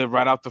to feel it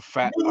right out the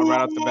right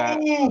out the bat.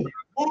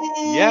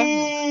 Yeah.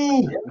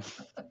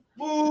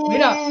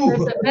 Mira, if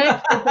the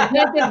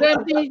tank is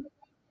empty,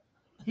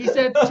 he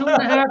said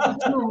 2.5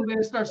 to 2, then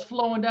it starts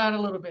flowing down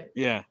a little bit.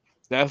 Yeah,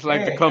 that's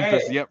like the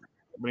compass. Yep,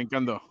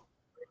 brincando.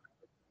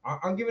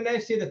 I'm giving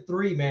that shit a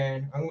 3,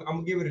 man. I'm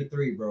gonna give it a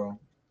 3, bro.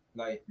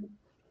 Like,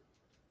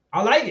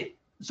 I like it.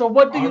 So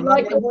what do you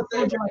like? What do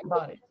you like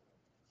about it?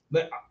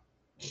 But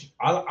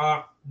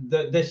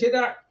the shit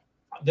that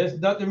there's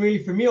nothing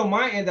really for me on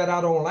my end that I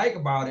don't like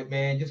about it,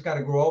 man. Just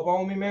gotta grow up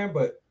on me, man.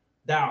 But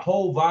that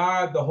whole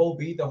vibe, the whole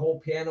beat, the whole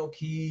piano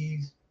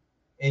keys,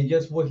 and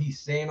just what he's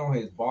saying on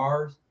his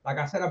bars. Like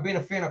I said, I've been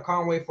a fan of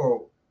Conway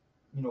for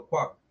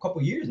quite a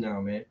couple years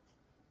now, man.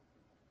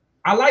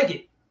 I like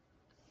it.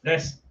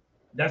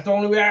 That's the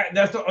only way.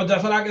 That's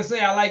what I can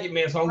say. I like it,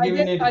 man. So I'm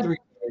giving it a 3.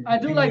 I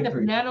do Giving like it a the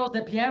 3. pianos.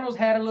 The pianos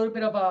had a little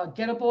bit of a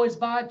Ghetto Boys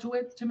vibe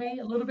to me,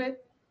 a little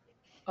bit.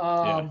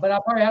 But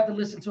I'll probably have to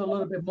listen to a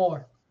little bit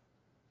more.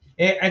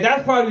 And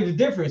that's probably the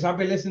difference. I've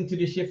been listening to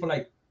this shit for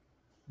like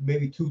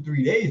maybe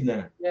 2-3 days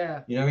now.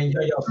 Yeah. You know what I mean?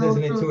 Y'all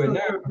listening to it now.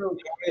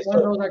 One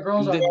of those that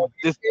grows on.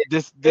 This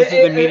is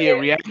immediate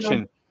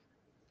reaction.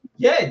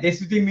 Yeah,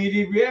 this is the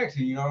immediate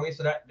reaction. You know what I mean?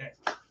 So that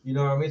you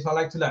know what I mean? So I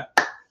like to like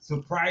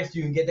surprise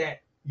you and get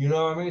that. You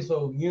know what I mean?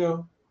 So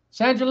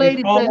Sandra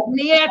Lady says,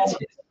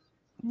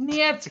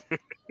 Niet.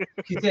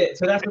 She said,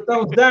 so that's the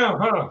thumbs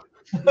down, huh?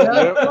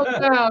 Yeah, thumbs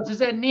down. She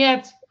said,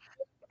 Niet.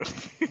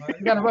 You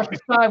got to rush the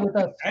side with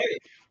us. Hey,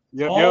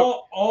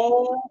 all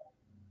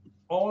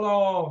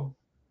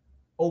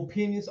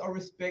opinions are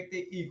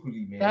respected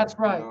equally, man. That's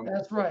right. You know,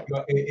 that's right.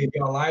 If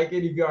y'all like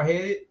it, if y'all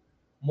hate it,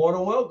 more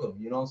than welcome.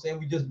 You know what I'm saying?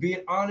 We just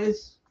being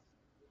honest,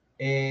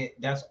 and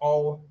that's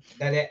all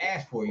that they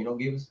ask for. You know,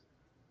 give us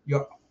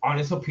your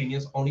honest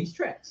opinions on these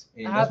tracks,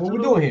 and that's what we're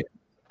doing here.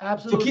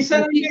 Absolutely. So keep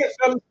sending them in,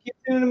 fellas. Keep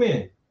sending them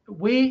in.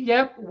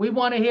 We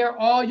want to hear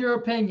all your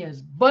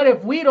opinions. But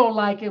if we don't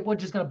like it, we're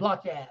just gonna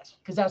block your ass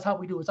because that's how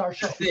we do. It's our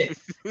show.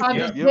 I'm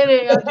just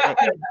kidding.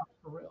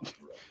 For real.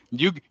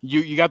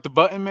 You got the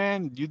button,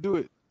 man. You do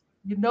it.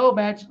 You know,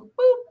 man. Just,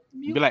 boop,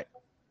 you be like,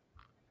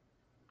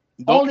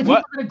 only people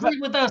that agree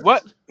with us.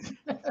 What?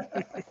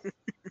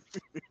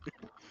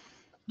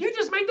 You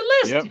just make the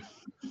list. Yep.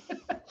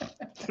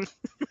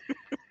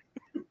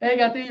 Hey,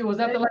 Gatillo, was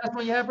that the last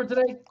one you had for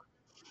today?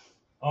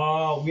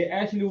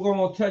 We're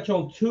gonna touch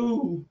on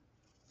 2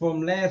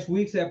 from last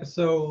week's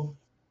episode.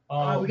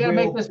 We gotta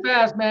make this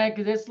fast, man,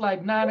 because it's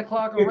like 9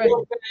 o'clock already.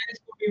 It's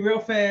gonna be real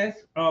fast.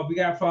 We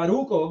got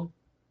Farruko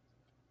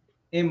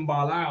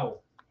Embalao.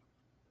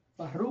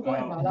 Farruko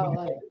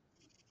Embalao.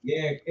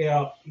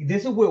 Yeah.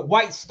 This is with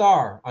White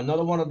Star,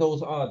 another one of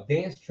those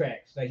dance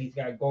tracks that he's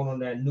got going on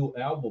that new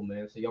album,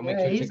 man. So y'all make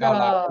sure to check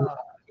out.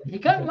 He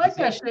kind of like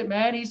that shit,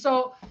 man. He's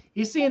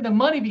seeing the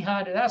money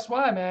behind it. That's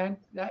why, man.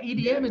 That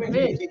EDM is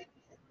big.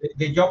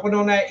 They're jumping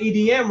on that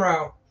EDM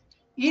route.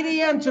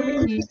 EDM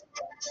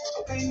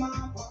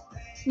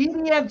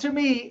to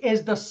me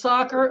is the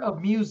soccer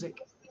of music,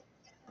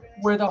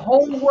 where the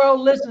whole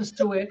world listens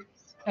to it,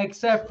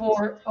 except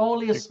for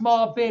only a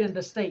small bit in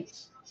the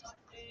States.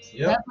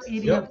 Yep. That's what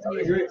EDM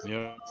is.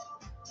 Yeah.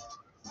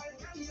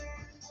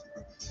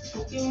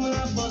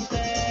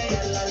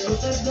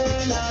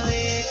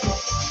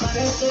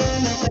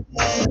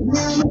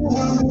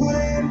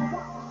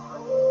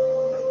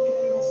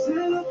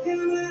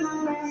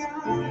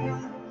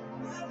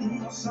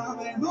 No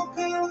sabemos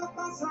qué va a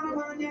pasar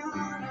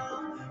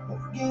mañana.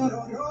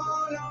 Quiero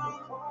rola,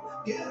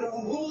 quiero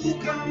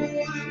buscar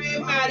mi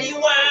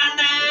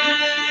marihuana.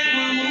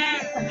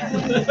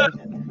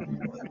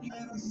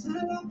 Quiero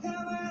hacer lo que me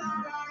da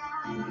la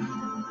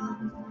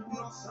gana.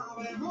 No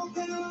sabemos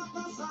qué va a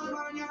pasar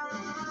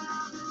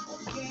mañana.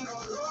 Quiero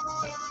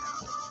rola,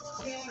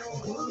 quiero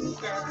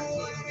buscar mi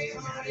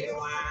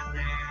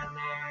marihuana.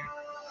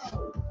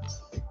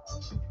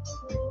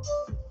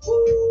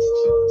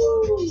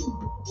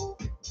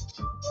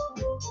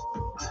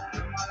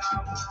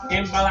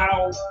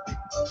 Embalao.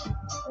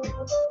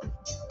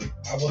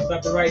 I will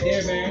stop it right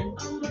there, man.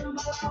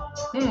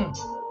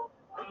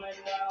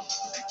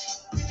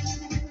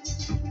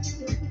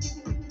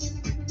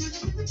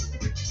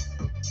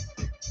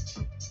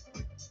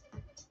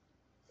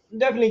 I'm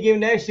definitely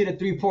giving that shit a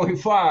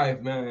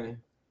 3.5,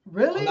 man.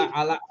 Really?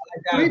 I like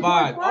that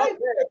vibe. Oh, yeah,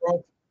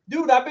 bro.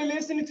 Dude, I've been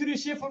listening to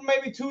this shit for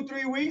maybe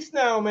 2-3 weeks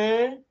now,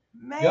 man.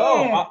 Man.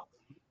 3.5?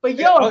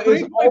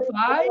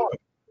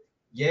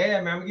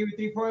 Yeah, man, I'm gonna give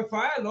it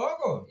 3.5,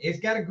 loco. It's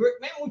got a great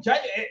man,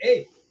 muchacho.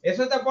 Hey,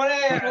 eso te pone,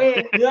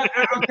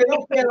 aunque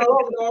no quiera,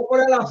 loco, te voy a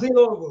poner así,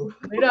 loco.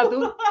 Mira,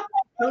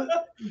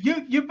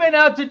 you've been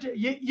out to,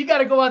 you got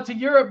to go out to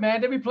Europe, man.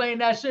 They be playing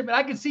that shit, man.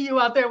 I can see you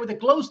out there with the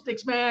glow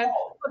sticks, man.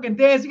 Fucking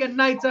dancing at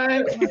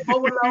nighttime. Yeah,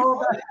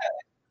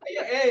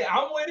 hey,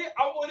 I'm with it,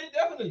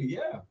 definitely,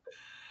 yeah.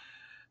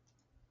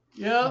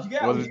 Yeah.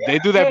 Well, they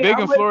do that big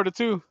in Florida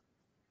too.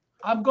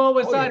 I'm going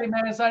with Sadi,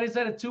 man. Sadi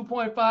said a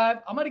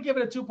 2.5. I'm going to give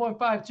it a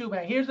 2.5 too,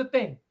 man. Here's the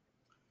thing.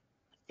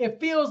 It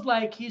feels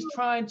like he's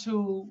trying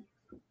to,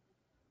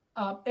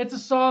 it's a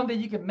song that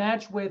you can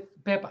match with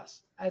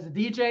Pepas. As a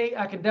DJ,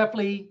 I can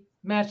definitely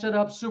match it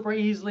up super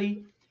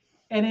easily.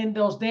 And in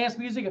those dance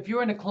music, if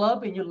you're in a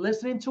club and you're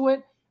listening to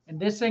it and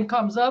this thing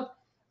comes up,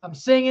 I'm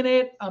singing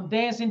it, I'm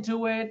dancing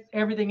to it,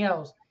 everything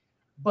else.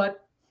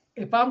 But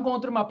if I'm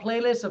going through my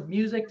playlist of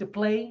music to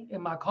play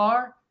in my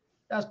car,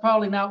 that's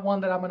probably not one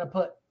that I'm going to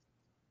put.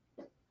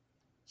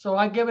 So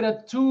I give it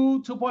a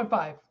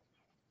 2.5.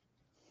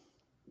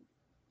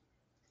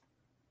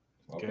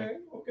 Okay.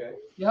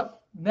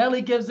 Yep.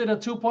 Nelly gives it a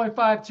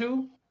 2.5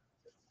 too.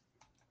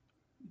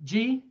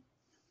 G?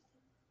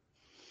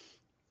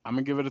 I'm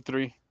gonna give it a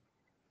 3.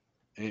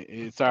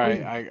 It's all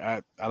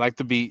right. I like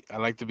the beat.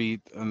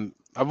 And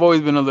I've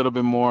always been a little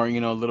bit more,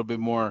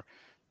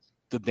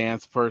 the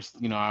dance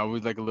person. I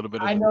always like a little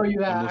bit of. I know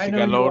you have. I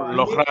know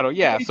lo raro.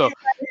 Yeah. So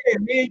here.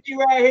 Me and G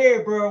right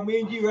here, bro. Me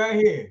and G right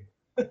here.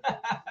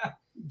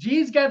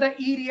 G's got that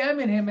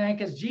EDM in him, man,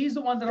 because G's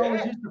the one that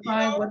always used to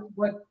find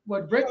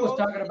what Brick was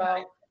talking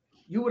about.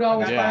 You would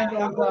always Yeah. find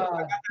those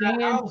House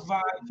dance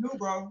vibe too,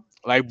 bro.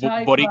 Like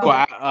type,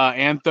 Boricua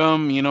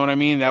anthem, you know what I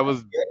mean? That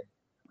was Yeah.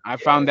 I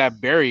found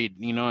that buried,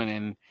 you know,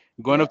 and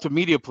going up to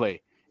media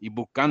play y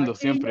buscando Aquí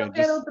siempre. yo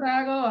quiero Just un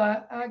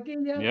trago, aquí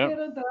yo Yep.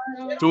 quiero un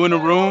trago. two in a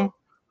room.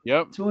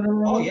 Yep. Two in a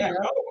room. Oh yeah,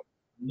 yeah.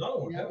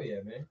 no, Yeah. hell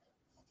yeah, man.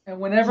 And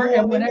whenever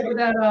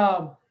that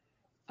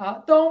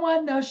don't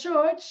want no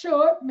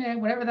short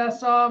man, whenever that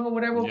song or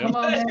whatever will Yep. come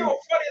on, That man. shit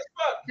was funny as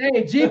fuck.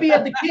 Hey, GB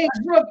at the Kings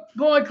Brook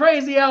going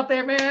crazy out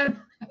there, man.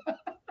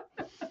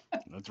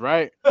 That's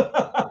right.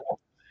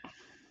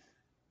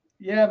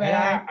 Yeah, And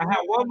man. I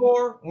have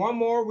one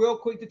more real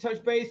quick to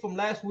touch base from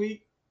last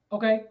week.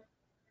 Okay.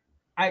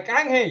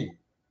 Arcángel,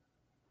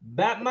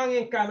 Batman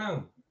en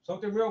Canam.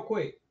 Something real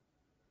quick.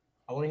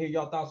 I want to hear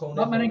y'all thoughts on this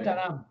Batman one, en man.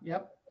 Canam.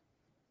 Yep.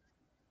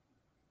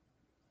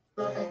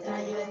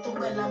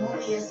 La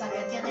movie esa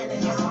que tiene de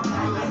esos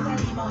calles,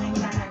 salimos en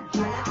canal,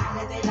 para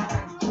la de la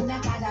van,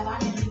 una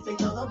caravana en rifle,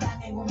 todos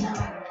van en una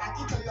van.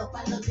 Aquí todos los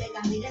palos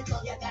llegan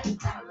directo de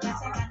Afganistán.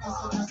 Gracias a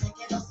nosotros se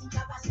quedó sin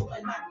capa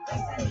Superman. Hoy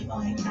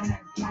salimos en canal,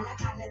 para la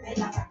calle de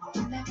la van,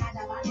 una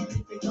caravana en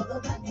rifle,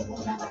 todos van en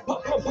una van. Aquí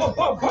todos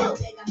los palos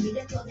llegan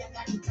directo de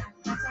Afganistán.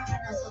 Gracias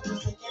a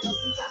nosotros se quedó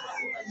sin capa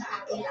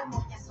Superman. Aquí las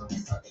moñas son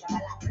exóticas,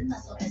 las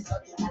prendas son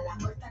exóticas, la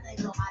muerta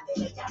negro mate,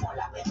 le llamo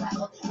la perra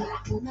gótica,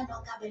 la cuna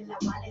no cabe en la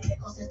wallet de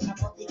cosas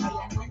estrambóticas y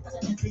la cuenta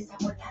se me frisa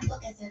por tanto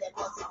que se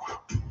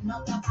deposita.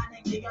 No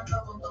tapanen que yo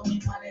ando con todos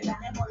mis males,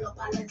 ganemos los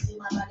palos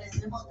encima,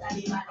 parecemos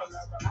talibanes.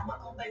 Vamos a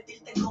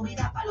convertirte en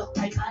comida para los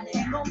caimanes.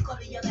 Tengo un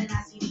corillo de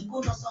nazi,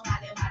 ninguno son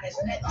alemanes.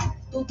 Nego,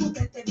 tú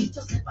este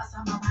bicho se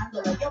pasa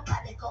mamándolo. Yo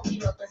parezco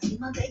piloto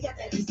encima de ella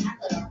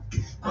aterrizándolo.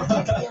 Pasa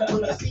el tiempo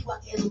y yo sigo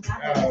aquí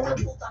educándolo.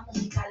 Estas putas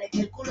musicales que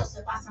el culo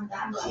se pasan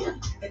dándolo.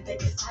 Desde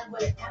que salgo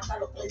el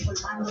escándalo estoy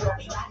formándolo.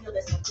 Mi barrio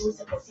de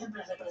Santurce por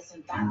siempre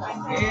representando.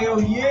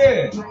 Hell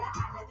yeah.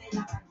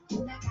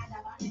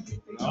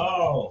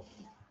 Oh.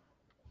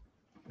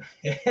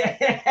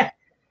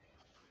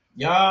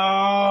 Yo.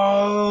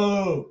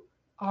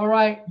 All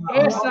right.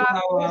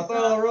 Esa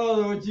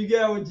What you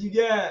got? What you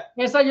got?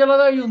 Esa yo le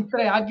doy un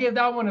 3. I give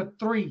that one a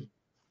 3.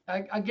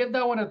 I give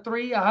that one a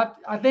 3.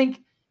 I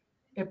think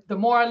if the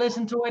more I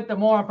listen to it, the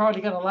more I'm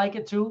probably gonna like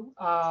it too.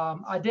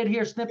 I did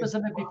hear snippets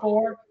of it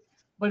before,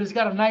 but it's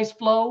got a nice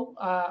flow.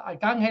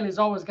 Arcángel has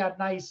always got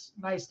nice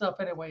stuff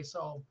anyway.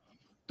 So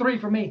 3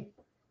 for me.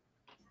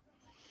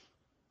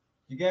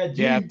 You got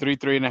G. Yeah,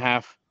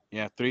 3.5.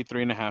 Yeah,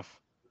 3.5.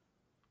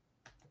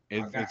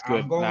 It's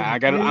good. I'm going Nah,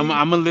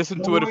 I'm gonna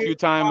listen to it a few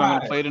times. I'm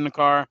gonna play it in the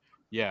car.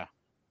 Yeah.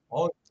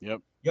 Oh, Yep.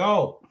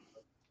 yo,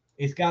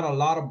 it's got a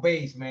lot of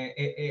bass, man.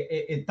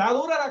 Está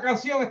dura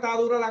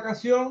la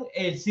canción.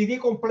 El CD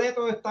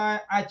completo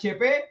está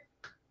HP.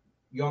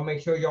 Y'all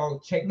make sure y'all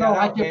check that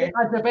out, man.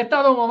 HP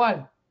está Don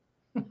Omar.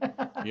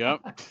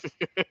 Yep.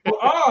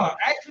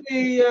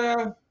 Actually,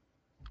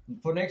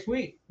 for next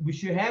week we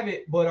should have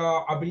it, but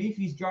I believe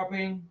he's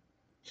dropping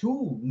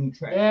 2 new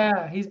tracks.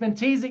 Yeah, he's been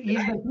teasing.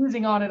 He's been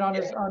teasing on it on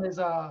his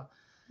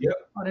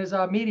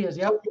medias.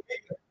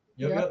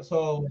 Yep.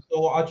 So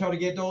I'll try to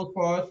get those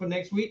for us for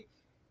next week.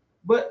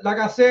 But like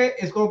I said,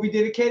 it's gonna be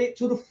dedicated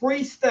to the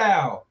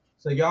freestyle.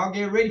 So y'all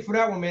get ready for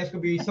that one, man. It's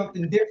gonna be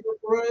something different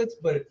for us,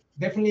 but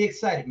definitely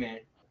excited, man.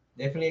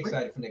 Definitely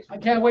excited for next week.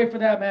 I can't wait for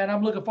that, man.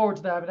 I'm looking forward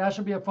to that. But that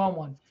should be a fun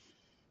one.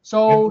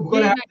 So we're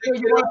gonna have a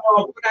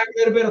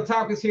little bit of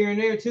topics here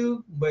and there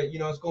too, but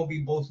it's gonna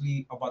be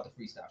mostly about the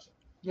freestyle show.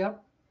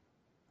 Yep.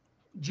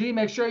 G,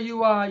 make sure you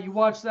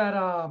watch that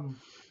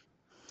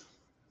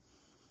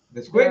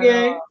the Squid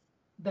Game.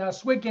 The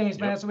Squid Games,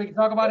 man, so we can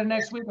talk about it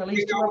next week. At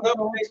least 2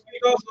 episodes. Next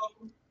week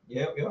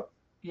also.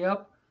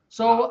 Yep.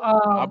 So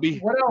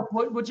what else?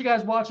 What you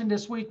guys watching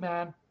this week,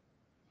 man?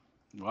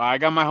 Well, I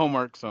got my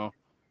homework, so.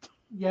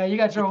 Yeah, you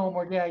got your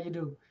homework. Yeah, you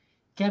do.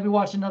 Can't be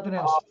watching nothing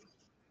else.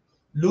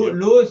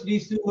 Lewis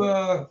needs to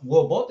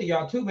well, both of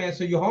y'all too, man.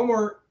 So your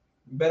homework,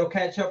 you better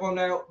catch up on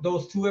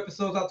those 2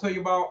 episodes I told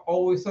you about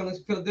Always Sunny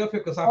in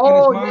Philadelphia, because I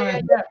finished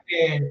mine.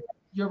 Yeah. And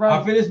you're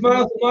right. I finished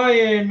mine on my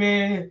end,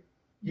 man.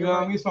 You know right.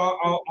 what I mean?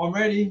 So I'm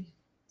ready.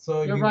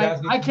 So you're you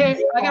right.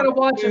 guys I gotta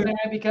watch it, man,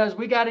 because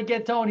we gotta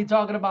get Tony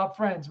talking about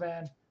Friends,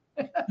 man.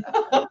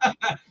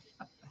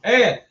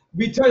 Hey,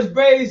 we touch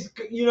base,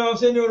 what I'm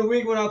saying, during the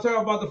week when I'll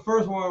talk about the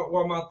first one,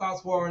 where my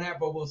thoughts were on that,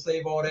 but we'll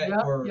save all that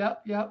for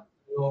Yep.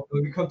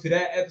 When we come to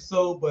that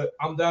episode. But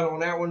I'm done on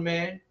that one,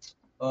 man.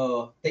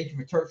 Thank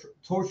you for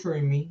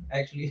torturing me,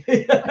 actually.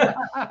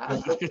 But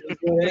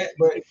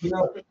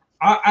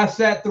I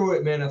sat through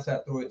it, man.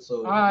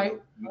 So all right,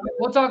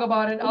 we'll talk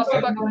about it. I'll see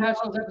if I can hatch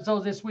those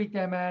episodes this week,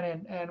 then,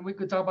 man, and we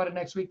could talk about it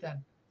next week,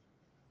 then.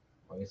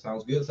 Okay,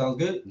 sounds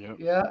good. Yep.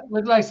 Yeah,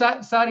 looks like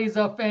Sadi's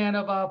a fan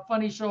of a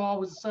funny show,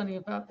 Always Sunny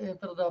in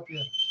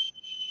Philadelphia.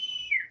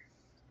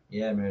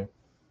 Yeah, man.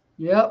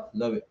 Yep.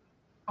 Love it.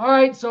 All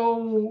right,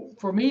 so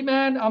for me,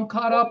 man, I'm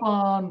caught up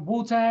on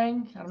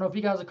Wu-Tang. I don't know if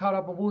you guys are caught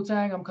up on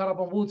Wu-Tang. I'm caught up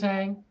on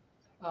Wu-Tang.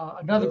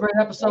 Another great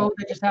episode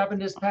that just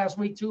happened this past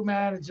week too,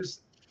 man. It's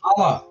just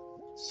Allah.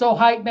 so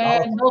hype,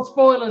 man. No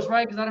spoilers,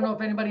 right? Because I don't know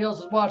if anybody else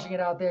is watching it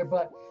out there,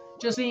 but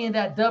just seeing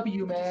that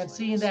W, man,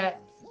 seeing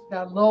that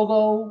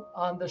logo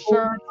on the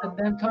shirt and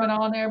them coming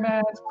on there,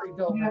 man, it's pretty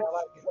dope, man. I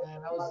like it,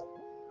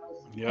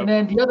 man. And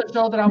then the other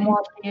show that I'm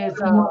watching is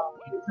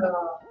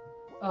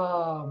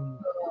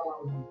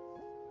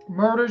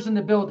Murders in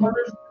the Building. I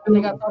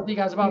think I talked to you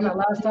guys about that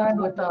last time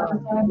with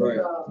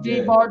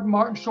Steve Martin,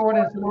 Martin Short,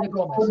 and Selena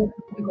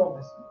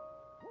Gomez.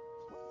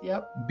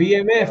 Yep.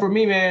 BMF for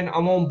me, man.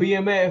 I'm on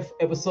BMF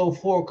episode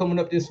 4 coming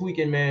up this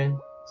weekend, man.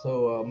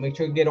 So make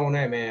sure you get on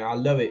that, man. I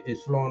love it.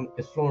 It's flowing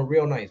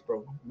real nice,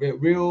 bro.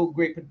 Real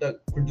great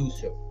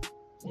produced show.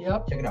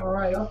 Yep. Check it out. All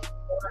right.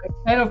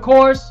 And of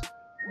course,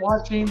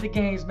 watching the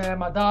games, man.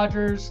 My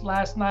Dodgers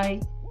last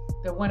night,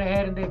 they went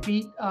ahead and they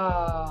beat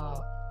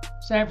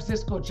San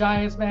Francisco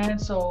Giants, man.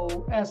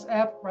 So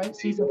SF, right?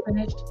 Season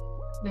finished.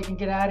 They can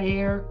get out of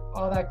here.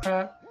 All that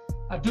crap.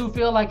 I do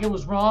feel like it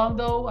was wrong,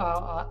 though.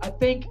 I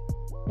think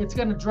it's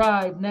going to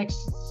drive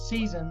next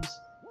season's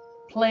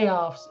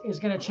playoffs is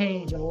going to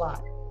change a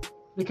lot.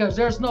 Because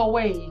there's no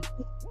way,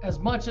 as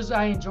much as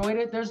I enjoyed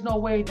it, there's no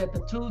way that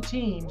the two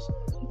teams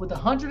with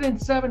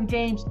 107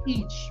 games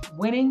each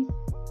winning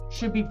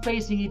should be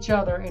facing each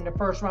other in the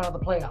first round of the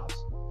playoffs.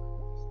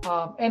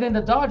 And then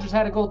the Dodgers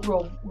had to go through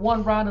a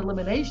one-round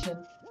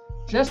elimination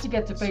just to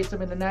get to face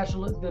them in the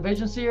National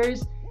Division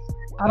Series.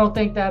 I don't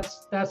think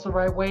that's the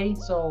right way.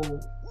 So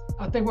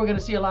I think we're going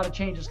to see a lot of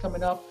changes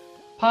coming up,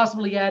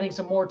 possibly adding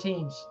some more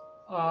teams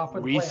for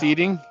the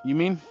reseeding. You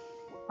mean?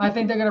 I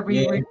think they're going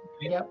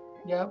to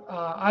Yep.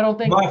 I don't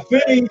think my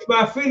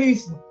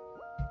Phillies.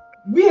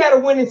 We had a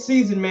winning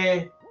season,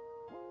 man.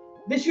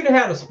 They should have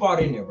had a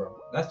spot in there, bro.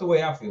 That's the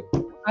way I feel.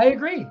 I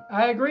agree.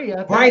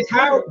 Bryce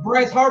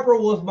Harper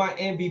was my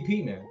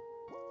MVP, man.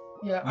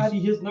 Yeah, you see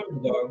his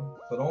numbers, dog.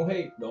 So don't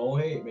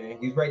hate, man.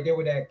 He's right there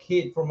with that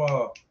kid from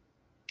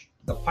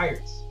the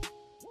Pirates.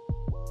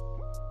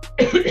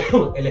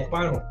 El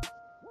Hispano.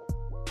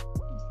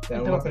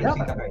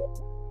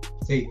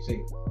 Sí.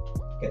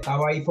 Que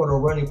estaba ahí for the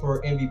running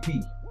for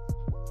MVP.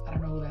 I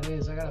don't know who that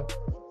is. I gotta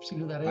see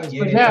who that is.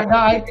 But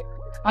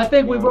I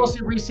think we will see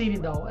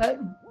reseeding though.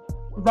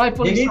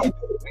 Rightfully so.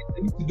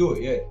 They need to do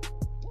it, yeah.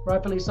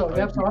 Rightfully so.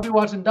 Yep. So I'll be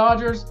watching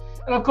Dodgers,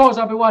 and of course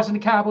I'll be watching the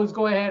Cowboys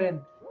go ahead and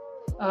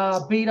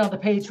beat on the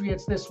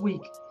Patriots this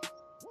week.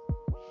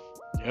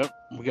 Yep,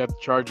 we got the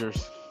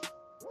Chargers.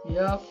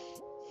 Yep.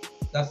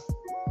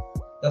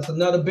 That's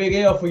another big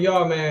L for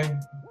y'all,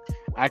 man.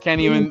 I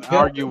can't even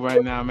argue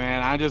right now,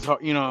 man. I just,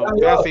 facts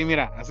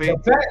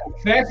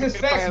is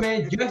facts,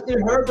 man.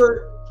 Justin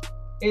Herbert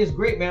is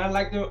great, man. I'm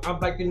like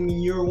in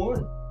year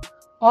one.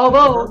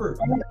 Although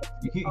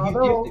he's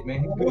gifted,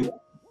 man. He's good.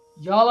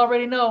 Y'all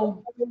already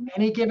know,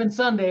 any given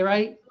Sunday,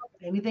 right?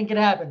 Anything can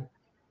happen.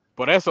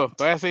 Por eso,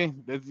 vamos.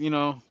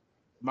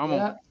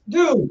 Yeah.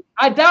 Dude,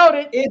 I doubt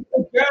it. It's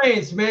the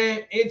Giants,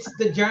 man. It's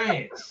the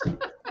Giants.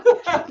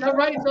 You're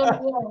right,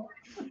 so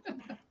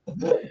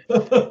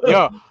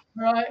Yo,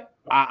 right.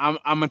 I'm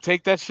gonna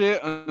take that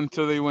shit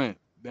until they win.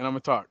 Then I'm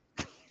gonna talk.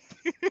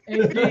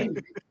 Hey,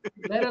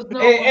 let us know.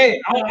 Hey,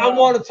 I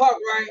want to talk,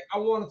 right? I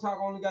want to talk.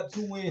 I only got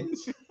 2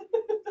 wins.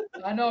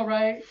 I know,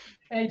 right?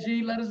 Hey,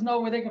 G, let us know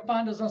where they can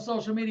find us on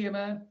social media,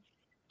 man.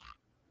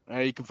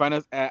 You can find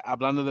us at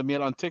Hablando de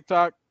Miel on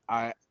TikTok,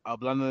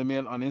 Hablando de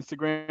Miel on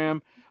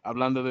Instagram,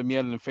 Hablando de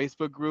Miel in the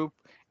Facebook group,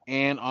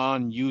 and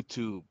on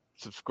YouTube.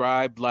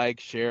 Subscribe, like,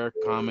 share,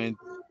 comment,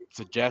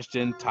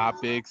 suggestion,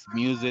 topics,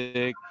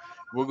 music.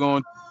 We're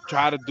going to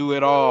try to do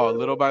it all.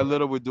 Little by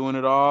little, we're doing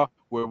it all.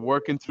 We're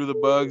working through the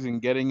bugs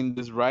and getting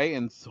this right.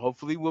 And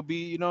hopefully we'll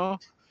be,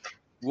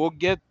 we'll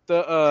get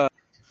the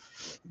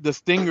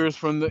stingers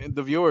from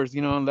the viewers,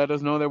 and let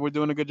us know that we're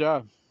doing a good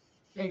job.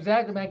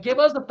 Exactly, man. Give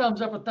us a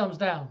thumbs up or thumbs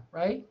down,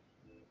 right?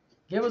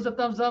 Give us a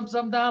thumbs up,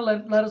 thumbs down.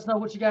 Let us know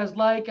what you guys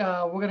like.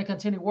 We're going to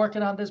continue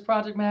working on this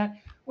project, man.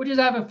 We're just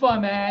having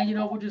fun, man.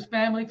 We're just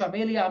family,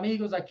 familia,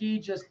 amigos,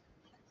 aquí, just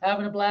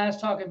having a blast,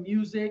 talking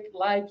music,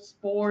 life,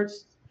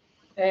 sports,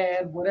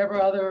 and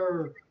whatever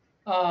other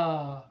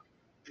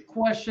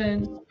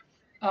question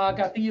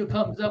Gatillo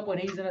comes up when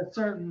he's in a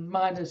certain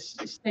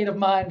state of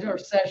mind or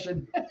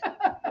session.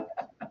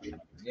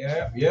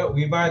 Yeah,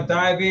 we might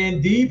dive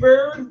in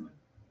deeper.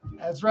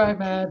 That's right,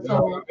 man.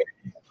 So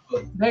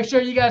make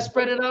sure you guys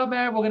spread it out,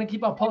 man. We're gonna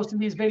keep on posting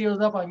these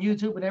videos up on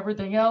YouTube and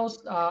everything else.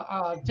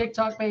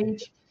 TikTok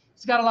page.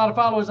 It's got a lot of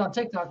followers on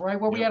TikTok, right?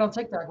 Where we at on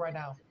TikTok right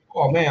now?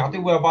 Oh man, I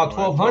think we're about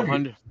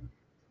 1,200.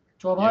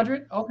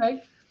 1,200?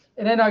 Okay.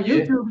 And then our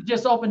YouTube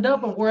just opened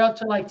up, and we're up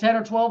to like 10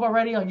 or 12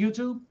 already on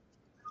YouTube.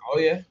 Oh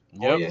yeah.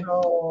 Yep.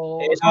 Oh,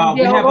 yeah. So,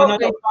 we have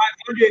another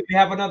 500. We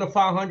have another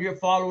 500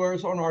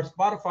 followers on our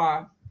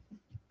Spotify.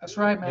 That's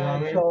right,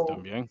 man. You know what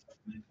I mean?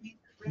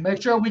 So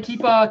make sure we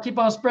keep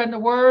on spreading the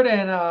word,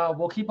 and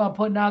we'll keep on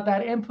putting out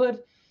that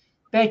input.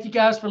 Thank you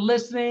guys for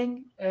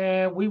listening,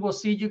 and we will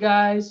see you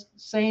guys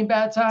same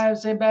bad time,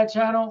 same bad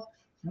channel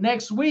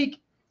next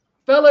week.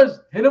 Fellas,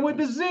 hit him with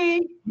the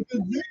Z. With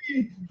the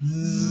Z.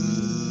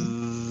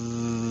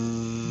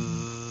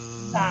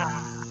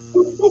 Ah.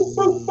 Boop,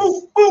 boop, boop.